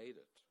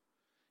created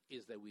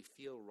is that we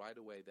feel right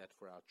away that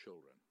for our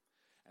children.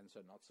 And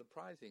so not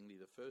surprisingly,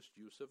 the first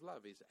use of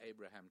love is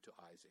Abraham to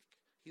Isaac.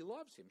 He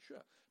loves him,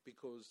 sure,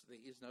 because there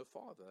is no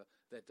father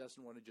that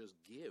doesn't want to just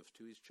give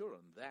to his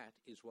children. That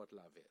is what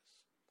love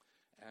is.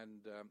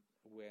 And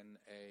when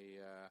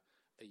a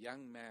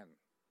young man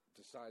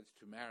decides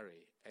to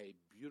marry a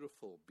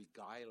beautiful,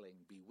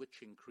 beguiling,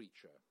 bewitching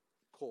creature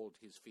called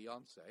his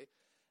fiancée,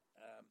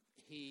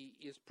 he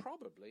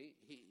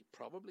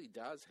probably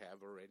does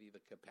have already the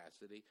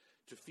capacity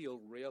to feel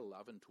real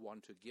love and to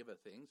want to give her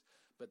things,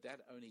 but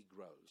that only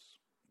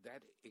grows.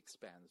 That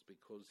expands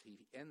because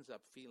he ends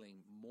up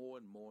feeling more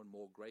and more and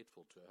more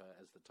grateful to her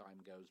as the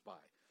time goes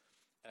by.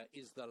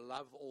 Is the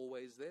love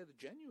always there? The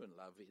genuine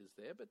love is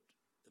there, but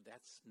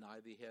that's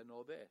neither here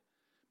nor there,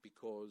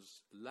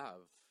 because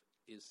love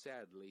is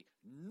sadly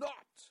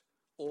not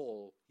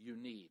all you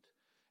need.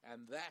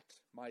 And that,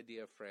 my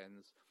dear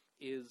friends,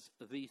 is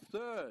the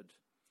third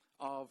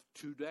of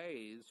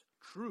today's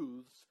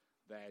truths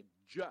that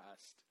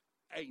just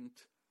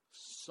ain't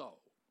so.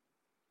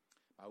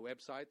 My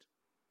website,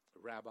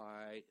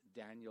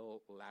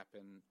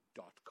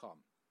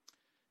 RabbiDanielLapin.com.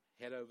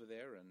 Head over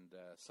there and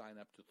sign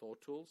up to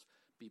Thought Tools.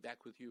 Be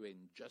back with you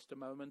in just a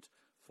moment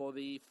for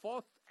the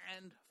fourth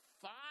and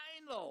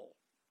final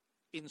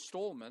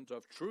installment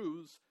of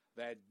Truths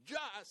That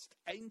Just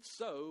Ain't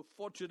So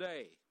for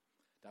today.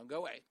 Don't go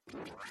away.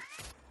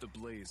 The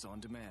Blaze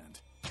on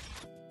Demand.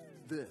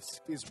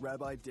 This is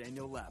Rabbi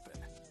Daniel Lapin.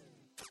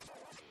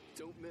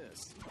 Don't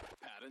miss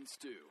Pat and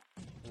Stu.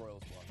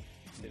 Royals won.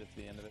 Stayed at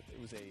the end of it. It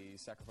was a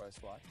sacrifice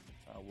fly.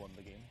 Won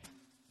the game.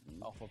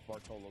 Off of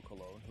Bartolo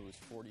Colon, who was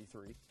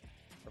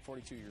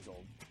 42 years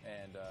old,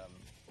 and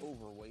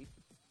overweight.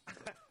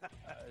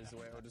 Is the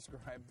way I would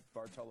describe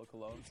Bartolo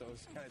Colon. So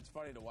it's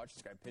funny to watch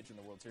this guy pitch in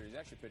the World Series. He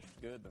actually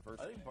pitched good the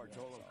first. I think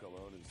Bartolo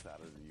Colon is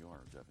fatter than you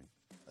are, Jeffy.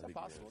 Is that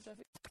possible,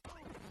 Jeffy?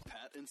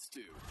 Pat and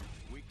Stu,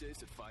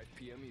 weekdays at 5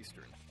 p.m.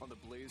 Eastern on the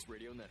Blaze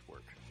Radio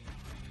Network.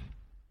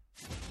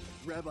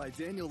 Rabbi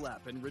Daniel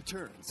Lapin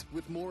returns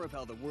with more of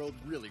how the world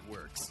really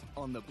works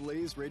on the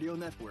Blaze Radio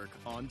Network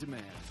on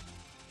demand.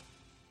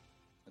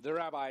 The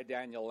Rabbi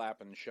Daniel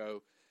Lapin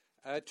Show,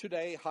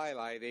 today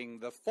highlighting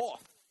the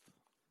fourth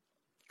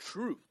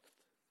truth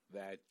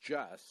that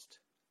just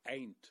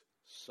ain't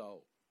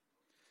so.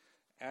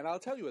 And I'll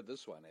tell you what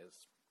this one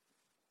is.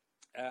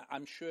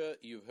 I'm sure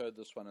you've heard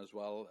this one as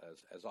well,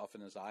 as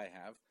often as I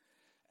have.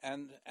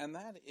 And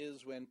that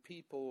is when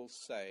people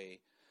say,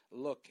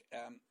 look,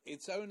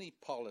 it's only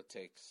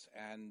politics,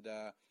 and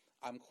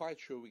I'm quite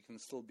sure we can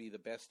still be the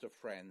best of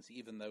friends,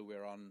 even though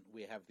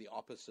we have the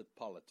opposite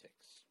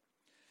politics.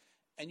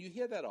 And you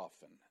hear that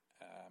often.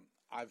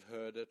 I've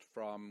heard it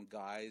from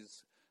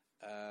guys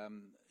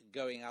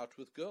going out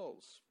with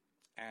girls,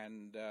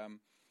 and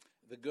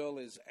the girl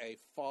is a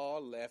far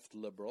left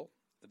liberal.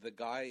 The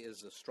guy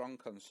is a strong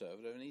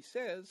conservative, and he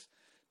says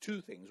two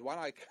things. One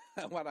I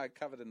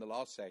covered in the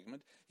last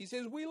segment. He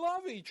says, we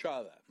love each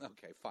other.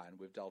 Okay, fine,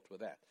 we've dealt with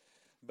that.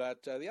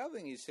 But the other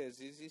thing he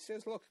says is,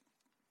 look,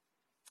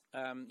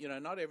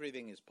 not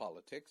everything is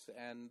politics,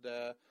 and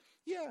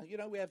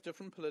we have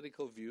different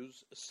political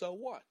views, so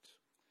what?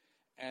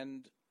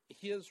 And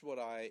here's what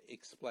I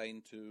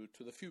explain to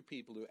the few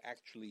people who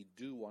actually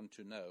do want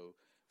to know,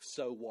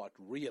 so what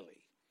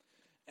really?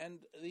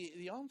 And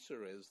the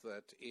answer is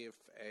that if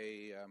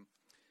a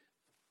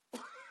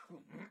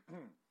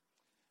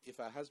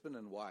husband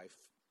and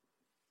wife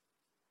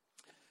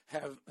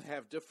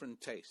have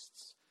different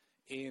tastes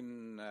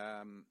in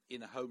a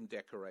home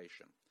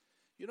decoration,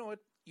 you know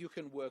what? You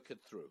can work it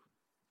through.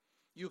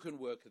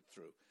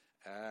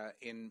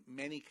 In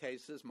many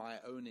cases,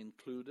 my own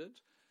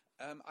included,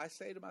 I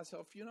say to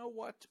myself, you know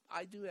what?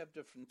 I do have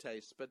different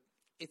tastes, but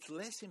it's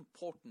less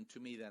important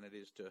to me than it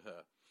is to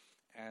her.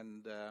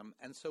 And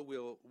so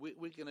we're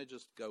going to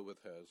just go with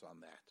hers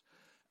on that.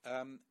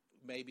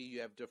 Maybe you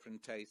have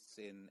different tastes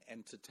in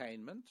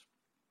entertainment.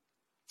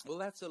 Well,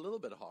 that's a little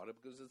bit harder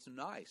because it's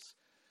nice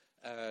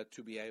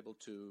to be able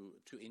to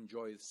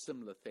enjoy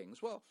similar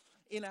things. Well,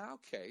 in our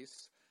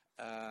case,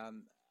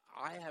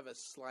 I have a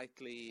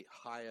slightly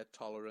higher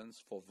tolerance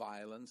for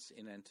violence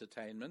in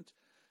entertainment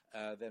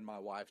than my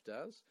wife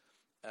does.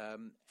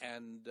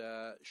 And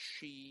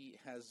she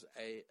has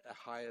a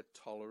higher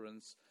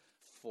tolerance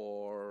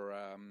for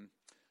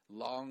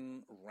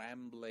long,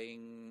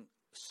 rambling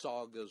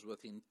sagas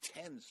with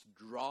intense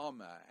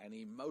drama and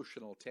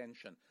emotional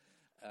tension.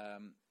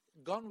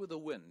 Gone with the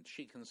Wind,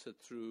 she can sit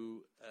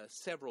through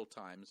several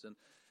times, and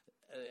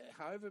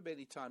however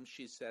many times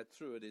she sat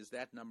through it is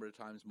that number of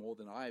times more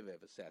than I've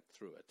ever sat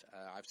through it.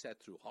 I've sat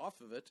through half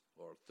of it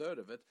or a third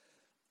of it.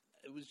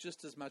 It was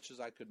just as much as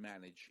I could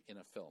manage in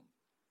a film.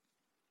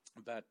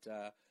 But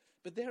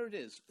there it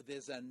is.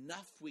 There's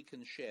enough we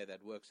can share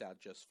that works out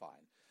just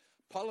fine.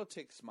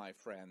 Politics, my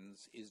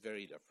friends, is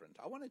very different.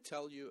 I want to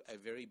tell you a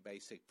very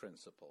basic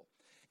principle.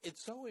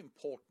 It's so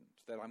important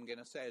that I'm going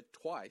to say it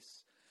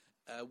twice,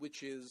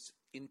 which is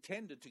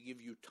intended to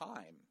give you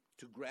time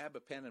to grab a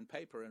pen and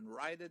paper and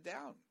write it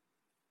down.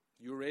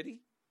 You ready?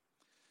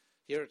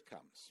 Here it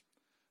comes.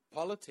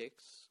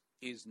 Politics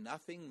is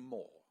nothing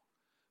more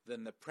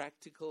than the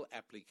practical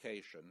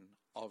application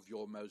of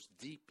your most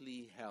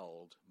deeply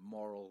held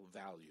moral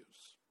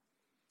values.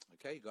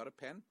 Okay, you got a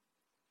pen?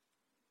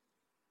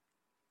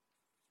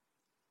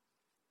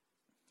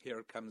 Here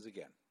it comes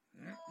again.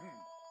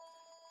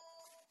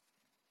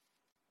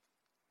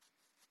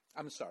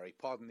 I'm sorry,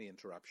 pardon the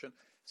interruption.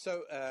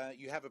 So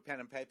you have a pen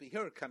and paper.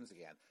 Here it comes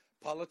again.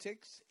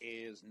 Politics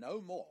is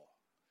no more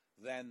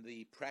than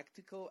the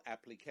practical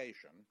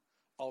application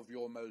of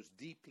your most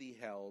deeply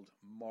held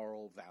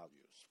moral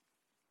values.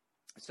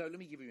 So let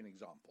me give you an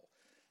example.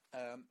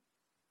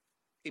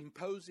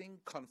 Imposing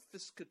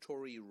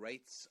confiscatory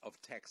rates of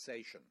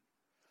taxation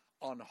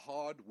on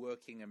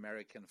hard-working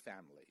American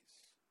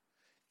families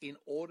in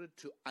order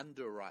to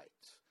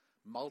underwrite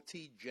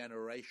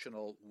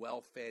multi-generational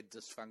welfare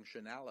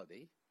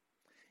dysfunctionality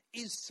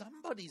is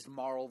somebody's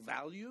moral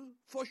value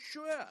for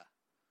sure.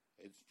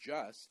 It's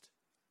just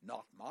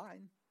not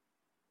mine.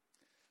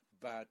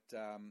 But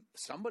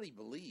somebody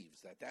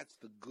believes that that's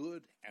the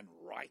good and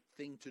right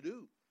thing to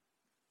do.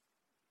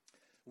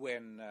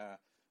 When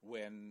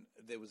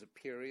there was a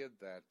period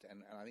that,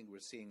 and I think we're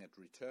seeing it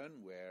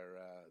return, where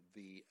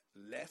the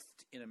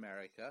left in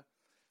America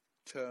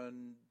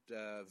turned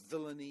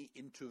villainy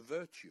into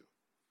virtue,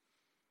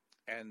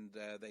 and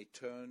they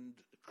turned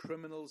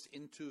criminals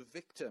into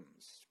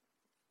victims.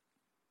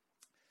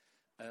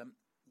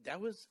 That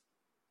was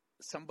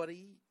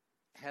somebody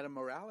had a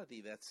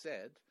morality that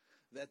said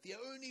that the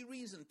only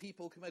reason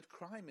people commit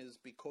crime is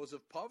because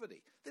of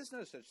poverty. There's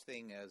no such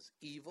thing as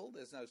evil.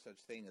 There's no such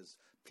thing as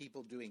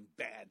people doing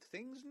bad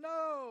things.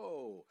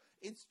 No,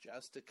 it's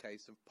just a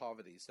case of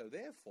poverty. So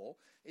therefore,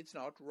 it's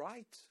not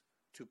right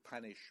to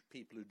punish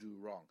people who do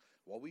wrong.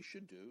 What we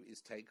should do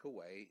is take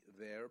away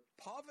their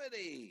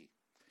poverty.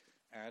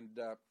 And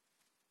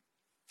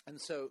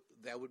so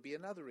that would be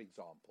another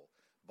example.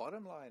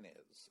 Bottom line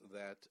is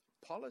that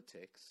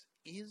politics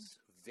is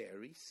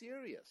very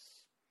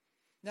serious.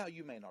 Now,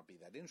 you may not be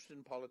that interested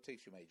in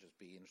politics. You may just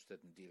be interested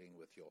in dealing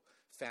with your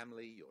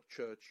family, your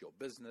church, your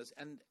business,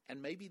 and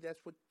maybe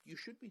that's what you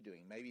should be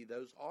doing. Maybe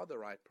those are the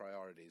right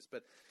priorities,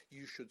 but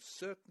you should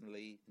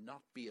certainly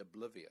not be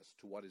oblivious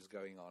to what is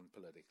going on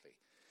politically,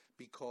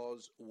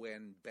 because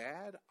when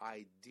bad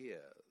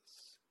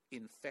ideas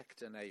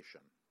infect a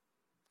nation,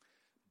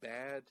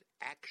 bad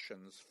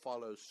actions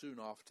follow soon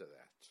after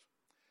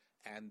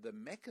that, and the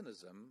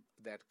mechanism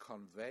that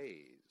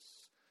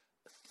conveys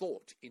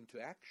thought into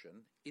action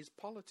is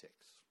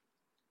politics.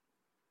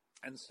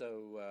 And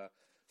so,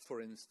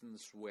 for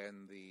instance,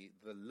 when the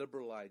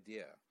liberal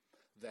idea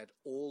that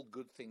all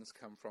good things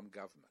come from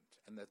government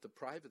and that the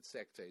private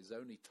sector is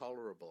only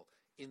tolerable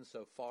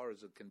insofar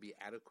as it can be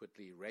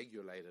adequately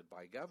regulated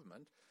by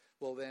government,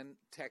 well then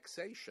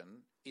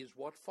taxation is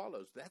what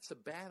follows. That's a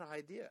bad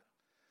idea.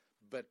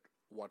 But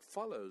what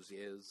follows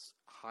is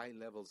high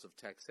levels of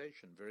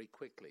taxation very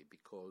quickly,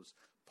 because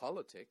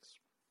politics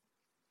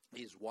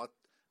is what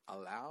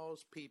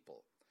allows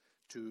people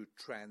to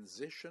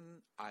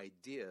transition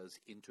ideas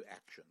into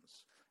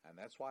actions. And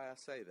that's why I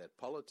say that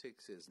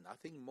politics is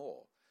nothing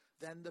more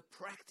than the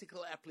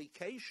practical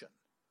application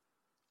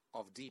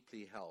of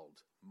deeply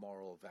held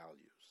moral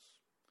values.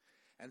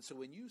 And so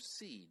when you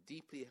see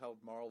deeply held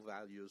moral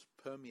values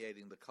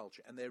permeating the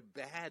culture, and they're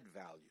bad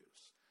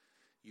values,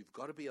 you've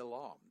got to be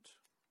alarmed.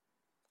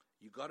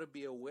 You've got to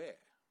be aware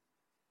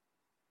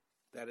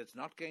that it's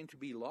not going to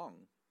be long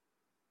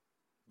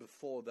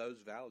before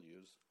those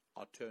values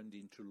are turned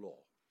into law.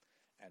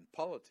 And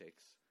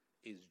politics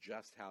is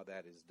just how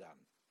that is done.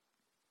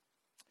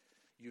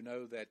 You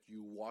know that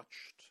you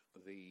watched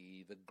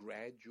the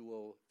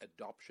gradual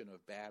adoption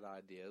of bad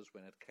ideas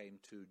when it came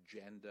to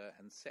gender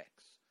and sex.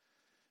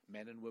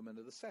 Men and women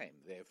are the same.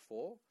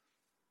 Therefore,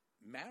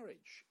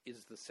 marriage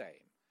is the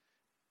same.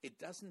 It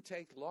doesn't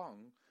take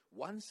long.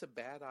 Once a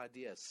bad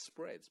idea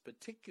spreads,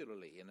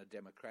 particularly in a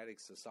democratic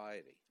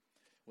society,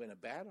 when a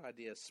bad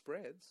idea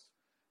spreads,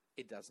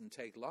 it doesn't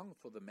take long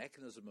for the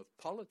mechanism of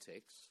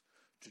politics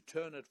to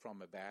turn it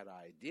from a bad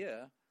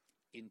idea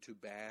into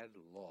bad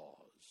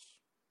laws.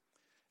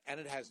 And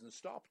it hasn't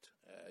stopped.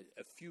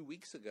 A few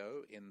weeks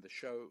ago in the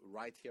show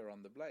right here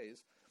on The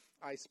Blaze,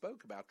 I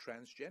spoke about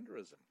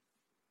transgenderism.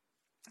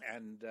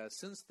 And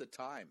since the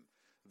time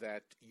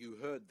that you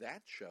heard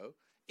that show,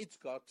 it's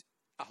got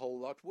a whole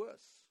lot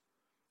worse.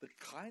 The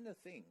kind of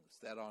things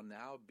that are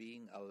now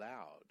being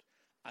allowed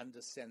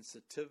under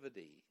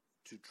sensitivity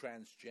to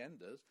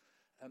transgenders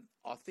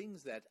are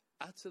things that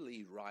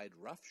utterly ride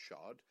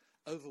roughshod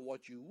over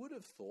what you would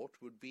have thought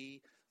would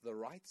be the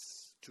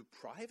rights to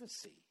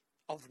privacy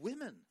of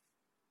women.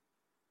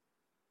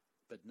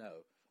 But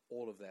no,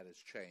 all of that has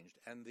changed.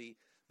 And the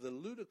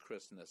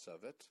ludicrousness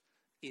of it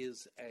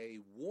is a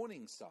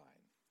warning sign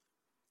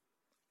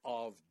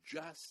of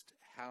just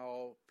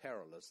how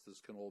perilous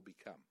this can all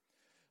become.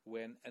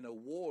 When an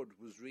award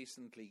was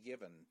recently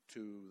given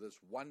to this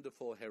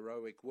wonderful,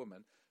 heroic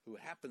woman who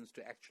happens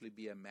to actually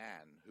be a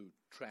man who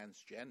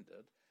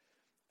transgendered,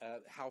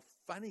 how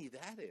funny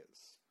that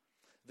is,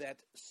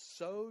 that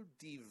so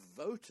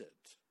devoted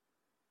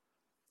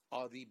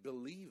are the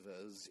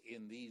believers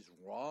in these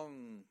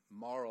wrong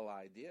moral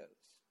ideas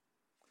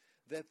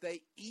that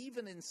they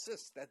even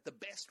insist that the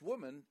best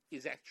woman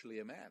is actually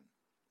a man.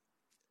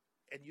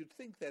 And you'd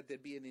think that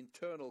there'd be an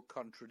internal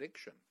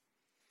contradiction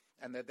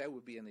and that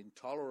would be an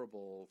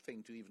intolerable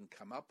thing to even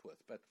come up with.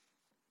 But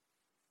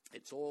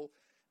it's all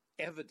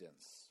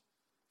evidence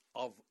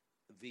of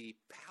the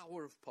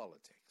power of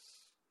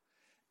politics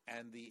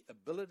and the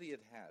ability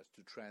it has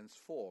to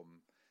transform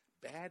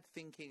bad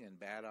thinking and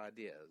bad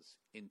ideas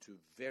into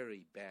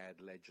very bad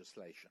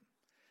legislation.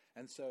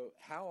 And so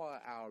how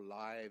are our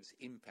lives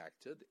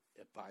impacted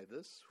by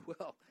this?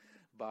 Well,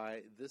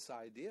 by this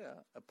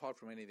idea, apart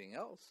from anything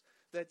else,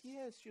 that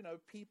yes,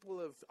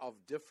 people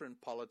of different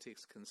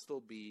politics can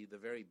still be the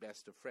very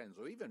best of friends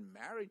or even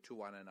married to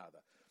one another.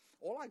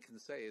 All I can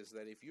say is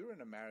that if you're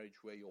in a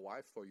marriage where your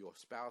wife or your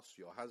spouse,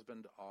 your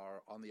husband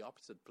are on the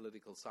opposite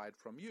political side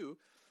from you,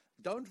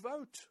 don't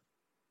vote.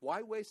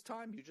 Why waste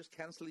time? You just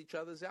cancel each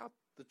other's out.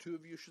 The two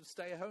of you should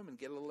stay home and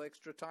get a little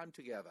extra time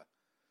together.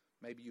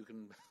 Maybe you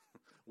can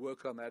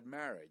work on that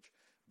marriage.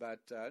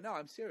 But no,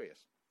 I'm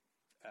serious.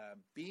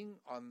 Being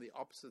on the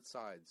opposite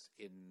sides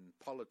in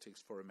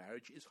politics for a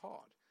marriage is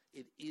hard.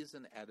 It is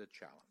an added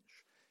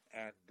challenge.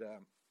 And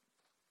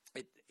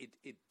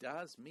it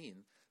does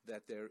mean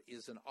that there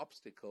is an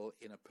obstacle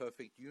in a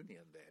perfect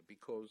union there,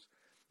 because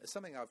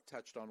something I've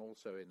touched on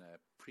also in a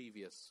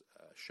previous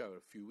show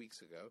a few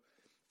weeks ago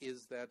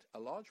is that a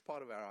large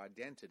part of our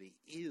identity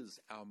is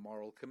our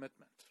moral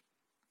commitment.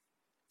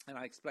 And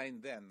I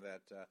explained then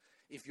that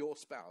if your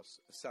spouse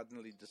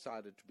suddenly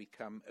decided to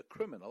become a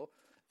criminal,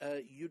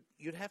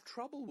 you'd have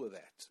trouble with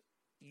that.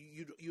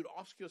 You'd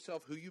ask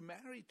yourself who you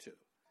married to.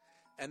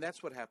 And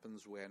that's what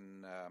happens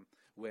when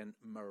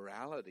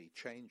morality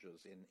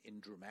changes in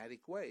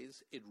dramatic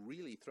ways. It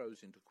really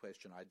throws into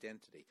question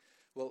identity.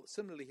 Well,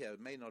 similarly here, it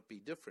may not be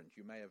different.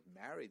 You may have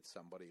married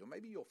somebody, or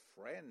maybe your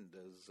friend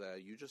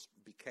you just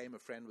became a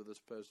friend with this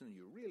person, and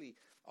you really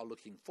are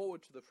looking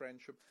forward to the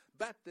friendship,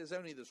 but there's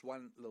only this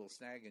one little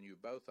snag, and you're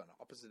both on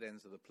opposite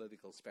ends of the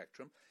political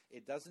spectrum.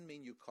 It doesn't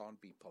mean you can't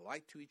be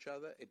polite to each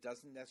other. It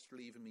doesn't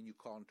necessarily even mean you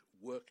can't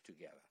work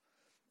together.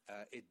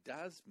 It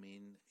does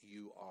mean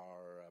you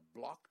are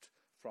blocked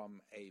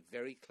from a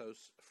very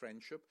close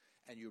friendship,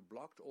 and you're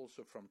blocked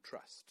also from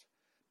trust,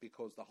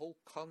 because the whole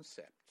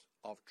concept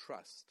of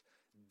trust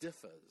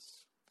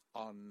differs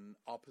on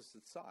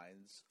opposite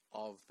sides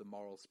of the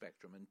moral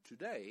spectrum. And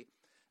today,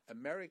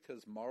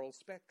 America's moral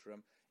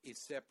spectrum is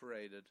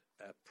separated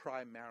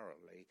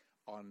primarily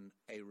on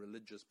a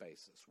religious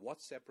basis.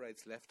 What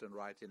separates left and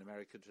right in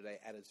America today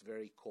at its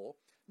very core?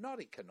 Not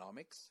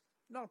economics,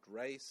 not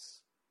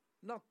race,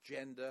 not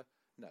gender,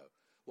 no.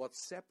 What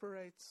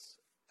separates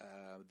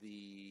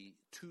the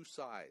two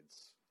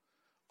sides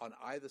on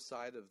either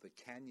side of the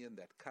canyon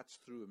that cuts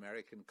through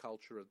American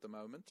culture at the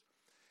moment,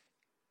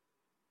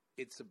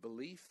 it's a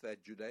belief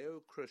that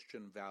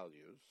Judeo-Christian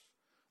values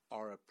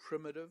are a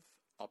primitive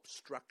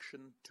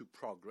obstruction to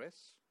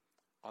progress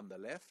on the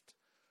left,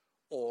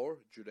 or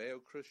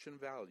Judeo-Christian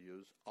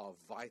values are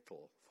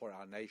vital for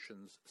our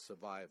nation's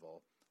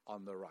survival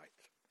on the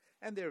right.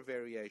 And there are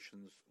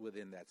variations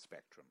within that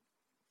spectrum.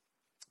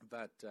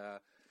 But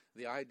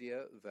the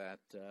idea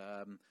that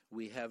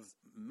we have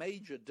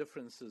major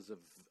differences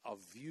of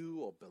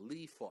view or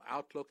belief or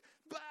outlook,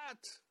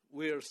 but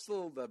we're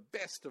still the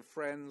best of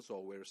friends,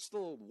 or we're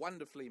still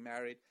wonderfully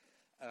married,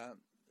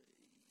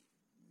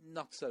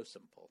 not so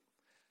simple.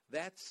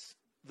 That's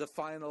the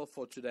final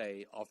for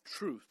today of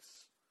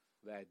truths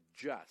that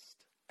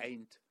just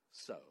ain't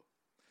so.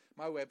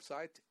 My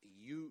website,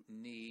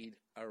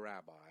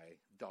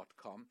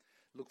 youneedarabbi.com.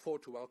 Look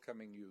forward to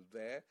welcoming you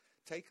there.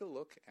 Take a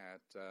look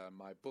at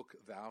my book,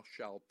 Thou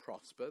Shalt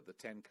Prosper, the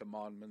 10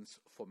 Commandments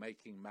for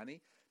Making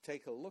Money.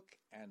 Take a look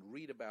and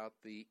read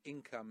about the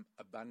Income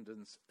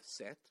Abundance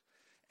Set.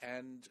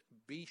 And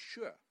be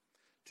sure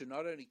to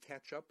not only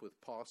catch up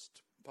with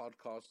past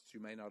podcasts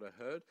you may not have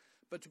heard,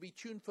 but to be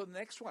tuned for the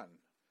next one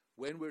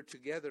when we're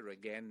together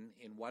again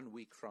in 1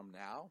 week from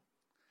now.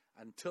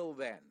 Until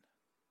then,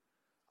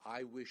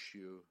 I wish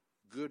you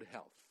good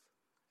health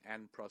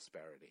and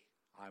prosperity.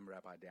 I'm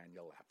Rabbi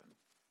Daniel Lapin.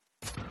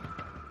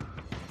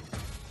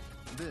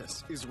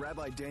 This is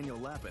Rabbi Daniel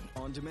Lapin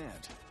On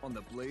Demand on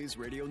the Blaze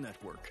Radio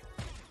Network.